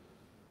water.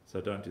 So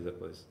don't do that,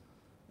 please.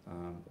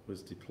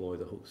 Always deploy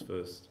the hooks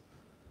first.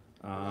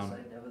 Say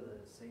never the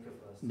sinker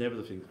first. Never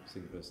the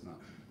sinker first, no.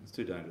 It's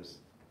too dangerous.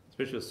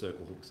 Especially with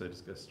circle hooks, they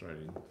just go straight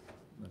in.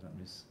 They don't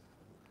miss.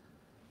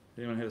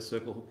 Anyone had a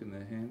circle hook in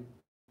their hand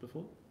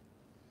before?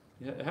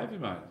 Yeah, have you,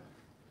 mate?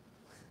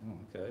 Oh,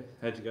 okay.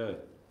 How'd you go?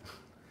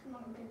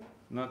 Not good.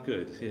 Not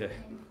good, yeah.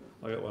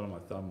 I got one on my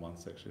thumb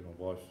once, actually. My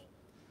wife,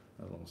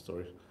 a long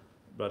story.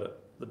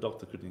 But the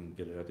doctor couldn't even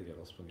get it out to get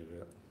hospital and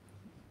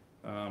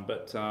get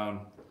it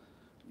out.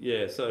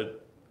 Yeah, so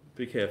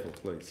be careful,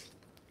 please.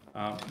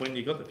 When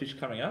you got the fish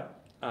coming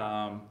up,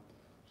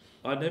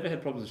 I never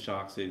had problems with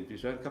sharks eating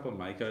fish. I had a couple of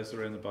makos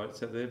around the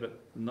boats out there, but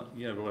not,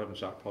 we're all having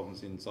shark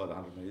problems inside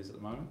 100 metres at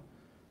the moment,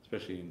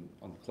 especially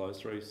on the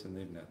closed reefs and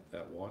even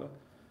out wider.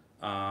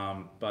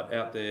 But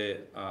out there,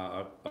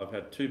 I've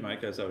had 2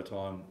 makos over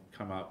time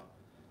come up,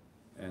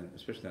 and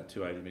especially that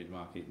 280 metre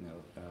mark eating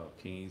our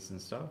kingies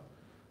and stuff.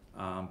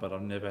 But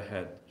I've never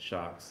had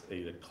sharks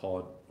eat a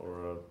cod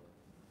or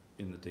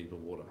in the deeper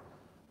water.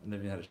 I've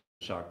never had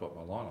a shark bite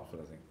my line off it,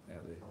 I think,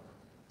 out there.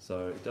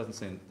 So it doesn't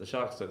seem, the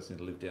sharks don't seem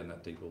to live down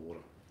that deeper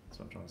water. That's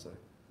what I'm trying to say.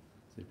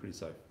 So you're pretty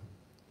safe.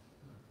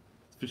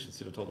 The fish can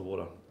sit on top of the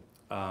water.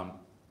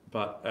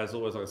 But as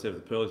always, like I said,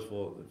 with the pearlies,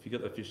 if you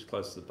get the fish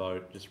close to the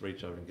boat, just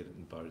reach over and get it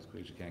in the boat as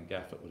quick as you can.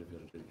 Gaff it, whatever you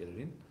got to do to get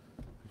it in.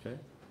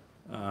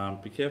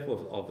 Okay. Be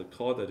careful of the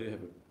cod. They do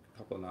have a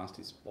couple of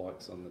nasty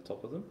spikes on the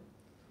top of them.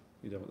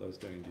 You don't want those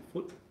going into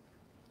your foot.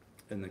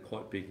 And they're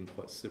quite big and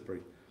quite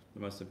slippery. The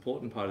most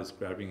important part is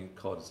grabbing a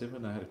cod. Does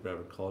everyone know how to grab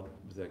a cod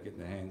without getting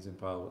their hands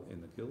impaled in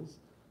the gills?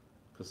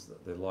 Because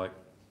they're like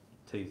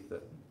teeth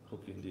that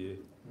hook into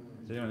you.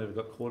 Has anyone ever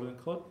got caught in a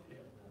cod? Yeah.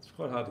 It's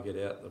quite hard to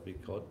get out a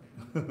big cod,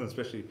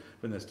 especially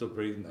when they're still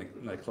breathing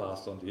and they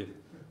clasp onto you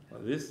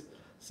like this.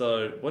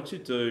 So what you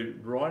do,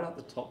 right up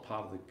the top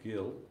part of the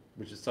gill,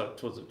 which is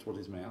towards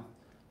his mouth,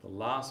 the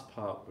last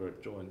part where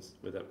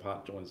that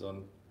part joins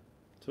on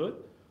to it,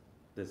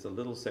 there's a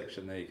little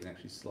section there you can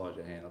actually slide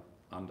your hand up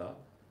under,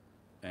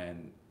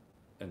 and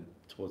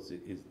towards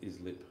his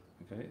lip.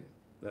 Okay,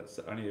 that's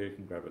the only area you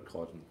can grab it,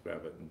 cod, and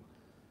grab it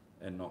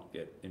and not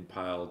get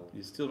impaled.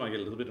 You still might get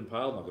a little bit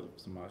impaled. I've got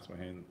some marks on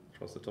my hand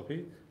across the top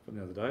here from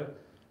the other day.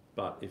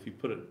 But if you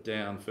put it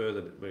down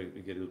further where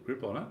you get a good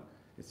grip on it,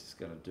 it's just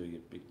going to do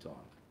you big time.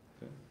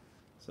 Okay?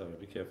 So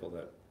be careful of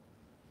that.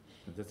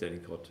 And that's any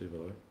cod too, by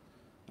the way.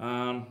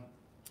 Probably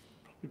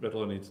about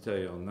all I need to tell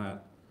you on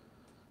that.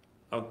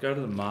 I'll go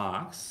to the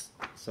marks.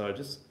 So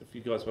just if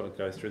you guys want to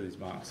go through these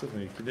marks with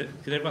me, can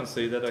everyone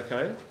see that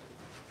okay?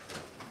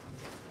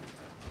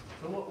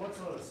 So what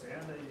sort of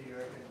sounder do you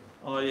reckon?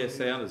 Oh yeah,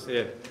 sounders,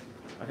 yeah.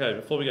 Okay,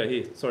 before we go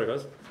here, sorry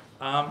guys.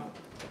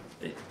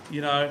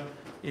 You know,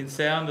 in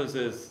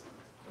sounders,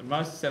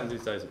 most sounders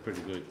these days are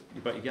pretty good,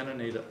 but you're going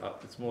to need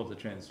it's more of the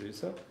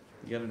transducer.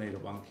 You're going to need a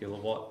 1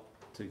 kilowatt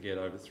to get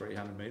over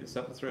 300 metres.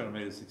 Up to 300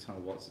 metres,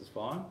 600 watts is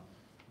fine,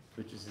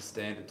 which is the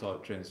standard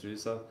type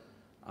transducer.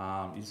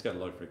 You just go to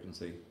low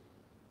frequency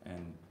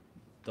and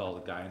dial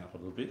the gain up a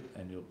little bit,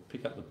 and you'll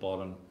pick up the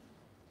bottom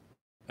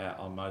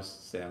on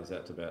most sounds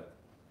out to about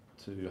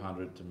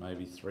 200 to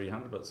maybe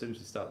 300, but as soon as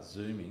you start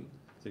zooming,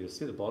 so you'll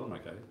see the bottom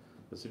okay,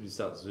 but as soon as you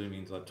start zooming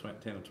into like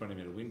 10 or 20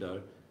 minute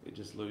window, it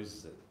just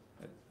loses it.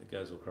 It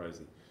goes all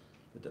crazy.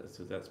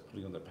 So that's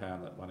putting on the power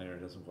in that one area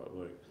doesn't quite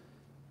work.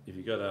 If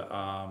you've got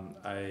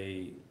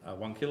a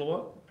 1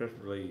 kilowatt,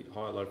 preferably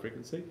high or low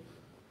frequency,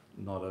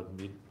 not a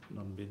mid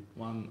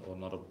one or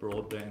not a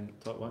broadband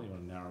type one, you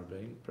want a narrow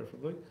beam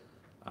preferably.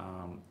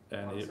 And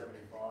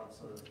 175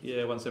 sort of.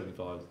 Yeah, 175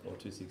 or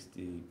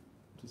 260,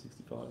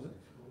 265 is it?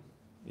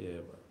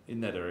 Yeah,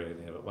 in that area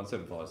there, but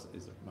 175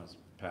 is the most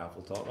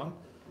powerful type one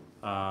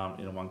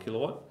in a 1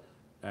 kilowatt.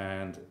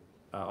 And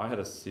I had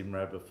a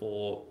Simrad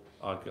before.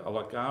 I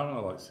like Garmin, I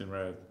like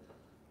Simrad,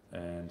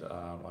 and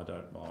I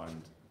don't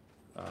mind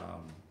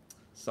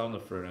some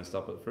of the Furuno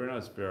stuff, but Furuno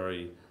is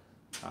very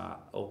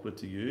awkward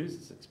to use.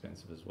 It's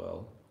expensive as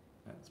well.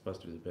 And it's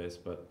supposed to be the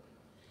best, but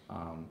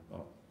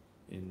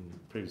in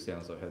previous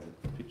sounds I've had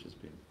the pictures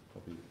been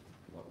probably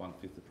like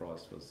 1/5 the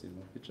price for a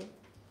similar picture.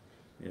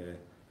 Yeah,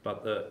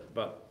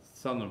 but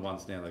some of the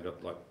ones now they've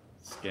got like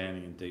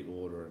scanning in deep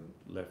water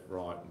and left,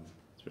 right, and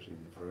especially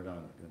in the Furuno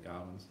and the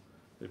Garmin's,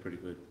 they're pretty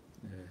good.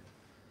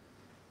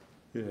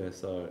 Yeah,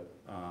 so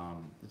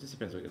it just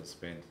depends what you're going to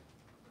spend.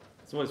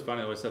 It's always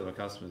funny. I always say to my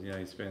customers, you know,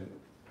 you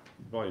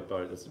buy your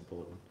boat, that's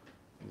important.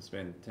 You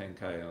spend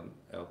 10k on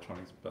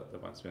electronics, but they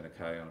won't spend a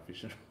K on a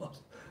fishing rod.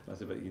 And I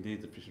said, but you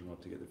need the fishing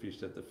rod to get the fish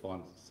that the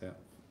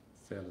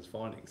sounders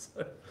findings.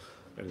 So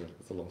anyway,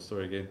 that's a long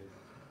story again.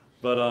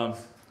 But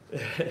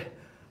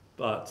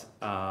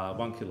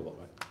 1 kilowatt,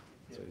 mate.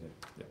 So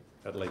yeah,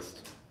 at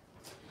least.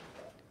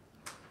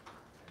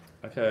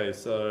 Okay,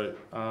 so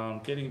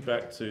getting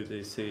back to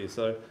this here.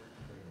 So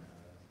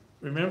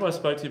remember I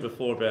spoke to you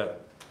before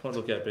about point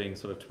of look at being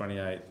sort of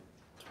 28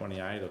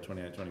 or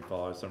 28,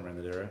 25, somewhere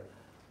in that area.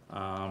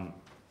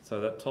 So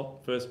that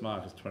top first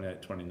mark is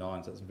 28,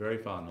 29, so it's very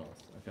far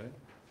north, okay?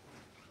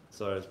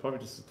 So it's probably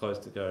just as close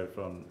to go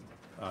from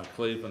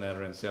Cleveland out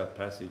around South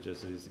Passage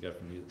as it is to go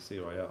from here to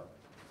Seaway up.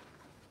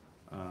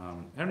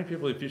 How many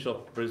people who fish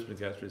off Brisbane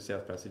go through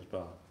South Passage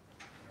Bar?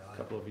 A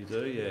couple of you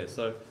do, yeah.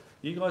 So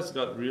you guys have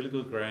got really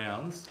good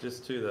grounds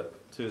just to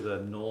the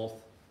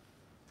north.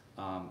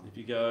 If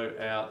you go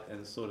out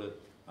and sort of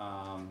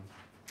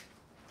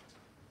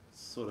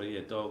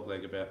dog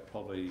leg about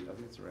probably, I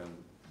think it's around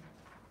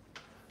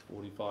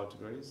 45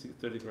 degrees,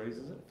 30 degrees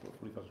is it?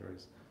 45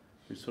 degrees,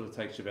 which sort of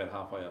takes you about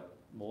halfway up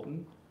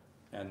Moreton,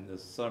 and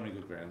there's so many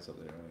good grounds up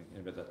there,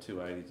 about that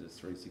 280 to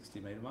 360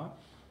 metre mark.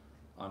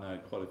 I know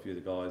quite a few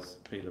of the guys,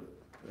 Peter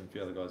and a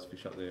few other guys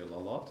fish up there a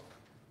lot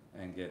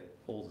and get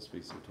all the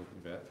species we're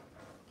talking about,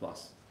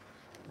 plus.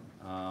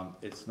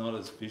 It's not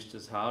as fished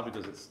as hard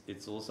because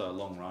it's also a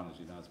long run, as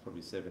you know, it's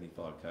probably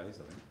 75 k's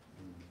I think,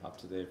 up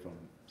to there from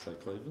say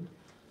Cleveland.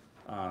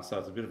 So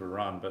it's a bit of a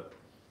run, but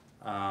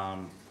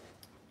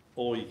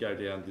or you go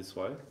down this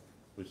way,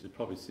 which is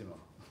probably similar.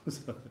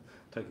 So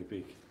take your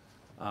pick.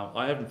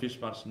 I haven't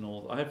fished much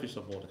north. I have fished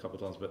up north a couple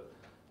of times, but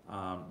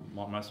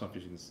most of my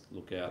fishings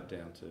look out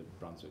down to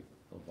Brunswick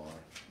or Byron,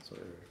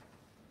 sort of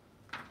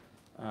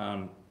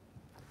area.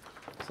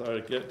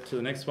 So get to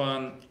the next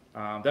one.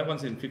 That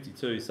one's in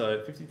 52. So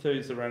 52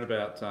 is around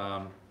about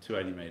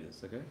 280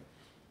 metres. Okay.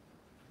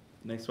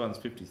 Next one's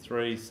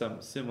 53,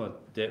 some similar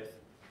depth,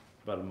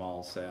 about a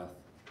mile south.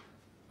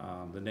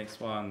 The next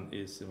one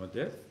is similar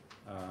depth,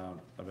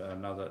 about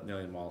another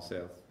nearly a mile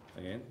south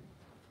again.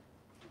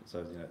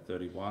 So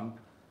 31.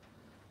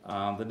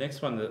 The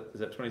next one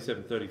is at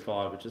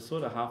 27.35, which is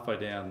sort of halfway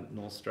down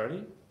North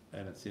Straddie,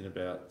 and it's in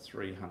about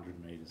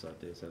 300 metres, I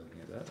dare say,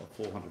 looking at that, or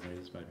 400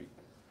 metres maybe.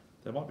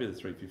 That might be the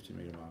 350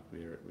 metre mark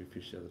we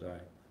fished the other day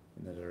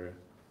in that area.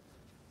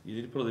 You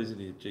need to put all these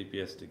into your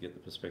GPS to get the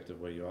perspective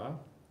where you are.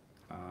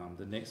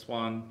 The next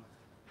one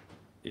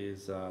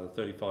is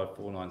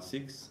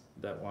 35.496.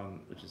 That one,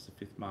 which is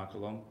the 5th mark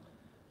along,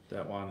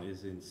 that one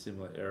is in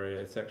similar area.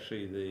 It's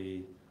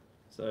actually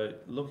so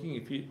looking,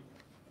 if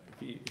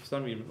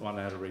some of you want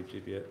to know how to read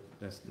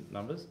GPS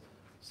numbers,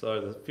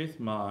 so the 5th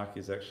mark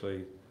is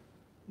actually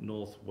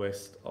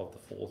northwest of the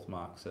fourth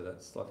mark, so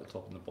that's like the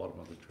top and the bottom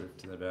of the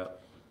drift, and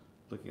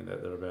looking at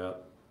that, they're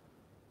about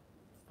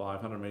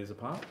 500 metres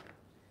apart.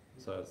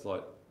 So it's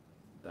like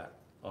that.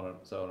 On a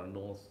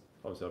north,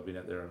 obviously I've been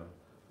out there in a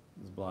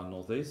blind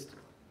northeast.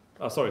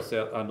 Northwest,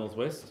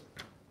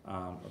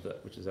 of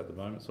that, which is at the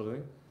moment sort of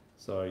thing.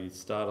 So you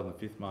start on the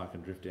fifth mark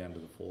and drift down to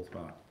the fourth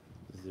mark.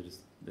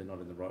 They're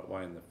not in the right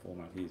way in the four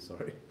mark here,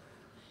 sorry.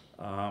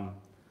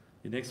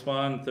 Your next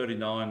one,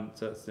 39,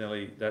 so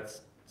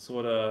that's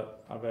sort of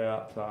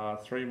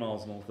about 3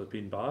 miles north of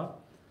Pin Bar,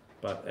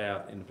 but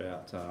out in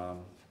about, that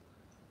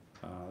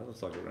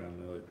looks like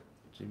around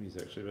Jimmy's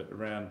actually, but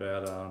around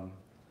about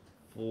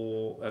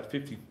at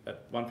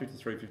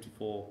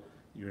 153.54,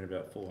 you're in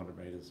about 400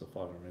 metres or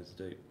 500 metres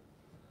deep.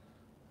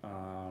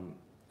 And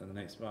the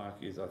next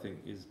mark is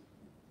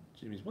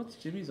Jimmy's. What's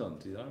Jimmy's on?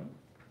 Do you know?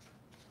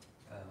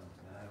 No,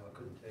 I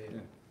couldn't tell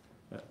you.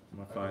 Yeah.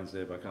 My phone's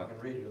there, but I can't. I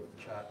can read it off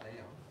the chart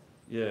now.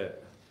 Yeah.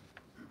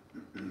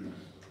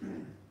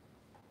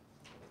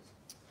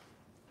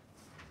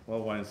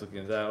 While Wayne's looking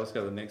at that, let's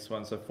go to the next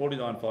one. So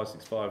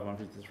 49.565,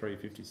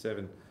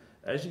 153.57.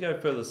 As you go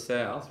further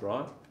south,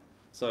 right?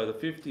 So the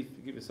 50, to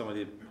give you some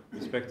idea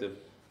perspective,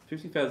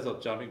 50 fathoms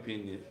off jumping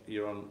pin,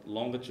 you're on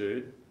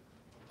longitude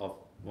of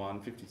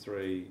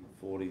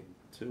 153.42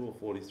 or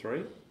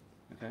 43.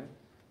 Okay.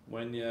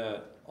 When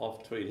you're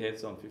off Tweed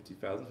Heads on 50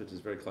 fathoms, which is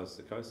very close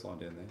to the coastline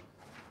down there,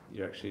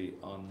 you're actually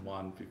on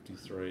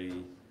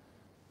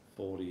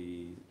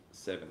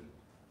 153.47.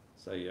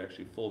 So you're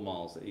actually 4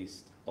 miles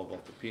east of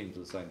off the pin to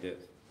the same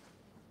depth.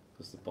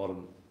 Because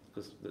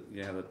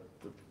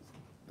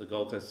the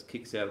Gold Coast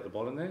kicks out at the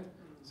bottom there,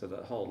 so the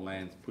whole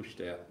land's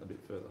pushed out a bit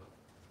further.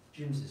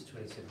 Jim's is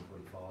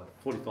 27.45.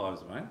 45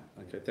 is it, mate?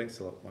 Okay, thanks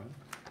a lot, mate.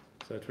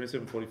 So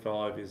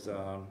 27.45 is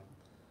not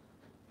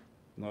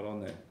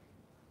on there.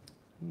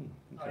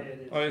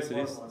 Okay. Oh yes, it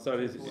is. So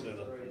it is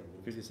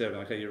 57.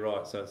 Okay, you're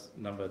right. So it's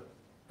number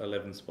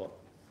 11 spot.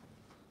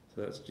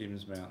 So that's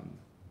Jim's Mountain.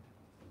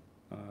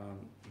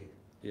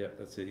 Yeah,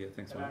 that's it. Yeah,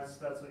 thanks, mate. That's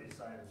what you're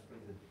saying. It's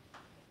pretty good.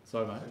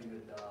 Sorry, mate. Pretty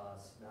good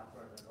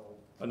snapper and all.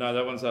 Oh, no,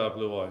 that one's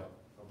Blue Eye.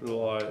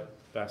 Blue Eye,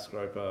 bass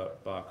groper,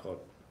 barcod,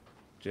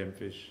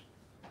 gemfish,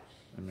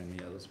 and many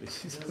other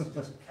species. This is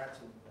just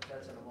catching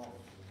them all.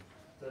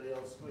 Dirty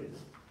old squid.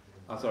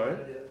 Oh, sorry?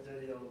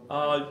 Dirty old...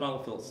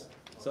 Multifilts.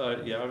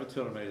 So, yeah, over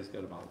 200 metres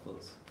go to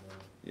multifilts.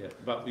 Yeah,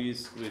 but we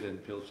use squid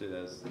and pilchard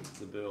as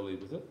the burley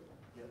with it.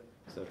 Yep.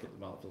 So I put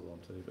the multifilts on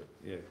too, but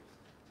yeah.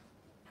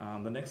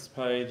 The next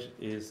page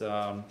is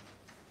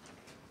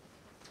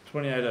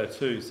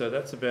 2802. So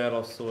that's about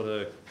off sort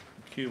of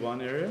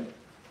Q1 area.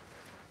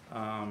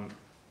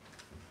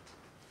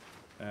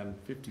 And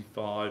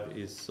 55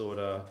 is sort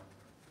of,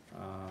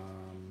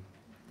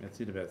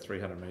 it's in about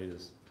 300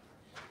 metres.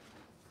 I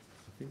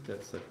think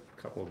that's a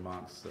couple of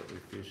marks that we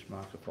fished,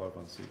 marker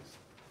 516,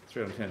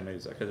 310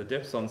 metres. Okay, the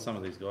depth's on some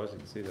of these guys, you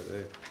can see that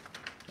there.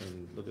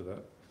 And look at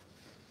that.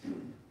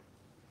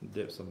 The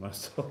depth's on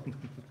most of them.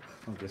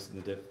 I'm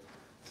guessing the depth.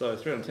 So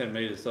 310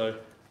 metres, so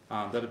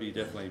that'll be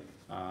definitely,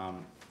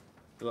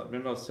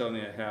 remember I was telling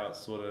you how it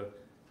sort of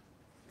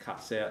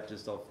cuts out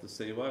just off the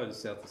seaway, or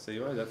just south of the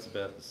seaway? That's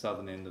about the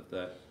southern end of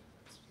that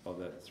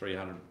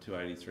 300,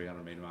 280,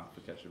 300 metre mark for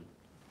catching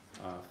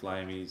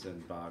flamies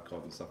and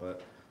barcod and stuff like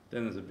that.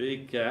 Then there's a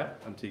big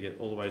gap until you get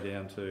all the way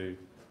down to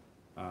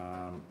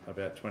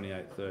about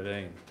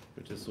 2813,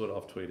 which is sort of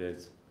off Tweed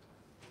Heads,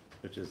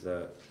 which is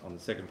on the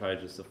second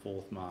page is the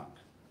fourth mark.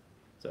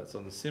 So it's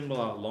on the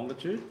similar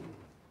longitude,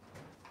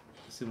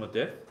 similar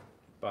depth,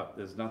 but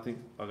there's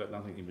nothing, I've got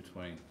nothing in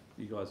between.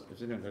 You guys,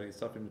 has anyone got any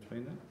stuff in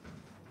between there?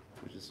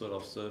 Which is sort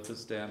of off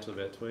surface down to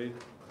about Tweed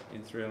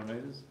in 300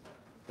 metres.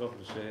 Welcome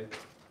to share.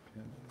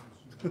 Yeah.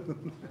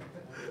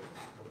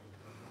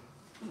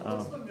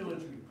 What's the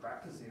military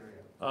practice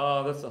area?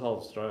 Oh, that's the whole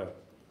of Australia.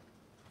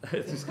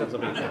 It just comes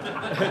up. It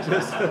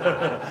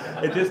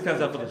just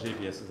comes up on the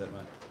GPS, is that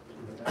mate?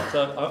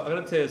 So I'm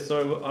going to tell you a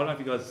story. I don't know if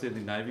you guys have seen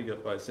the Navy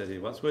boat set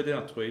here once. We were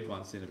down at Tweed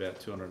once in about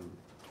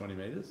 220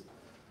 metres,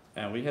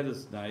 and we had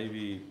this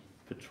Navy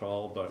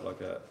patrol boat, like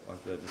the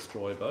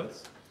destroyer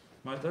boats.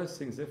 Mate, those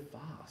things, they're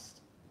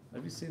fast.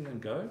 Have you seen them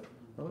go?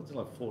 They looked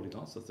like 40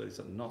 knots or 30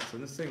 something knots.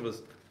 And this thing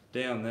was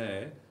down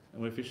there,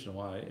 and we're fishing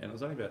away, and it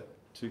was only about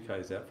 2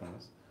 k's out from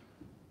us.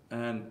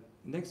 And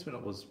next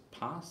minute was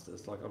past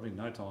us,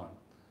 no time.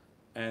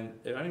 And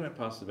it only went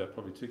past us about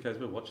probably 2 k's.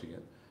 We were watching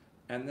it,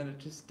 and then it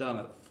just done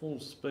at full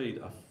speed,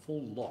 a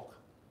full lock.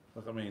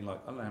 I don't know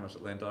how much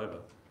it leant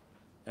over,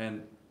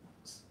 and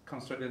come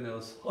straight down the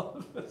other side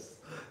of us.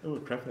 We were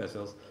crapping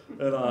ourselves.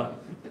 And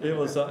it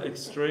was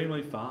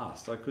extremely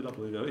fast. I could not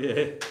believe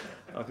it.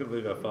 Yeah, I couldn't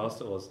believe how fast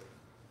it was.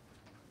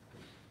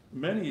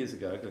 Many years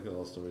ago, I've got a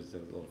lot of stories,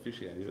 there's a lot of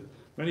fishing out here, but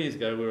many years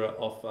ago we were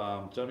off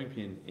jumping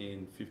pin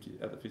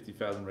at the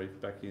 50,000 reef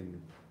back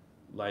in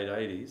late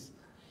 80s,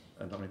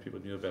 and not many people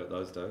knew about it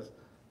those days.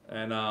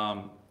 And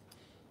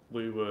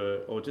we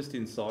were just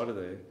inside of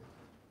there,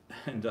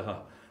 and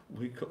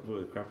we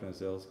were crapping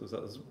ourselves because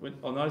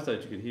on those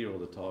days you could hear all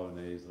the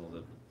Taiwanese and all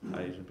the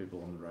Asian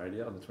people on the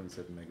radio, on the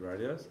 27 meg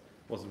radios.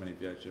 Wasn't many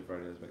VHF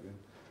radios back then.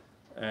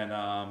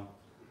 And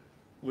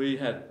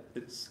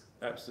it's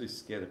absolutely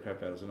scared the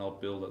crap out of us. An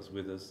old Bill that's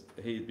with us,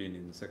 he'd been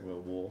in the Second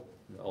World War,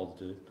 the old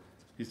dude.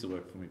 He used to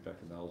work for me back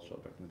in the old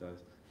shop back in the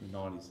days, in the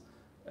 90s.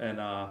 And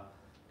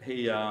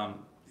he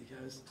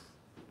goes,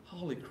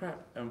 holy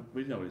crap. And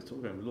we didn't know what he was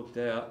talking about. We looked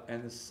out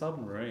and the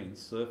submarine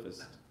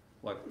surfaced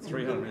like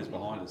 300 metres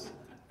behind us,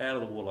 out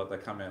of the water, like they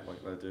come out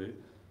like they do.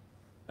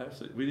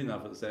 Absolutely, we didn't know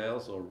if it was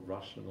ours or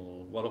Russian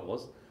or what it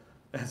was.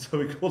 And so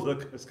we called the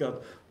Coast Guard,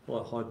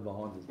 well, hiding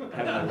behind us.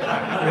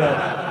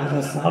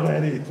 There's a sub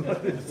Annie.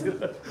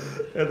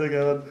 And they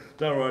go,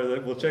 don't worry,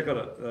 we'll check on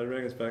it. They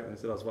rang us back and they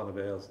said, oh, it's one of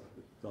ours.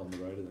 On the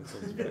road, and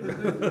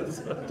they said,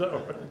 so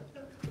don't worry.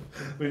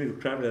 We didn't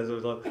crap it out, so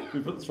it was like, we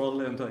put the throttle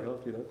down and take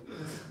off, you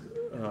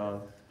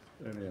know.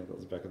 Anyhow, that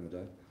was back in the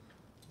day.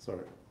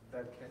 Sorry.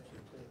 They'd catch you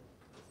too.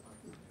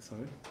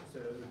 Sorry? So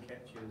it would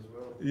catch you as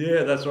well.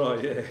 Yeah, that's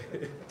right, yeah.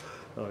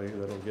 I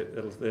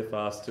think they're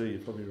fast too,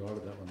 you're probably right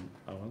at that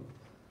one,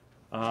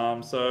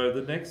 Owen. So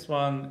the next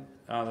one,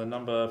 the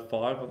number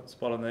 5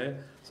 spot on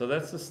there, so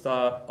that's the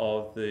start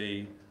of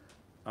the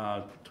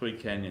Tweed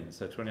Canyon,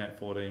 so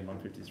 2814,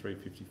 153,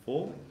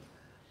 54,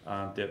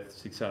 depth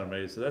 600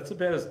 metres. So that's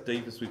about as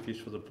deep as we fish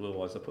for the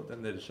blue eyes. I put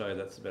them there to show you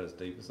that's about as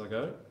deep as I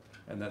go,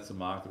 and that's the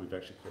mark that we've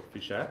actually caught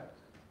fish at.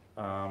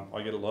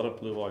 I get a lot of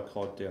blue eye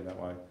cod down that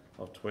way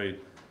of Tweed.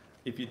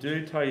 If you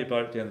do tow your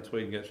boat down the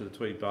Tweed and get through the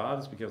Tweed Bar,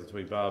 just because of the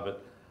Tweed Bar,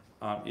 but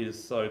it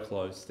is so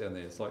close down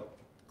there. It's like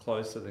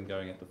closer than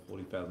going out to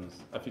 40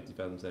 fathoms, 50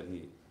 fathoms out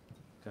here.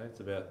 Okay, it's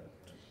about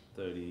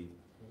 30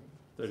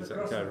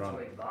 something K run.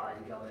 Bar,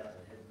 you go out and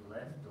head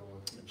left,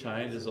 or it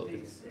changes.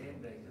 Big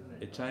sandbank,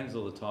 isn't it? It changes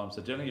all the time.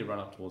 So generally you run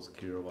up towards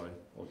Kira Way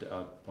or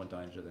Point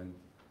Danger, then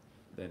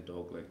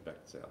Dogleg back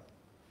south.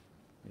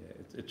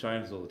 Yeah, it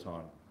changes all the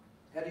time.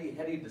 How do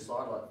you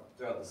decide, like,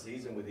 throughout the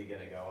season whether you're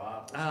going to go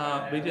up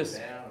or We down, just, or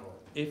down, or?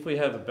 if we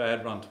have a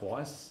bad run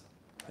twice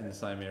in the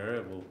same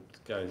area, we'll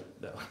go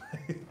that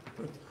way.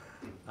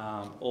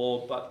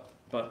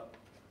 But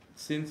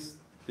since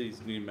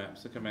these new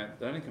maps have come out,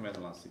 they only come out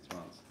in the last 6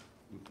 months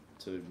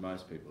to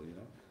most people, you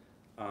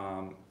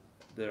know.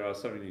 There are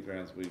so many new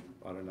grounds I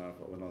don't know if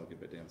we're not going to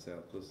get back down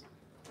south because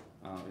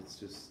it's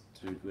just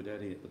too good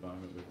out here at the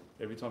moment.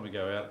 Every time we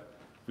go out,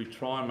 we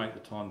try and make the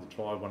time to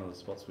try one of the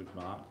spots we've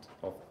marked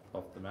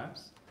off the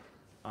maps.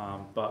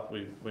 But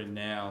we're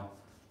now,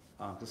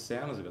 the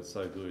sounders have got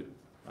so good,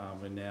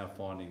 we're now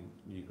finding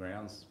new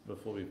grounds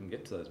before we even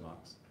get to those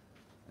marks.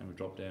 And we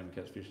drop down and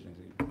catch fish and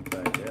you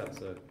back out,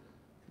 so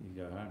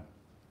you go home.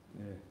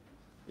 Yeah,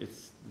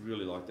 it's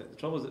really like that. The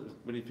trouble is that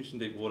when you fish in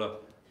deep water,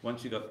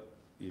 once you've got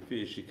your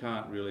fish, you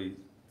can't really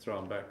throw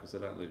them back because they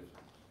don't live.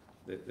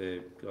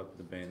 They've got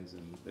the bends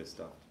and their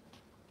stuff.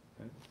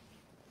 Okay.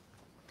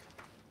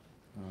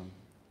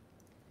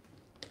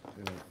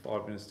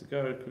 5 minutes to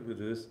go, quickly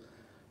do this.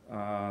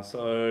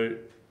 So,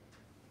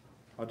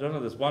 I don't know,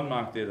 there's one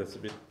mark there that's a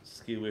bit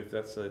skew with,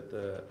 that's at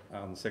the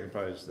second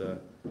page, the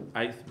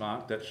 8th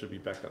mark, that should be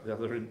back up the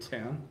other end of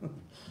town.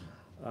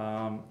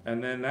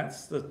 And then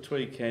that's the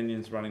Tweed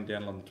Canyons, running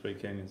down along the Tweed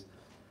Canyons.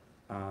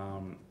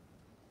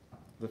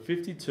 The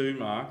 52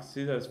 marks,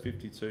 see those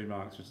 52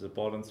 marks, which is the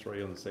bottom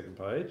 3 on the second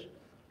page?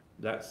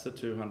 That's the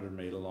 200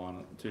 metre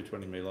line,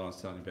 220 metre line I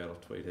was telling you about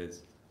off Tweed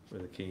Heads,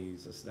 where the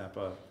kingies, the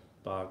snapper,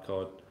 bar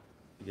cod,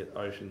 you get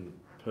ocean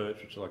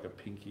perch, which are like a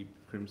pinky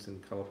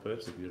crimson colour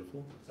perch, they're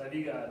beautiful. So if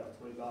you go to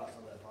Tweed Bar, it's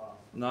not that far.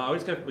 No,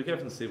 we go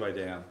from the seaway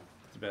down.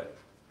 It's about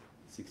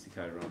 60k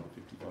run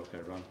or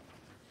 55k run.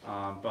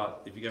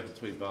 But if you go to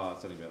Tweed Bar,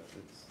 it's only about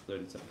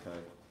 30 something k.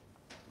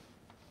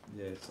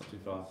 Yeah, it's not too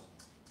far.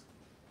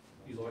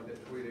 You like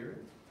that Tweed area?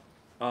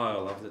 Oh, I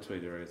love the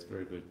Tweed area. It's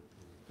very good,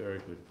 very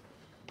good.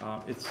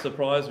 It's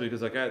surprised me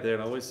because I go out there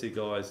and I always see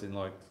guys in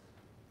like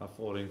a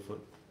 14-foot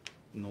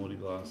naughty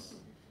glass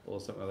or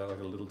something like that,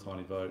 like a little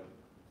tiny boat,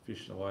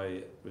 fishing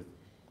away with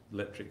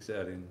electrics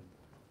out in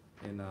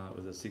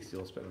with a 60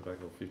 horsepower in the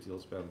back or 50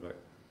 horsepower in the back,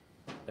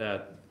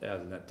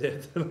 out in that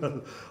depth.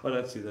 I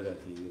don't see that out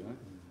here, you know.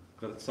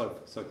 But it's so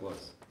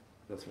close.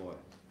 That's why.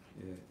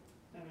 Yeah.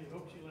 How many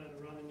hooks you allowed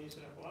to run in New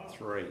South Wales?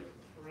 3.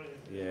 3.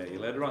 Yeah,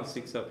 you're allowed to run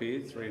 6 up here,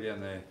 3 down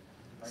there.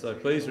 So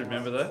please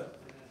remember that.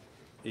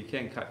 You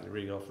can cut your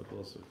rig off, of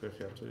course, if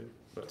you have to.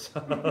 But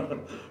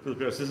for the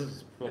this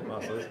is what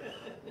muscle is.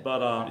 But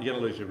you're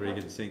going to lose your rig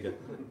and sink it.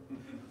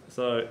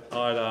 So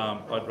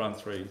I'd run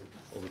 3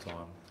 all the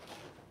time.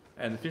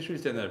 And the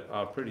fisheries down there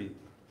are pretty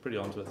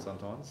onto it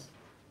sometimes.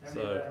 How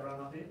many did run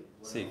up here?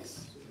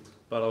 6.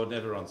 But I would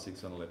never run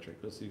 6 on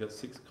electric because you've got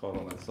 6 cod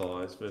on that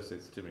size. Firstly,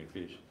 it's too many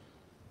fish.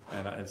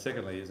 And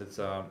secondly, it's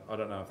I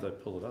don't know if they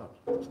pull it up.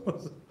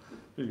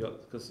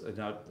 Because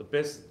the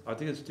best, I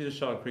think it did a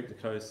show on Creek to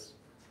Coast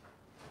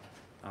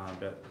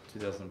about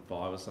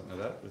 2005 or something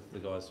like that with the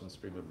guys from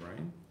Springwood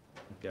Marine,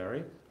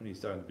 Gary, when he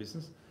started the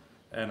business,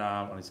 and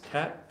on his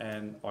cat.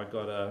 And I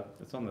got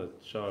it's on the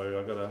show,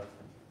 I got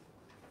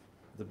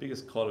the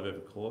biggest cod I've ever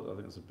caught. I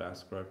think it was a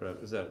bass croaker.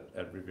 It was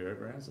at Riviera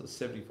Grounds. It was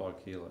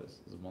 75 kilos.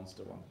 It was a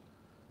monster one.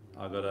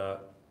 I got a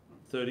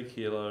 30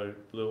 kilo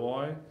blue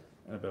eye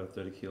and about a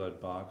 30 kilo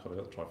barcode. I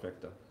got the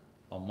trifecta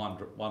on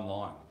one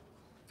line.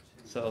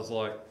 So it was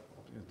like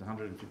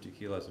 150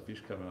 kilos of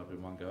fish coming up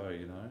in one go,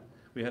 you know.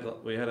 We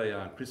had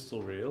a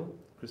crystal reel,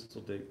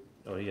 crystal deep.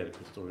 Oh, he had a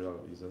crystal reel.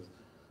 He says,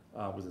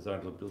 with his own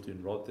little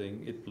built-in rod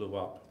thing. It blew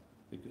up.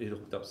 It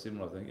hooked up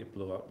similar, I think. It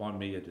blew up. My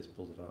Mia just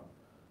pulled it up.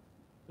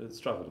 It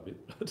struggled a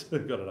bit,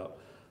 but got it up.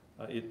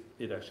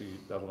 It actually,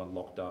 the other one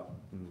locked up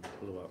and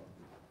blew up.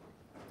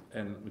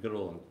 And we got it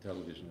all on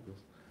television, of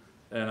course.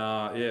 And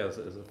yeah, it was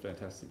a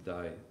fantastic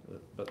day.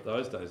 But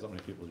those days, not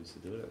many people used to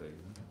do it out there. You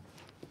know?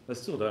 They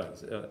still don't.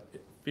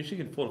 Fishing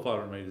in 400 to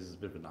 500 metres is a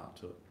bit of an art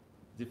to it.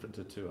 Different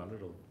to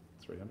 200 or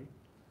 300.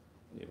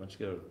 Yeah, once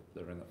you go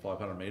around that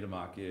 500 metre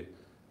mark, yeah,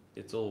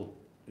 it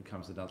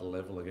becomes another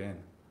level again.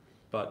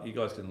 But you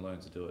guys can learn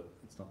to do it.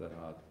 It's not that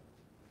hard.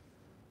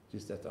 You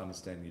just have to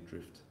understand your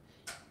drift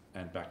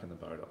and backing the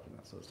boat up and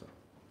that sort of stuff.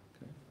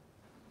 Okay.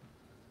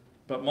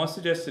 But my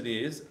suggestion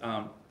is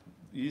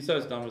use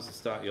those numbers to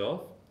start you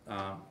off.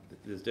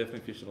 There's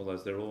definitely fish in all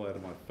those. They're all out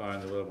of my phone.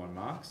 They're all out of my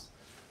marks,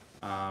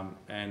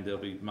 and there'll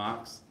be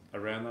marks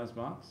around those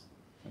marks.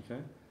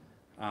 Okay.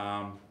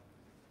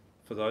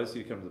 For those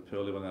who come to the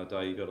Pearly one the other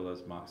day, you got all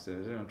those marks there.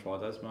 Has anyone tried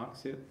those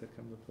marks yet? That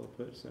come to the Pearl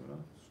Perch seminar?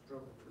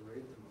 Struggle to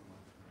read them.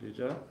 Did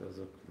you? There's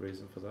a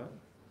reason for that.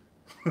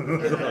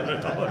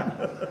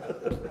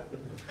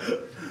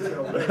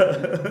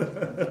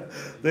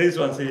 These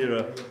ones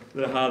here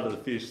they're harder to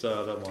fish,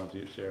 so I don't mind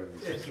you sharing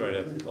these straight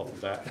out off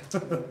the bat.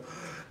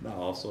 No,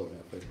 I'll sort them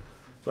out for you.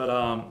 But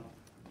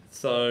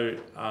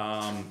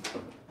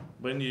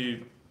when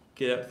you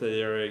get up to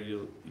the area,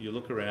 you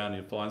look around,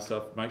 you find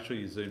stuff. Make sure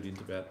you zoomed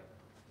into about.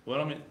 When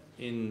I'm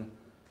in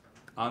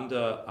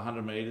under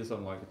 100 metres,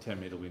 I'm like a 10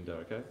 metre window.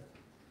 Okay.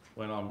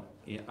 When I'm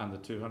under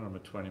 200, I'm a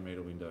 20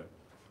 metre window.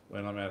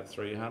 When I'm out at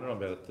 300, I'm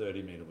about a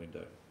 30 metre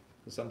window.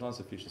 Because sometimes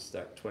the fish are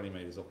stacked 20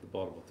 metres off the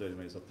bottom or 30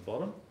 metres off the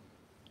bottom,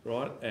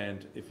 right?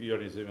 And if you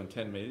only zoom in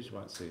 10 metres, you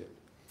won't see it.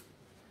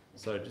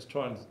 So just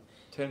try and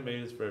 10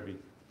 metres for every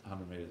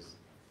 100 metres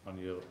on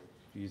your,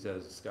 if you use that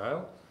as a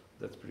scale,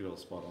 that's pretty well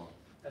spot on.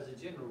 As a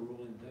general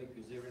rule in deep,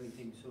 is there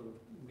anything sort of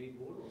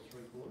mid-water or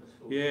three-quarters?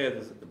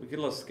 Yeah, we get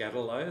a lot of scatter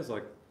layers,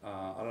 like,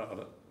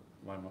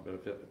 Wayne might be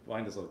able to,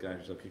 Wayne does a lot of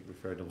games, so I keep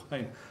referring to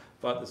Wayne,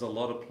 but there's a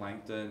lot of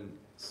plankton,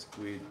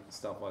 squid,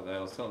 stuff like that. I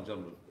was telling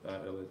John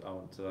earlier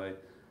today,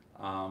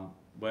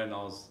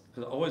 because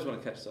I always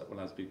want to catch that one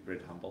of those big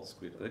red Humboldt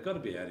squid. They've got to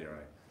be out here,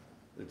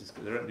 eh?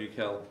 They're at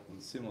Newcastle,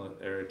 similar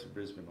area to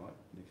Brisbane, right?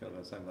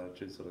 Newcastle, same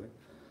latitude sort of thing.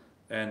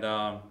 And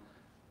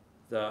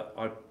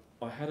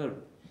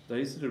they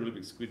used to do really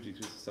big squid jigs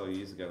we used to sell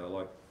years ago. They're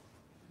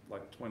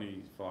like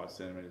 25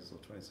 centimetres or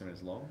 20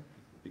 centimetres long,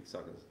 big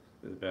suckers,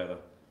 with about a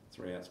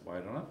 3 ounce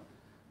weight on it.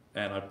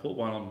 And I put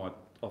one on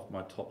off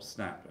my top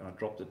snap and I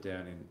dropped it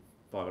down in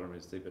 500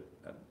 metres deep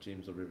at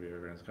Jim's or Riviera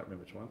Grounds, I can't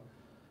remember which one.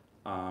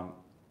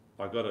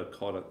 I got a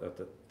cod at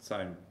the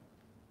same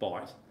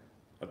bite.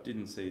 I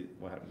didn't see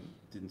what happened,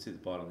 didn't see the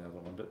bite on the other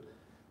one, but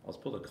I was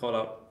putting the cod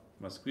up,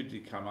 my squid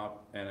jig come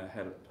up and it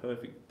had a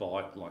perfect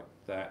bite like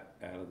that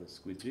out of the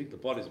squid jig. The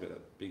bite is about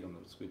that big on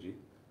the squid jig,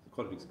 it's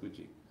quite a big squid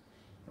jig,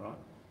 right?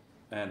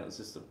 And it was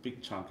just a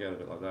big chunk out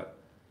of it like that.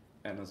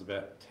 And there's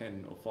about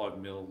 10 or 5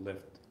 mil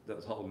left that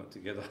was holding it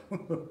together.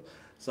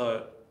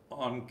 So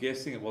I'm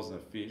guessing it wasn't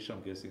a fish,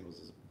 I'm guessing it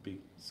was a big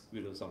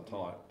squid of some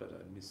type, but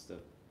I missed the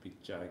big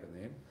jag in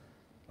the end.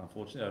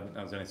 Unfortunately,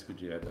 I was only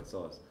squid you had that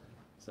size,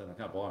 so I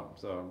can't buy them.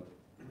 So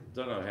I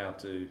don't know how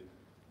to.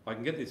 I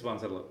can get these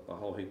ones that are a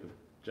whole heap of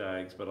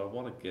jags, but I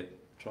want to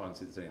try and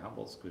see if there's any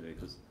Humboldt squid here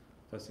because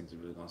those things are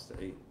really nice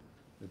to eat.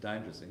 They're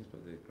dangerous things,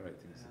 but they're great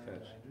things to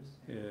catch.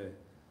 Yeah.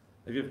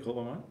 Have you ever caught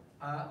one, mate?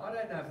 I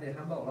don't know if they're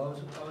Humboldt.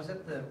 I was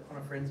on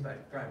a friend's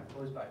boat, Graham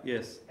McCoy's boat.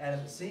 Yes. Out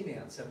at the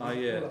Seamount, so we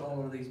caught a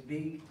whole of these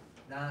big,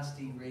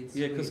 nasty red squid.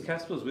 Yeah, because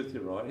Casper's with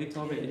you, right? He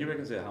told me he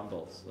reckons they're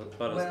Humboldts,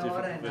 but it's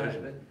different I don't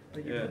version. know,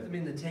 but you put them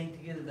in the tank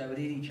together, they would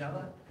eat each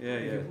other. Yeah,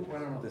 if yeah. you put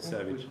one on a hook,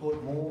 savage. we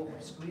caught more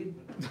squid.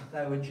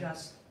 They were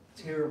just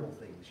terrible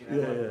things, you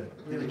know. Yeah, yeah.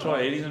 Really Did you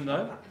try eating them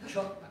though?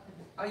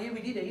 Oh yeah,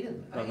 we did eat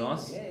them. Oh,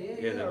 nice? Yeah,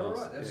 they're all nice.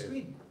 right. They're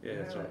squid. Yeah,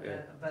 that's right.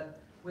 Yeah. But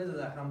whether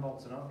they're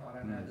Humboldts or not, I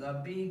don't know.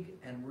 They're big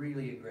and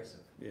really aggressive.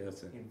 Yeah,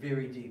 that's it. In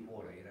very deep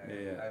water, you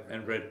know. Yeah, yeah.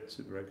 And red,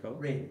 super red colour?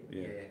 Red,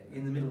 Yeah.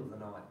 in the middle of the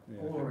night, Yeah,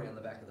 all okay. around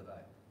the back of the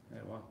boat.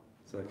 Yeah, wow.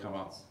 So they come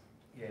up.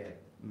 Yeah,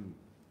 Mm.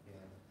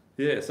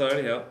 yeah. Yeah, so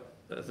anyhow,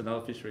 that's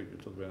another fishery we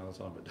could talk about another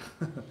time,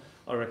 but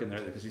I reckon they're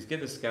there because you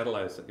get the scatter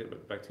layers, so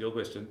get back to your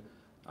question,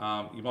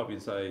 you might be,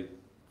 say,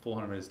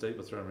 400 metres deep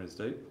or 300 metres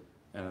deep,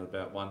 and at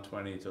about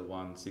 120 to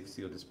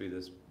 160 will just be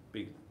this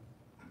big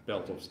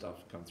belt of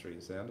stuff come through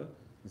your sounder.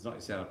 It's not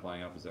your sounder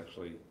playing up, it's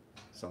actually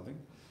something,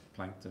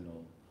 plankton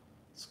or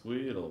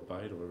squid or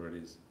bait or whatever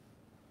it is.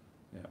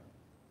 Yeah.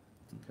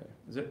 Okay.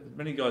 Is there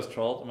many guys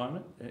troll at the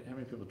moment? How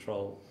many people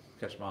troll,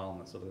 catch marlin,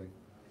 that sort of thing?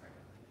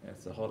 Yeah,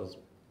 it's the hottest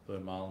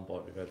burn marlin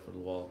bite we've had for a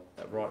little while.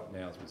 Right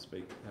now as we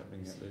speak,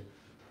 happening out there.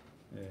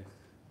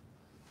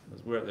 Yeah.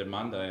 We're at there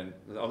Monday, and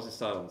obviously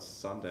started on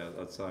Sunday,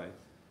 I'd say,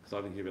 because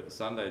I didn't hear about the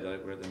Sunday day.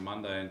 We're at there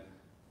Monday, and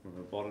from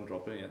a bottom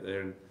dropping out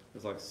there, and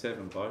there's like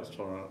 7 boats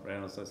trolling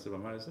around us. I said,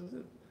 "My mate, is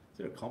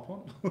there a comp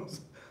on?"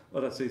 I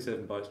don't see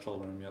 7 boats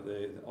trolling around out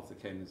there off the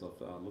Kenyans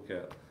off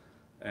Lookout,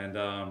 and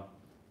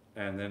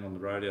then on the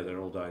radio they're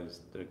all day.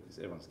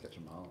 Everyone's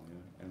catching marlin, you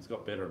know, and it's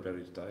got better and better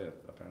each day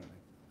apparently.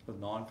 With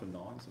 9 for 9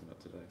 something like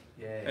today.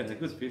 Yeah. And it's a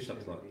good fish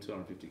up to like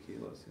 250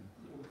 kilos.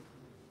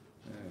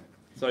 Yeah.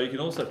 So you can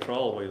also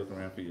troll while you're looking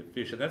around for your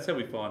fish, and that's how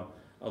we find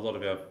a lot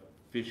of our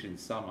fish in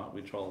summer.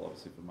 We troll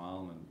obviously for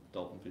marlin and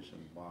dolphin fish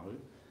and wahoo,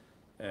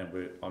 and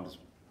it's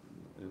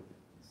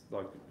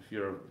like if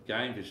you're a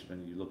game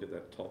fisherman, you look at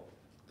that top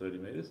 30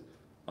 metres.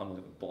 I'm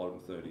looking at the bottom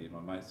 30, and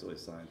my mate's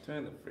always saying,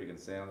 "Turn the friggin'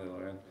 sound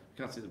around. You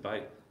can't see the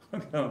bait.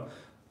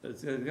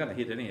 It's going to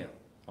hit anyhow.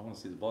 I want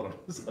to see the bottom."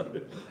 So,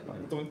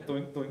 like, doink,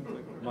 doink, doink,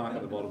 doink, mark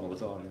at the bottom all the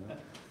time, you know.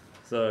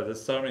 So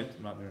there's so many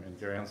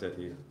grounds out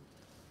here.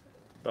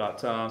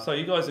 But so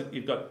you guys,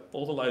 you've got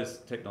all the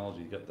latest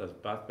technology. You've got those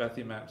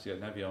Bathia maps, you've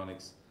got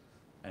Navionics,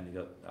 and you've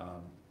got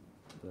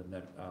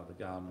the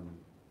Garmin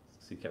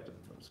Sea Captain.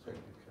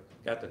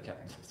 Captain,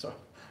 sorry,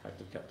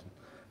 active captain.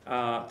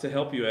 To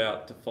help you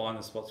out to find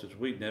the spots which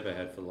we've never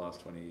had for the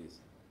last 20 years.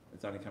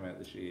 It's only come out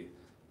this year,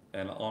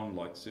 and I'm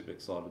like super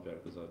excited about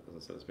it because, as I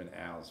said, it's been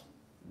hours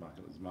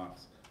marking these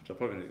marks, which I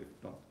probably need to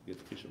not get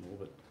to fish them all,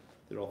 but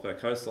they're off our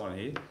coastline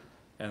here,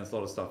 and there's a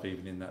lot of stuff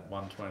even in that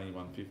 120,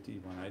 150,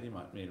 180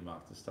 metre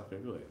mark. There's stuff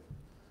everywhere.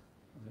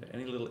 Okay.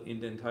 Any little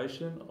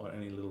indentation or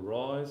any little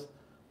rise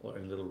or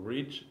any little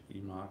ridge,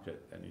 you mark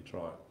it and you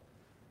try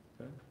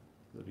it. Okay,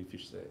 there'll be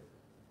fish there.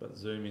 But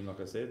zoom in,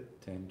 like I said,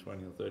 10,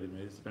 20 or 30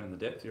 metres, depending on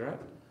the depth you're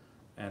at,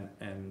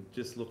 and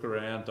just look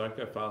around. Don't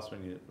go fast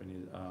when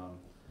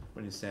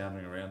you're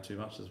sounding around too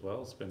much as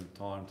well. Spend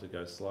time to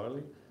go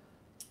slowly.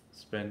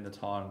 Spend the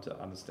time to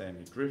understand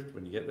your drift.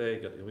 When you get there, you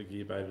got your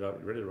gear baited up,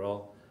 you're ready to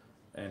roll,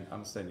 and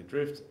understand your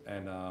drift,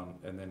 and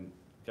then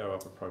go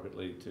up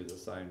appropriately to the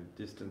same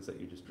distance that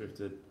you just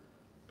drifted,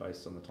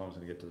 based on the time it's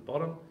going to get to the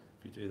bottom.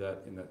 If you do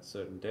that in that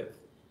certain depth,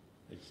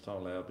 each time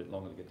allow a bit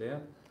longer to get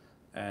down,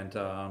 and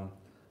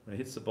when it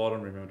hits the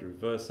bottom, remember to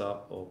reverse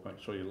up or make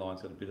sure your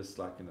line's got a bit of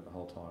slack in it the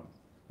whole time.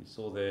 You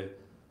saw there,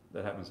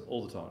 that happens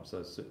all the time.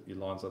 So your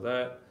line's like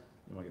that,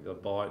 you might get the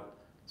bite.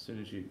 As soon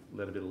as you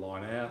let a bit of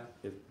line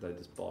out, they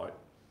just bite.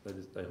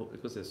 They hook,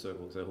 because they're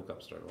circles, they hook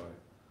up straight away,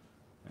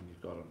 and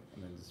you've got them.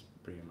 And then just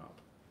bring them up.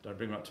 Don't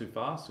bring them up too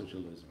fast, because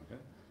you'll lose them.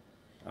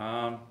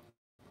 Okay.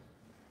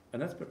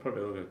 And that's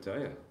probably all I'm going to tell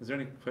you. Is there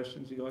any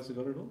questions you guys have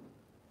got at all?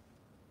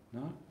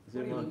 No. Is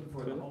what are you looking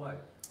for in the hollow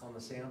on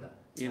the sounder?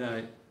 You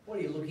know. What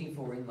are you looking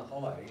for in the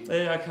hollow?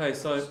 Yeah. Okay.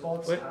 So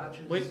spots,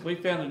 arches? we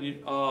found a new.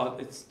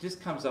 It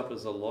just comes up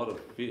as a lot of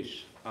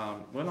fish.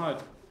 I'm going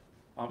to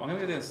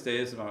go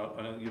downstairs, and I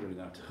know you already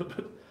know it,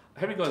 but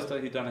how many guys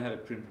who don't know how to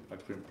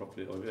crimp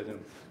properly, or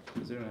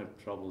does anyone have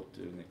trouble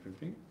doing their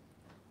crimping?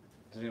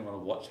 Does anyone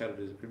want to watch how to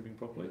do the crimping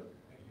properly?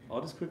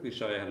 I'll just quickly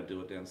show you how to do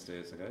it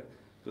downstairs, okay?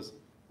 Because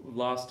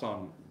last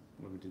time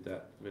when we did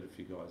that, we had a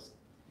few guys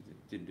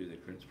that didn't do their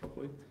crimps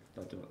properly.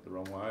 They did it the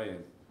wrong way,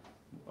 and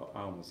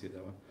I almost hit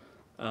that one.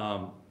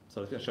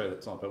 So I was going to show you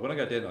that time. But when I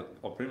go down,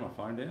 I'll bring my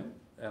phone down,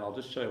 and I'll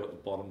just show you what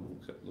the bottom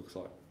looks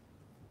like.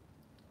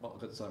 I've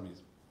got so many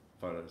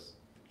photos,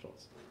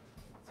 shots.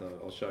 So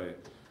I'll show you,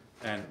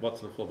 and what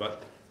to look for.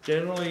 But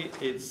generally,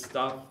 it's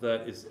stuff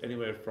that is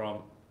anywhere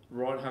from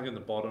right hugging the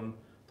bottom.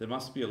 There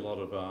must be a lot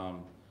of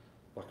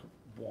like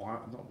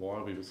not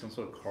wiry, but some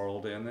sort of coral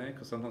down there,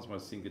 because sometimes my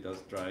sinker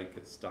does drag,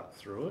 gets stuck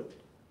through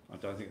it. I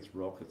don't think it's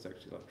rock; it's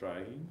actually like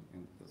dragging,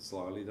 and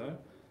slowly though.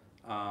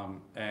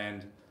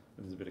 And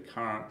there's a bit of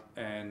current,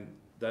 and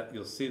that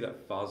you'll see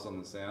that fuzz on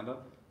the sounder.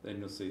 Then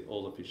you'll see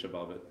all the fish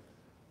above it.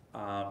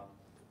 No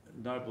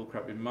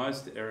bullcrap in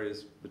most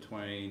areas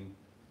between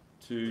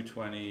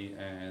 220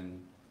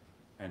 and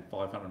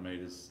 500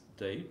 metres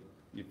deep.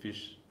 Your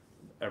fish,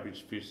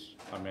 average fish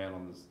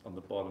amount on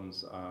the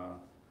bottoms are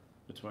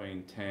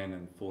between 10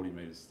 and 40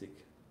 metres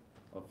thick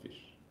of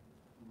fish.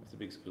 It's a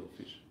big school of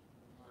fish.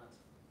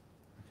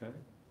 Okay,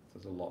 so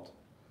there's a lot.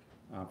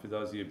 For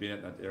those of you who've been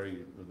in that area,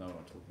 you will know what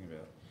I'm talking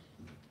about.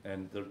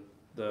 And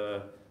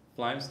the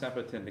flame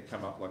snapper tend to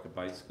come up like a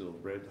bait school,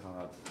 red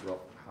hard,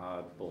 rock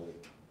hard ball.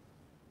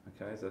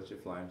 Okay, so that's your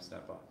flame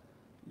snapper.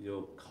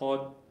 Your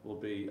cod will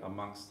be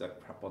amongst that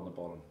crap on the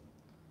bottom.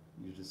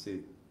 You just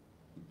see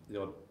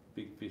the odd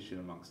big fish in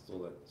amongst all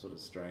that sort of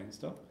strain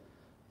stuff.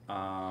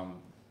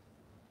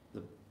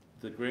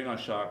 The green eye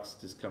sharks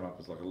just come up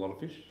as like a lot of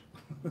fish.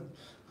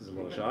 There's a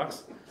lot of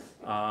sharks.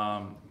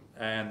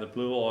 And the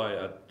blue eye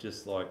are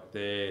just like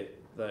they're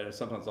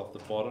sometimes off the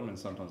bottom and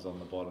sometimes on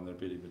the bottom. They're a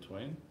bit in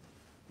between.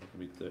 It can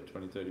be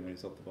 20, 30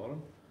 metres off the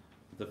bottom.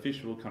 The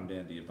fish will come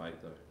down to your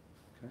bait though.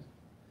 Okay.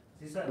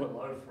 Is this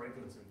low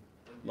frequency?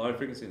 Low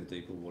frequency in the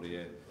deeper water,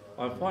 yeah.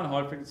 I find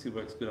high frequency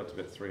works good up to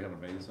about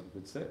 300 metres on a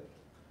good set,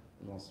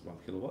 almost 1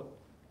 kilowatt.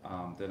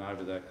 Then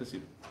over that, because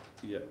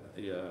your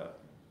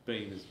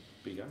beam is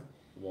bigger,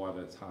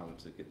 wider, it's harder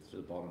to get to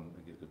the bottom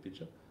and get a good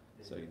picture.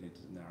 So you need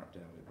to narrow it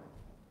down a bit.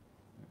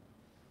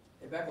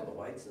 Back on the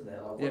weights and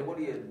that, like, Yeah. what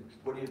do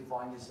you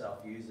find yourself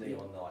using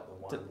on like the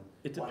one,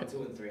 It 1, depends.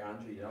 2 and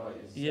 300, you know?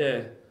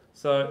 Yeah,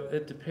 so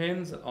it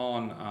depends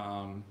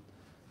on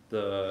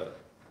the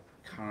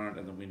current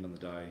and the wind on the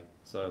day.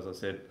 So as I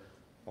said,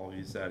 I'll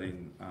use that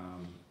in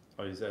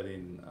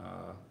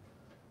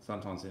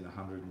sometimes in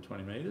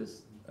 120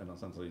 metres, and I'll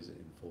sometimes use it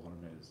in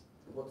 400 metres.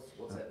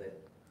 What's that there?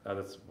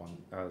 That's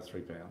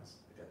 3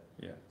 pounds. Okay.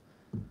 Yeah,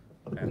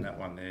 and that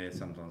one there,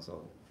 sometimes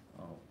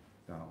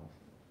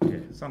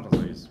sometimes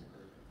I use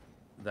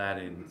that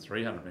in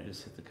 300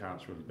 metres if the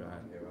current's really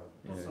bad. Yeah, right.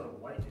 What Yeah. sort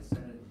of weight you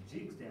sending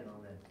jigs down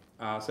on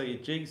there? So your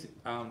jigs,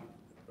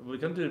 we're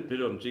going to do a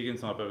bit on jigging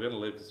tonight, but we're going to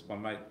leave this. My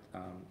mate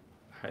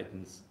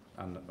Hayden's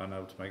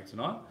unable to make it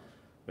tonight,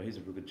 but he's a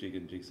real good jig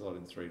and jig slide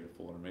in 300 to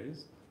 400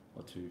 metres,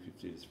 or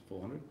 250 to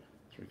 400,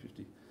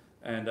 350,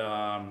 and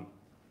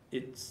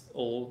it's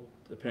all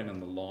depending on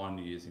the line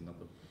you're using, not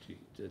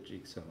the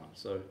jig so much.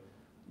 So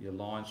your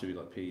line should be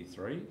like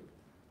PE3.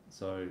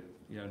 So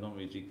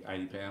normally you jig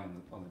 80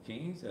 pound on the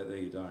kings. Out there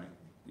you don't.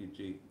 You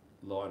jig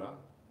lighter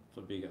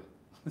for bigger.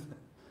 If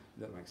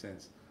that makes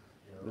sense.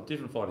 Yeah, They're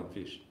different fighting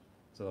fish.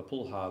 So they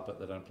pull hard, but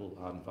they don't pull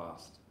hard and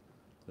fast.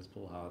 Let's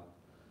pull hard.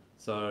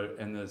 So,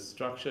 and the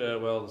structure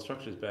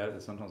is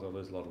bad. Sometimes I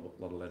lose a lot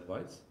of lead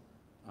weights.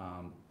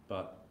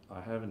 But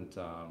I haven't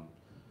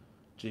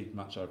jigged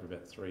much over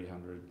about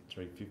 300,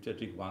 350. I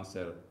jigged once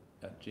out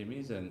at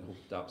Jimmy's and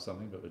hooked up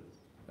something, but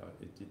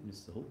it did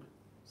miss the hook.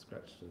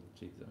 Scratched the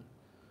jig though.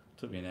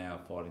 Took me an hour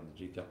fighting the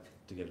jig up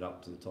to get it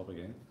up to the top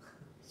again.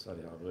 It's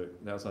really hard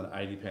work. That was on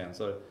 80 pounds.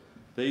 So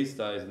these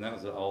days, and that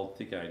was an old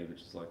thick 80,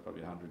 which is like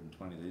probably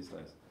 120 these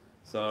days.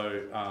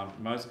 So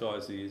most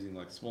guys are using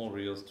like small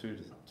reels, 2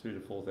 to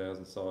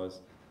 4,000 size,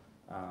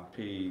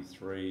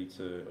 P3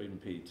 to even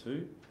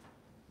P2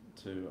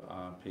 to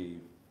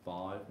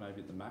P5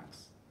 maybe at the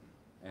max,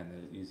 and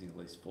they're using at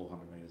least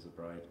 400 metres of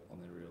braid on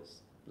their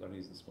reels. They're only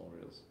using small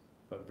reels,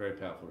 but very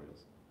powerful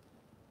reels.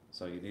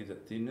 So you need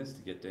that thinness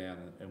to get down,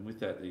 and with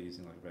that they're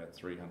using like about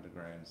 300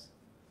 grams.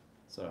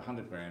 So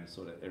 100 grams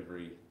sort of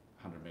every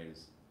 100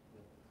 metres.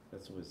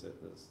 That's always the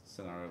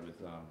scenario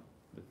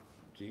with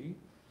jigging.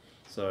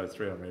 So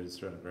 300 metres,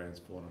 300 grams,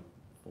 400,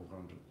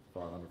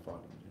 500,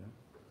 500,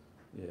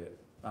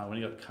 Yeah. When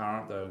you got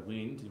current though,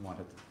 wind, you might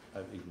have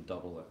to even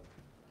double that.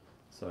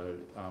 So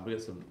we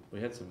had some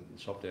in the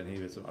shop down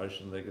here with some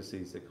Ocean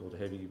Legacies. They're called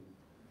heavy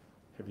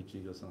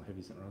jig or something,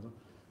 heavy something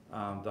or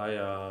other. They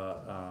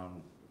are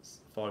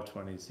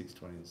 520,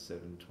 620, and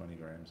 720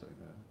 grams. I think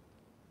they're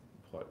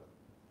quite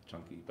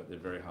chunky, but they're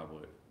very hard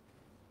work.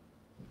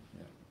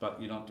 Yeah, but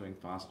you're not doing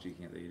fast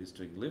jigging out there. You're just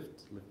doing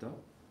lift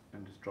up,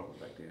 and just drop it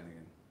back down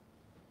again,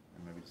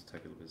 and maybe just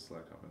take a little bit of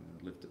slack up and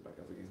then lift it back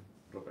up again,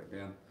 drop back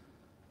down,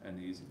 and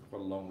you're using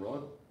quite a long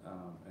rod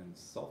and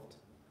soft,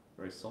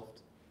 very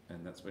soft,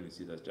 and that's when you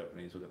see those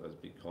Japanese look at those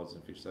big cods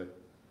and fish. They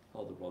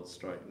hold the rod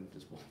straight and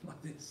just walk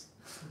like this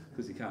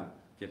because you can't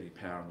get any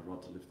power on the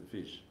rod to lift the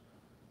fish.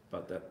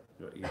 But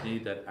you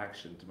need that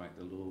action to make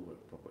the lure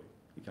work properly.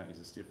 You can't use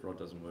a stiff rod;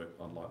 doesn't work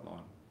on light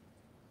line.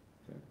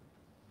 Okay.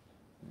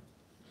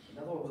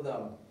 Another one with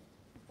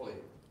probably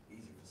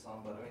easy for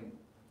some, but I mean,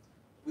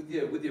 with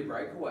your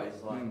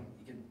breakaways, like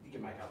you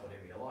can make up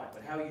whatever you like.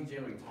 But how are you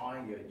generally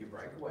tying your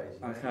breakaways?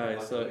 You know, Okay,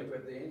 like so a loop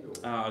at the end,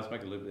 or? I just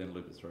make a loop then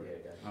loop it through.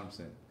 Yeah,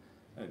 100%.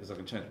 Because I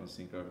can change my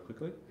sink over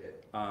quickly.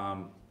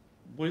 Yeah.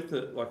 With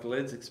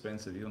lead's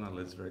expensive. You know,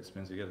 lead's very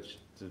expensive. You get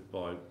to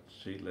buy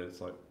sheet lead.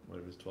 It's like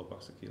whatever it is,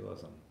 $12 a kilo or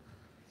something.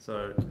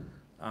 So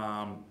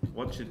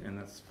and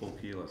that's 4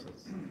 kilos. So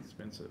it's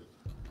expensive.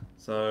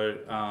 So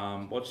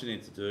what you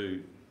need to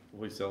do,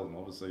 we sell them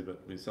obviously,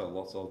 but we sell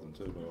lots of them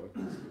too, by the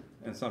way.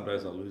 And some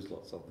days I lose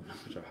lots of them,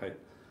 which I hate.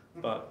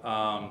 But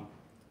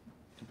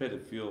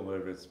competitive fuel,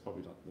 whatever, it's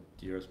probably not the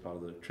dearest part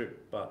of the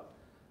trip, but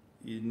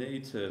you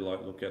need to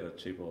look at a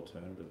cheaper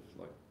alternative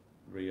like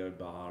Rio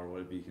Bar or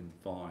whatever you can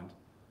find,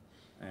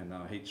 and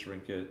heat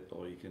shrink it,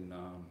 or you can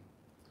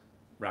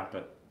wrap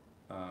it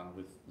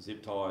with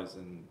zip ties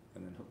and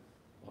then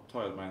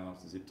tie the main line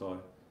to zip tie,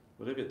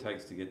 whatever it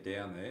takes to get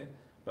down there.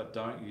 But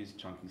don't use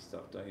chunky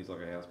stuff. Don't use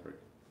like a house brick.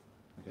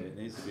 Okay, it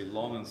needs to be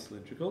long and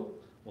cylindrical,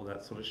 or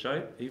that sort of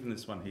shape. Even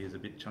this one here is a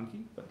bit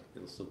chunky, but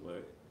it'll still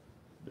work.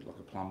 A bit like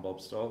a plumb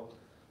bob style.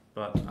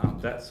 But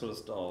that sort of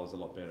style is a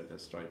lot better. It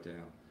goes straight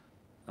down.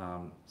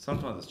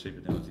 Sometimes it's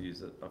cheaper now to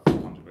use a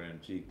 400 gram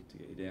jig to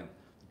get you down.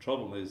 The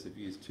trouble is if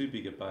you use too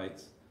big a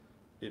baits,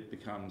 it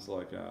becomes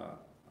like a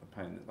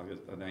pain, like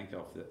an anchor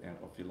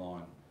off your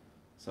line.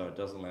 So it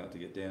doesn't allow it to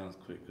get down as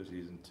quick because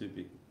you're using too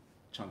big,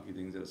 chunky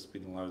things that are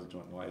spinning loads of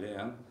joint the way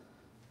down,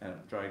 and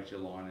it drags your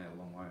line out a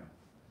long way.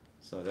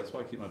 So that's why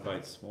I keep my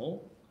baits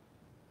small,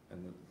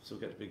 and still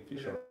get big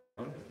fish on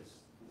them.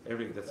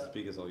 Everything that's as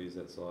big as I'll use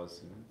that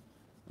size. You know,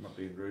 I'm not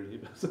being rude here,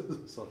 but that's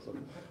the size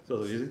I'm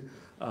using.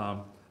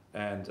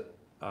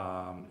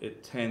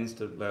 It tends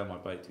to allow my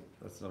bait to,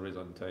 that's the reason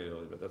I didn't tell you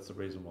earlier, but that's the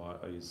reason why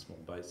I use small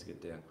baits to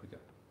get down quicker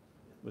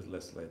with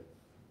less lead.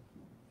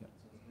 Yeah.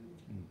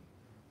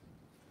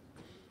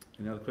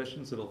 Any other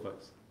questions at all,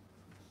 folks?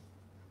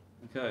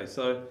 Okay,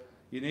 so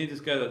you need to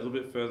go that little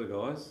bit further,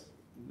 guys.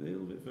 a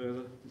little bit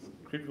further. Just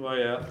creep your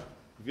way out. If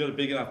you've got a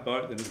big enough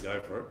boat, then just go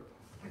for it.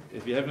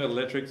 If you haven't got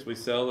electrics, we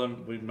sell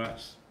them. We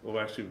match,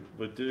 or actually,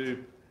 we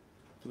do,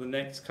 for the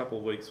next couple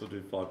of weeks, we'll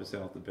do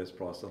 5% off the best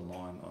price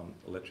online on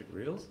electric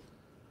reels.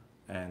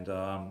 And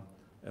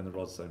the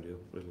rod's same deal,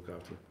 we look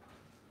after.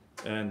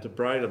 And to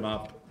braid them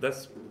up,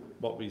 that's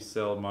what we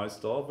sell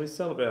most of. We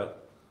sell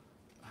about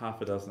half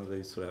a dozen of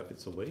these sort of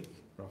outfits a week,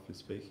 roughly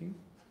speaking.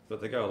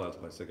 But they go all over the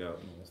place, they go up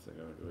north, they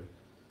go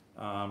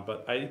everywhere.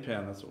 But £80,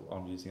 that's what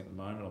I'm using at the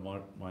moment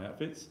on my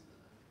outfits.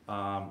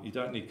 You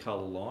don't need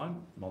colour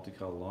line,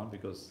 multicolour line,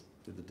 because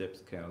the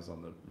depth counters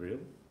on the reel.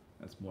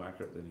 It's more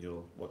accurate than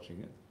you're watching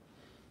it.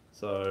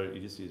 So you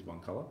just use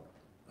one colour.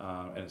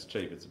 And it's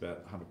cheap, it's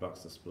about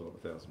 $100 to spool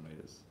up 1,000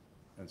 metres.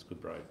 And it's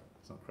good braid,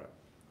 it's not crap.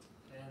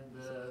 And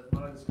the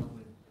motors come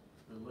with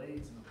the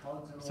leads and the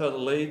plugs and all So the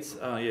that? leads,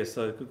 yes,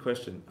 so good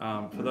question.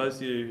 For those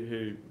of you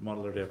who might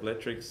already have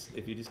electrics,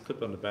 if you just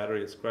clip on the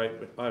battery, it's great.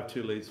 I have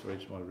 2 leads for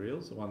each of my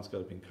reels. One's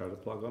got a Minn Kota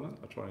plug on it.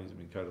 I try and use a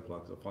Minn Kota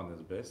plug because I find they're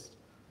the best.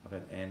 I've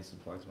had Anderson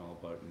plugs in my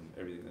old boat and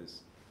everything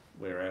is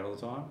wear out all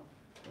the time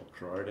or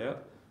corrode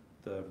out.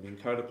 The Minn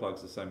Kota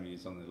plug's the same you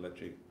use on the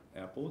electric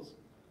outboards.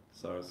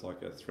 So it's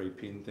like a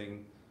 3-pin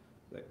thing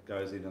that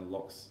goes in and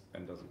locks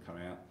and doesn't come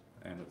out,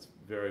 and it's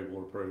very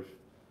waterproof,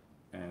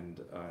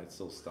 and it's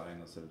still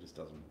stainless, so it just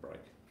doesn't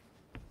break.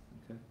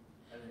 Okay.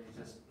 And then you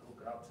just hook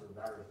it up to the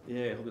battery?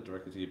 Yeah, hook it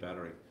directly to your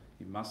battery.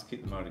 You must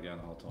keep the motor going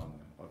the whole time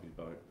though, of your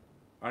boat.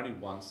 Only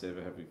once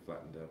ever have we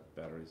flattened our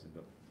batteries and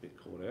got a bit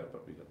caught out,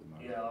 but we got the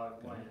motor. Yeah,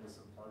 going. my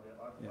Anderson plug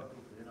out. I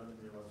hooked it in, I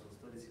didn't realise it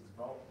was 36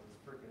 volt. There's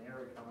a freaking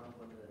error coming up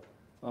with the...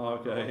 Oh,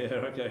 okay,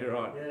 yeah, okay,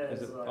 right. Yeah,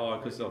 Is it's it, like- oh,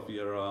 because off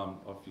your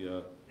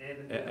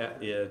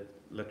yeah,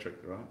 electric,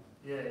 right?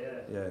 Yeah.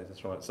 Yeah,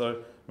 that's right.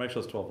 So make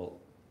sure it's 12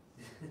 volt.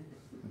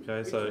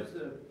 Okay, so Which is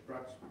the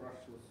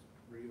brushless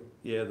reel?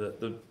 yeah,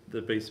 the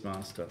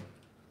Beastmaster.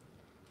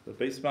 The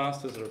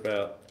Beastmasters are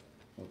about,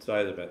 well,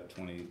 today they're about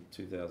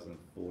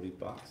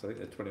 $22,040. I think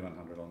they're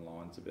 $2,100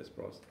 online. It's the best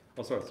price.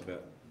 Oh, sorry, it's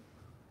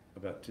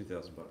about $2,000.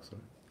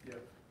 Sorry.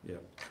 Yep. Yeah.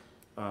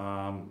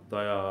 They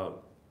are.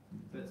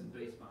 That's a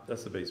Beastmaster.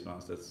 That's the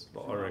Beastmaster. That's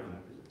what I reckon.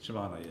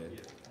 Shimano, yeah.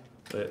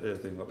 They're the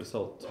thing. Like we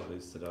sold 2 of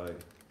these today.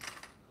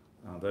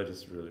 They're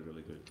just really,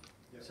 really good.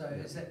 So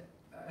is that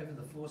over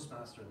the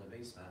Forcemaster and the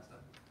Beastmaster?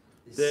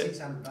 They're- There's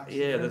 $600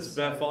 Yeah, difference, there's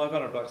about so-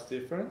 $500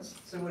 difference.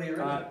 So what do you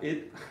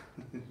reckon?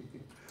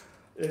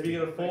 If you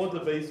can afford the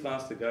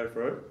Beastmaster, go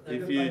for it.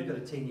 They've If got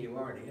a 10-year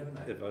warranty, haven't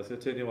they? If I said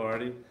 10-year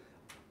warranty,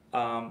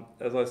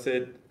 as I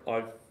said,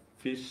 I've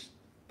fished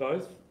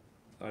both.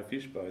 I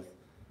fish both.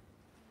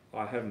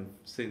 I haven't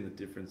seen the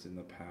difference in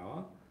the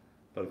power,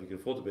 but if you can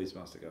afford the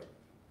Beastmaster, go.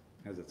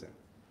 How's that sound?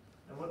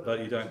 And what But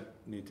you don't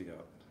need to go.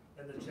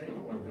 And the cheaper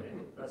one there,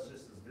 that's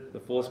just as good. The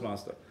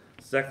Forcemaster,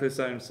 exactly the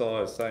same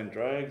size, same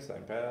drag,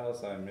 same power,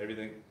 same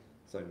everything,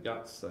 same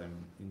guts,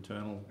 same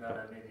internal. No, I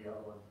don't need the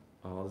other one.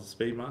 Oh, the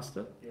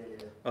Speedmaster. Yeah.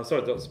 Oh,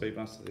 sorry, not the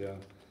Speedmaster. The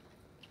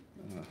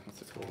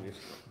what's it called?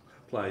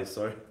 Plays.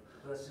 Sorry.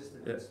 That's just a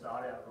Yeah. good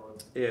start out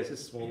rod. Yeah, it's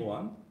just a smaller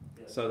one.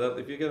 Yeah. So that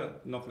if you're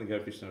not going to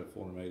go fishing over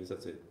 400 metres,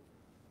 that's it.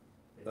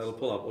 That'll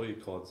pull up all your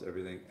cods,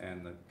 everything,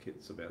 and the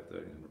kit's about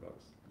 $1,300.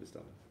 Just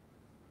done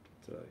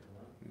today.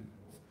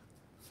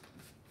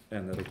 Yeah.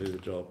 And that'll do the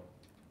job.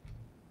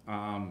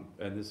 And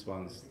this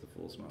one's the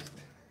Forcemaster.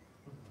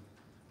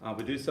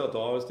 We do sell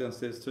divers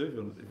downstairs too. If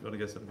you want to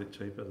get something a bit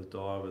cheaper, the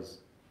divers,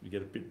 you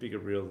get a bit bigger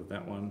reel than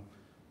that one,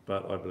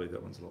 but I believe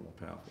that one's a lot more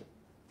powerful.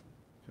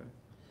 Okay.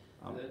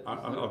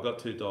 I've got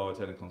 2 diver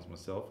Tentacoms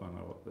myself. I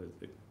know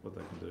what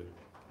they can do.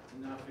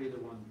 Enough either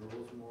one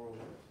draws more or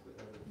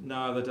less?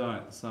 No, they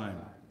don't. Same.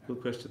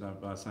 Good question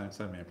though. Same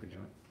amperage.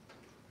 Right?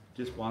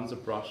 Just one's a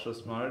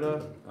brushless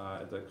motor.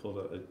 They call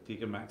it a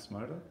Gigamax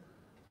motor.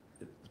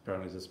 It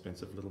apparently is an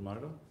expensive little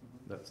motor.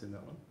 That's in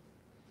that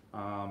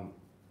one.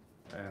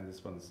 And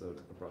this one's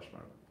a brush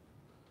motor.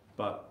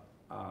 But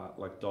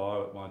like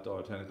my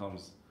dive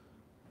Tentacoms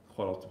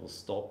quite often will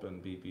stop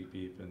and beep beep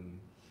beep and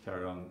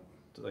carry on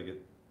till they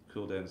get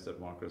cooled down just a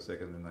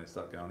microsecond, and then they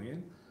start going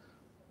again.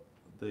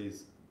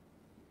 These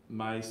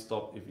may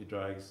stop if your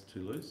drag's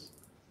too loose.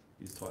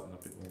 You just tighten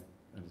up a bit more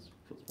and just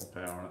puts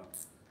more power on it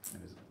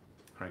and just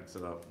cranks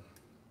it up.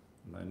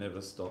 And they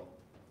never stop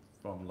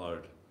from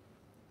load.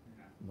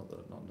 Not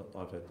that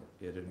I've had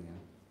yet anyhow.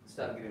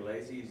 Started getting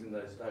lazy using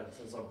those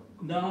since I'm.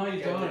 No, you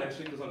Yeah, don't but-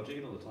 actually, because I'm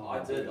jigging all the time.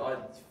 I did.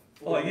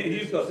 Oh,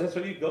 you've got. That's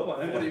what you've got one.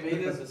 haven't 40 you?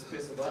 metres is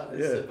press the button.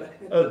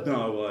 Yeah.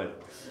 No way.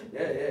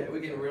 Yeah, we're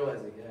getting real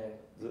lazy.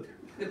 Yeah.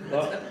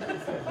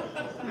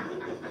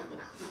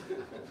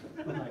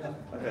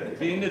 Okay.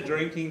 If you're into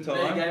drinking They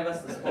time, gave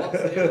us the spots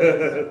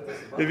there.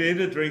 if you're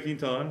into drinking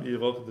time, you're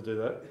welcome to do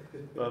that.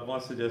 But my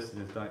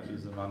suggestion is don't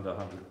use them under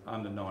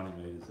 90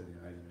 metres, 80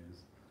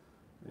 metres.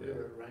 We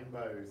were at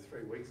Rainbow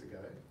 3 weeks ago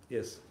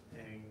Yes.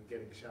 and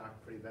getting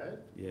sharked pretty bad.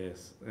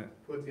 Yes. Yeah.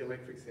 Put the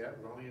electrics out,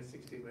 rolling at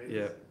 60 metres,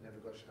 Yeah. never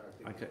got sharked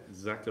again. Okay,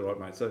 exactly right,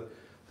 mate. So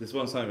this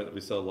one's something that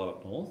we sell a lot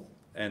up north,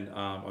 and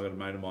I've got a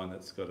mate of mine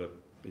that's got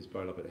his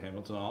boat up at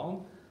Hamilton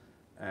Island,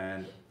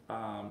 and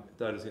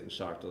they're just getting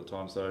sharked all the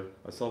time. So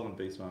I sold them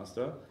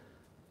Beastmaster.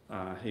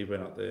 he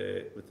went up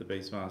there with the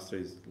Beastmaster.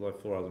 He's like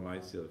 4 other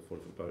mates, the other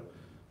 40-foot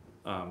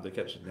boat. They're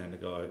catching down the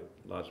guy,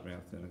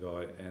 largemouth down the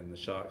guy, and the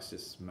sharks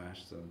just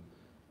smashed them.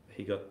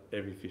 He got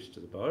every fish to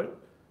the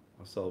boat.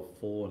 I sold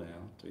 4 now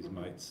to his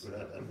mates.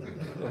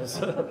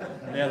 So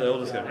now they all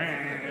just go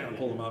and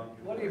pull them up.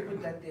 What do you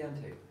put that down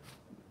to?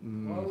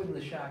 Why wouldn't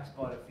the sharks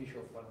bite a fish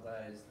off one of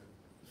those?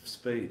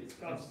 Speed.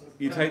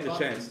 You take the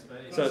chance.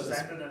 So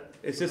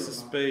it's just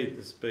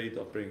the speed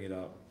of bringing it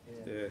up.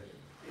 Yeah.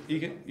 You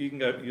can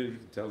go. You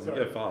can tell them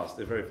go fast.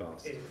 They're very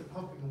fast. If the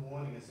pumping and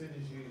whining, as soon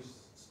as you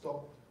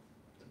stop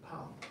the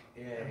pump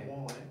and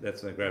whine,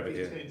 That's when they grab it.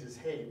 he Yeah. turns his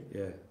head,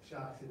 Yeah.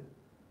 sharks it.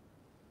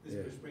 This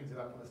Yeah. just brings it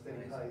up on a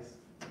steady pace.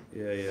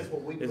 Yeah. Yeah. That's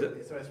what we Is put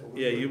there, so that's what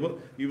we Yeah.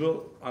 put. You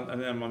will.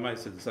 And then my mate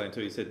said the same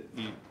too. He said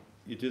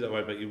you do that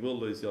way, but you will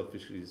lose the odd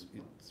fish,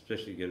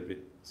 especially you get a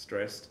bit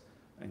stressed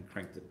and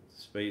crank the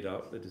speed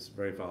up. They're just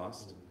very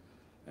fast,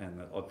 and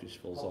the odd fish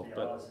falls off.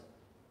 But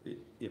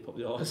yeah, pop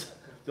the eyes.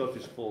 The odd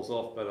fish falls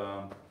off,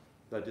 but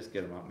they just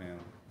get them up now.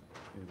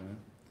 You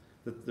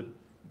know,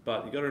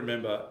 but you got to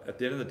remember at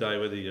the end of the day,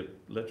 whether you're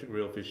electric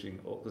reel fishing,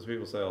 or because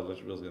people say, "Oh,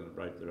 electric reel's going to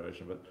break the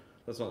ocean," but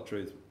that's not the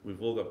truth.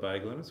 We've all got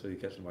bag limits, whether you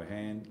catch them by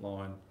hand,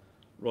 line,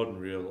 rod and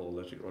reel, or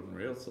electric rod and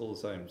reel. It's all the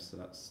same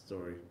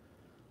story.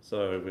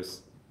 So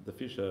the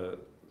fish it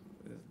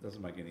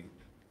doesn't make any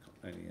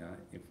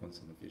influence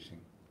on the fishing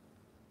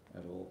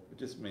at all. It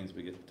just means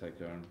we get to take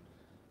home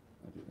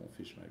a bit more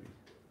fish, maybe.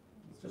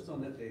 Just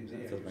on that there,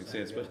 That doesn't make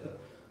sense, but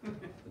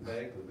the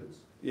bag limits,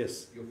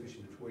 yes. you're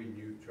fishing between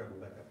you travel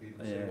back up here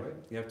to Yeah, Seaway.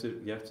 you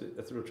have to.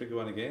 That's a real tricky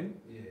one again.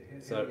 Yeah.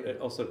 So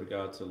also with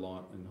regard to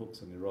line and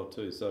hooks on your rod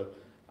too. So,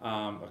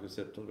 like I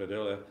said, talked about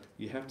earlier,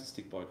 you have to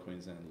stick by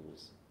Queensland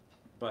laws,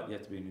 but you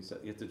have to be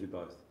you have to do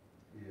both.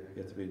 Yeah.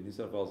 You have to be New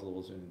South Wales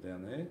laws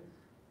down there,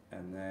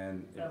 and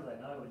then How do they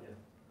know when you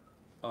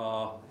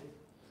uh,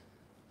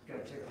 go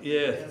check it?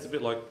 yeah, it's a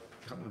bit like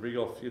cutting the rig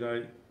off. You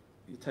know,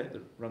 you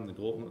run the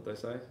gauntlet, they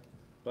say,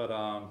 but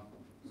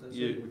So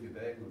you- same with your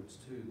bag limits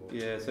too. Like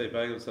yeah. So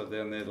bagels are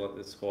down there, like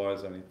the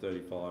Squire's only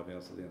 35 now,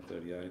 so down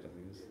 38, I think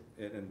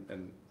it is,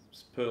 and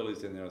Pearlie's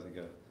down there, I think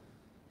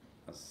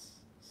a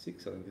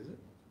 6, I think, is it?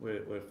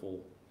 We're 4,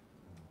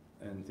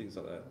 and things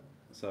like that.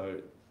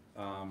 So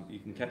you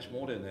can catch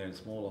more down there and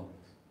smaller,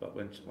 but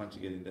once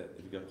you get into,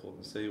 if you got caught in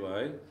the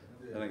Seaway,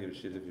 they don't give a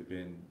shit if you've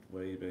been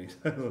where you've been.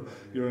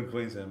 You're in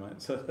Queensland,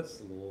 mate. So that's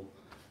the law.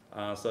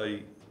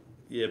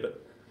 Yeah,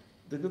 but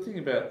the good thing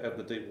about out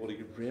the deep water,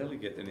 you rarely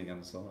get anything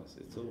undersized.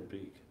 It's all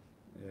big.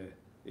 Yeah,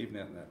 even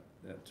out in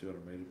that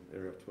 200 metre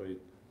area of Tweed,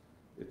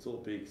 it's all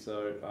big.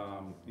 So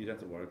you don't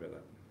have to worry about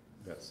that,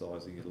 about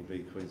sizing. It'll be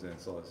Queensland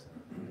size.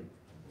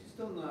 Just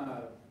on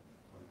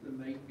the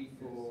meat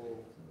before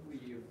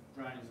you're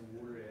draining the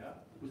water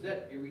out, was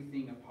that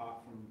everything apart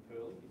from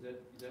Pearlie? Is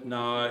that what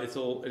No, it's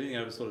all anything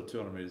over sort of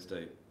 200 metres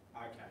deep.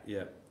 Okay.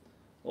 Yeah,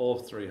 all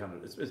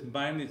 300. It's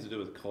mainly to do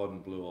with cod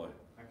and blue eye.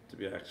 Okay. To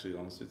be actually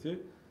honest with you,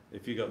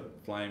 if you got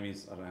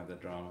flamies, I don't have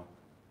that drama.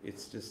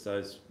 It's just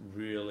those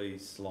really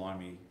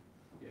slimy.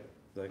 Yeah.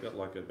 They got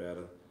like about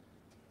a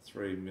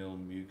 3 mil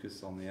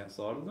mucus on the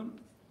outside of them,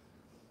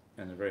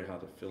 and they're very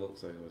hard to fill it,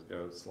 so you always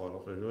go slide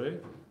off everywhere.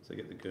 So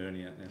get the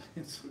gurney out and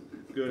it's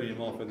gurney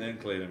them off and then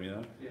clean them. You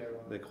know, Yeah,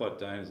 right. they're quite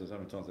dangerous. There's so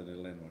many times they need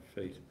to land on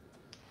my feet.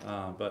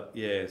 But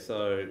yeah,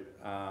 so.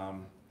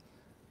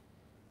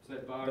 So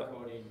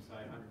barcode in, say,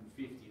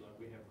 150, like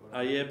we have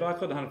got. Yeah,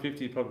 barcode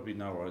 150 probably be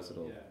no worries at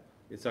all. Yeah.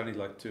 It's only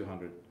like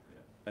 200.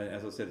 And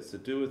as I said, it's to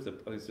do with I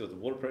think it's to do with the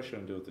water pressure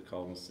and do with the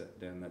coldness set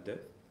down that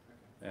depth.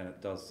 And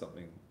it does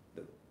something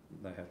that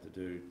they have to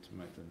do to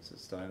make them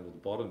sustainable at the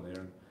bottom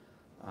there.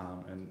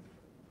 And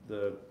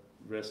the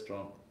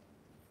restaurant,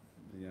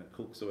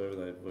 cooks or whatever,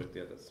 they've worked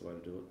out that's the way to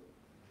do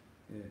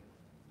it.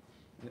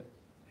 Yeah.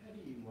 How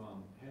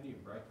do you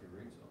break your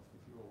rigs off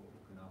if you're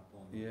hooking up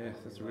on? Yeah,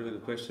 that's a really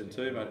good question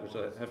too, mate, which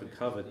I haven't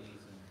covered.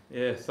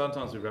 Yeah,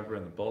 sometimes we wrap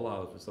around the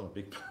bollard if it's on a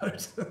big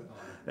boat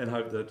and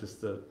hope that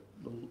just the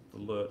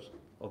lurch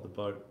of the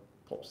boat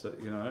pops it,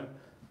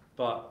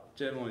 But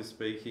generally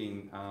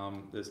speaking,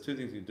 there's 2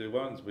 things you can do.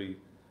 One's we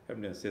have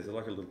them downstairs, they're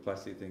like a little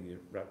plastic thing, you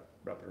wrap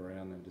it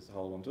around and just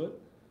hold onto it.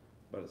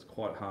 But it's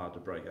quite hard to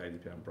break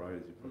 80-pound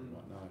braid, as you probably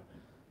might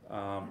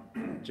know.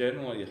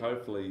 Generally,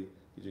 hopefully,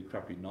 you do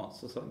crappy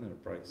knots or something and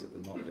it breaks at the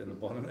knot down the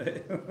bottom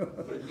there.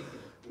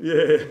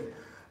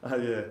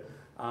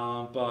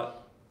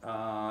 But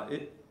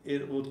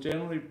it will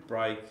generally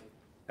break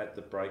at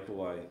the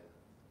breakaway.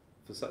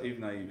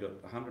 Even though you've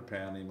got 100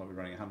 pound, you might be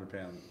running 100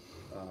 pound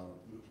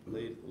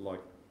lead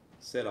like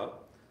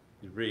setup,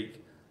 your rig,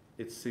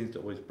 it seems to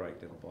always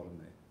break down the bottom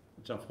there,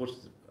 which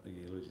unfortunately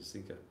you lose your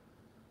sinker.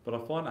 But I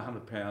find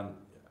 100 pound,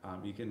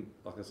 you can,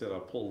 like I said, I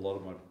pull a lot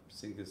of my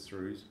sinkers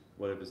through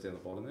whatever's down the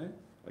bottom there,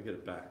 I get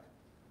it back.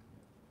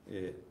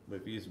 Yeah, but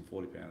if you're using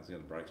 40 pounds, it's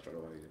going to break straight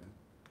away.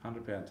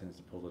 100 pound tends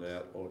to pull it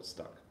out or it's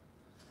stuck.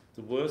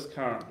 The worst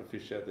current to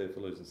fish out there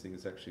for losing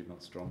sinkers is actually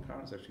not strong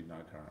current, it's actually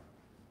no current.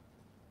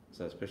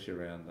 So especially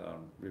around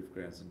river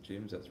grounds and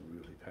gyms, that's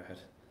really bad.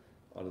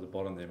 Out of the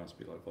bottom there must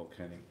be like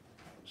volcanic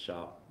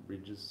sharp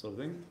ridges sort of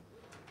thing.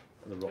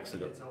 The rocks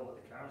have got. Tell what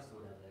the car's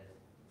doing out there.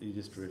 You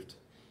just drift.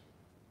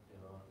 You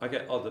know.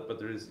 Okay. Oh, but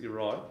there is. You're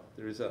right.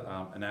 There is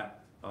an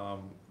app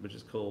which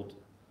is called.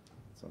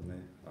 It's on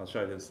there. I'll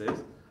show you downstairs.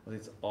 I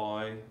think it's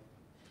IOYC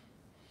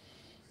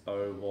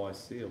or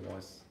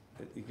YC.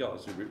 You got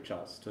to do rip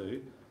charts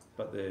too,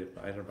 but they're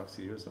 $800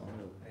 a year or something.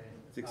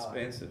 It's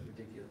expensive.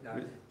 Ridiculous.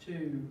 No,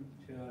 200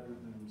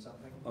 and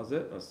something. Oh, is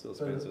it? That's still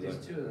So expensive.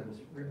 there's though. two of them,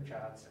 rip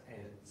charts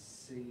and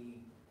C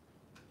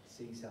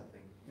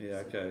something.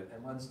 Yeah. Okay.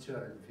 And one's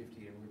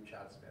 250 and rip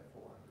charts about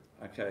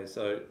 400. Okay.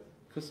 So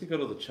because you've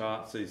got all the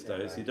charts these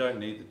days, you don't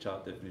need the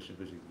chart definition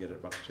because you can get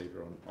it much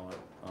cheaper on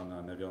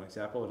Navionics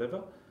app or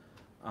whatever.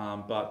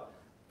 But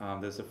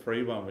there's a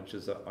free one which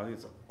is I think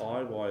it's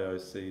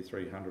IYOC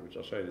 300, which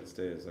I'll show you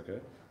downstairs. Okay,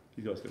 if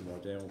you guys can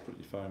write down, we'll put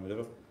your phone,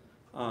 whatever.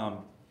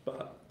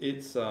 But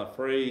it's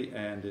free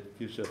and it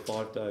gives you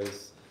 5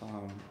 days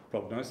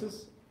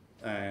prognosis,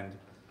 and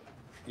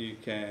you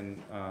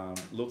can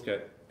look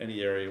at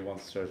any area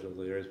once it shows you all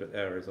the areas, but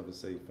our areas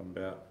obviously from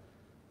about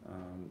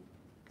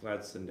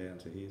Gladstone down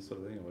to here,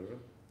 sort of thing, or whatever.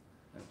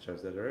 And it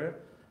shows that area,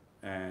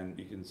 and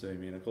you can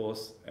zoom in, of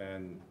course,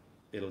 and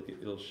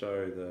it'll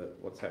show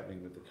what's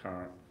happening with the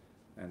current,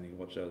 and you can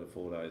watch over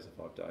 4 days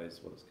or 5 days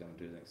what it's going to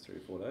do the next 3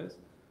 or 4 days.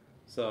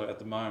 So at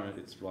the moment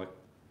it's like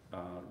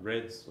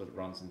red's what it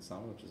runs in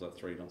summer, which is like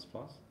 3 knots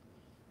plus.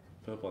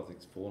 Purple I think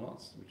is 4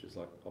 knots, which is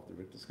like off the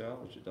Richter scale,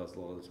 which it does a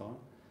lot of the time.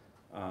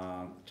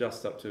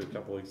 Just up to a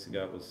couple of weeks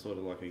ago it was sort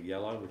of like a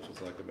yellow, which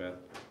is like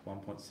about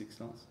 1.6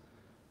 knots.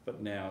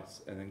 But now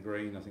and then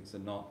green I think is a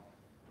knot,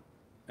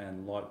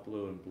 and light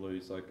blue and blue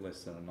is like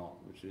less than a knot,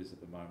 which is at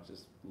the moment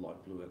just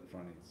light blue at the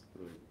front end. It's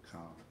really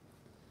calm.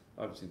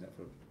 I haven't seen that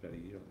for about a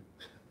year, I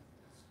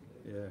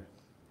think. Yeah,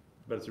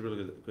 but it's a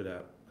really good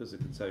app because it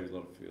can save you a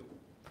lot of fuel,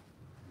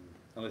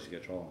 unless you go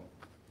trolling.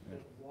 Yeah.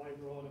 Wide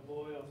ride a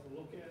buoy off the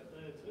lookout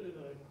there too,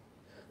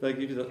 They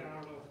give you the. car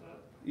off that.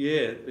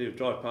 Yeah, you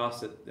drive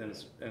past it and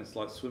it's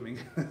like swimming.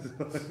 You can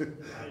actually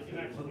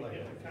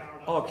get the car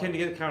off. Oh, can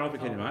you get a car off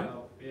it, can you, mate?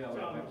 Yeah,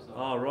 It's on-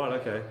 Oh, right,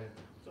 okay.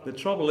 The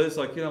trouble is,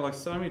 like, you know, like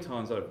so many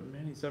times over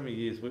so many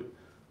years,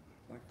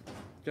 like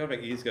going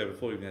back years ago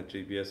before we even had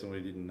GPS and we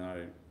didn't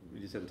know, we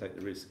just had to take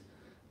the risk.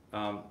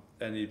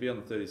 And you'd be on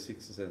the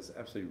 36s and it's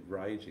absolutely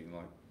raging,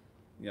 like,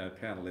 you know, a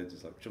pound of lead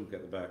just like chunk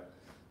out the back.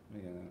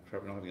 You know,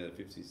 crap, we're not going to go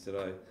to 50s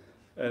today.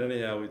 And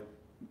anyhow,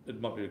 it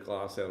might be a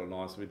glass out or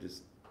nice, we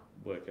just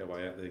work our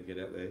way out there, get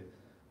out there,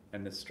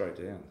 and it's straight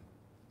down.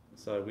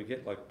 So we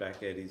get like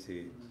back eddies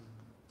here.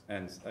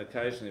 And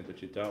occasionally,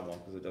 but you don't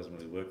want because it doesn't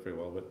really work very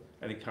well. But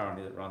any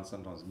current that runs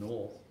sometimes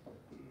north,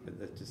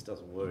 it just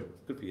doesn't work.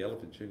 Good for the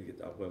elephant tune to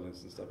get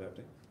upwellings and stuff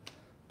happening,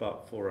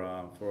 but for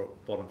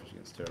bottom fishing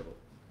it's terrible.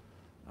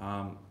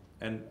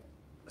 And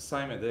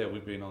same out there,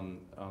 we've been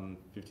on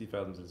 50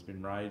 fathoms and it's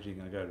been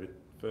raging. I go a bit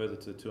further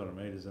to 200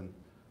 metres and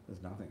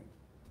there's nothing.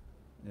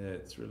 Yeah,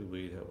 it's really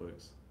weird how it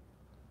works.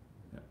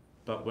 Yeah.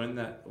 But when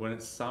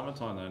it's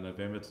summertime though,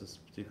 November to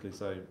particularly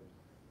say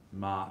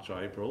March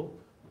or April,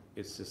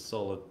 it's just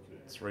solid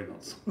 3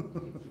 knots or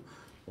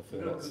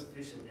 4 knots. Good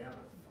fishing down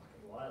at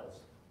fucking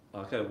Wales.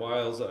 Okay,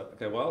 whales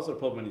are a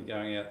problem when you're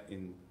going out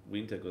in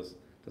winter because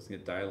it doesn't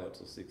get daylight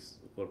till 6,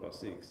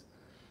 6:15.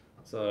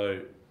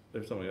 So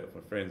every time I go with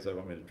my friends, they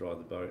want me to drive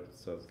the boat,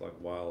 so it's like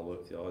whale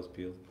work, the eyes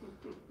peeled.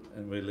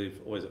 And we leave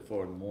always at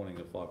 4 in the morning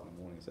or 5 in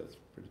the morning, so it's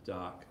pretty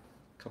dark.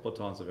 A couple of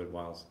times I've had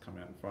whales come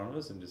out in front of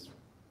us and just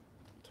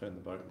turn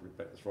the boat and rip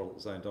back the throttle at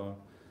the same time.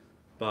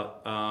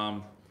 But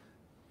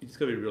you just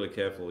got to be really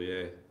careful,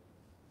 yeah.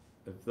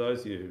 If those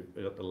of you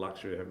who've got the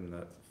luxury of having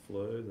that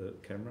FLIR, the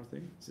camera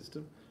thing,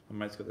 system, my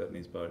mate's got that in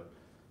his boat,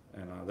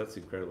 and that's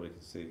incredible. You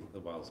can see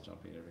the whales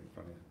jumping everything in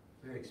front of you.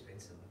 Very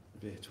expensive.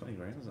 Yeah, 20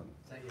 grand or something.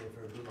 Take you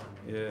for a good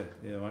one.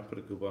 Yeah, I might put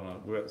a good one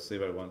on. We were at the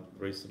Seaway one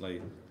recently.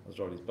 I was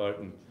driving his boat,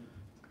 and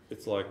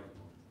it's like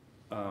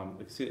you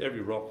can see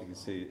every rock. You can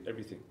see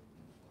everything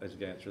as you're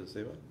going through the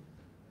Seaway,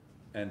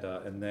 and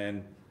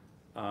then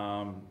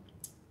I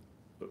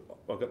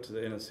got to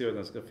the end of the Seaway, and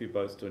there's got a few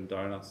boats doing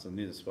donuts, and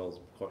near the swell's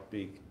quite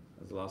big.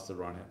 As the last of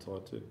the run out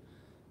tide too,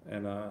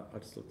 and I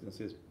just looked and I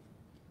see this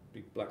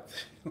big black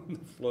thing on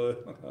the FLIR.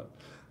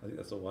 I think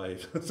that's a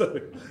wave.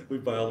 So we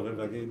bailed and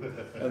went back in,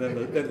 and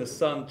then the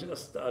sun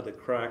just started to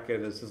crack,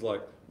 and it's just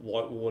like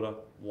white water.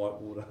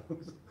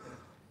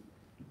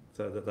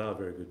 So that they are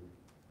very good,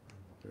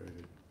 very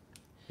good.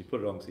 You put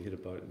it on because you hit a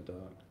boat in the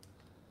dark.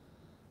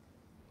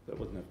 That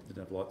didn't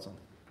have lights on.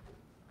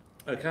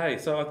 Okay,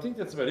 so I think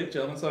that's about it,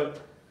 gentlemen. So.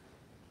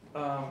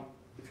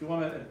 If you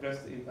want to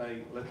invest in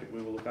a electric,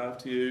 we will look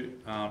after you.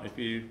 If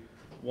you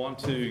want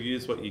to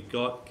use what you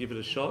got, give it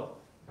a shot.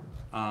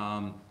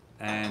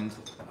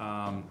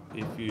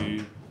 If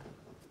you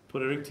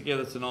put a rig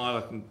together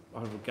tonight, I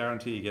will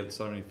guarantee you get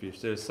so many fish.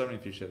 There's so many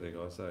fish out there,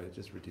 guys, so it's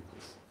just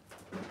ridiculous.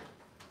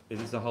 It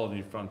is a whole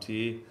new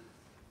frontier.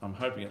 I'm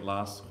hoping it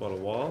lasts quite a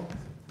while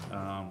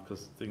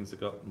because things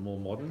have got more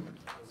modern,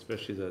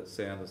 especially the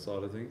sounder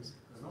side of things.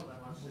 There's not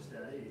that much just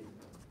out here.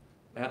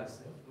 Out?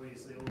 Where you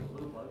see all the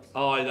little blokes.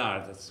 Oh, I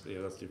know. That's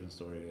a different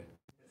story. Yeah.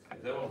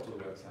 they won't talk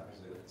about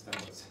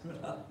standards.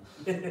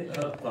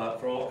 But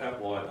for all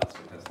out wide, that's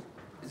fantastic.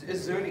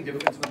 Is there any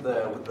difference with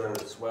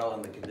the swell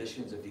and the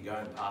conditions if you're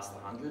going past the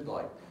 100?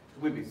 Like,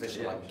 we'd be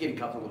fishing, like, getting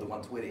comfortable with the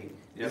 120.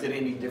 Yep. Is it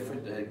any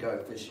different to go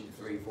fishing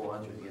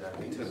 300-400, you know,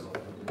 meters?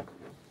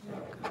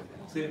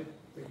 See?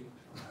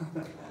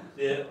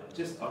 Yeah,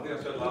 just, I think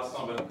I showed last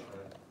time, but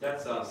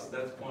that's us.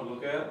 That's Point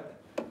Lookout.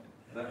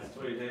 That's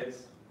 3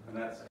 heads, and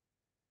that's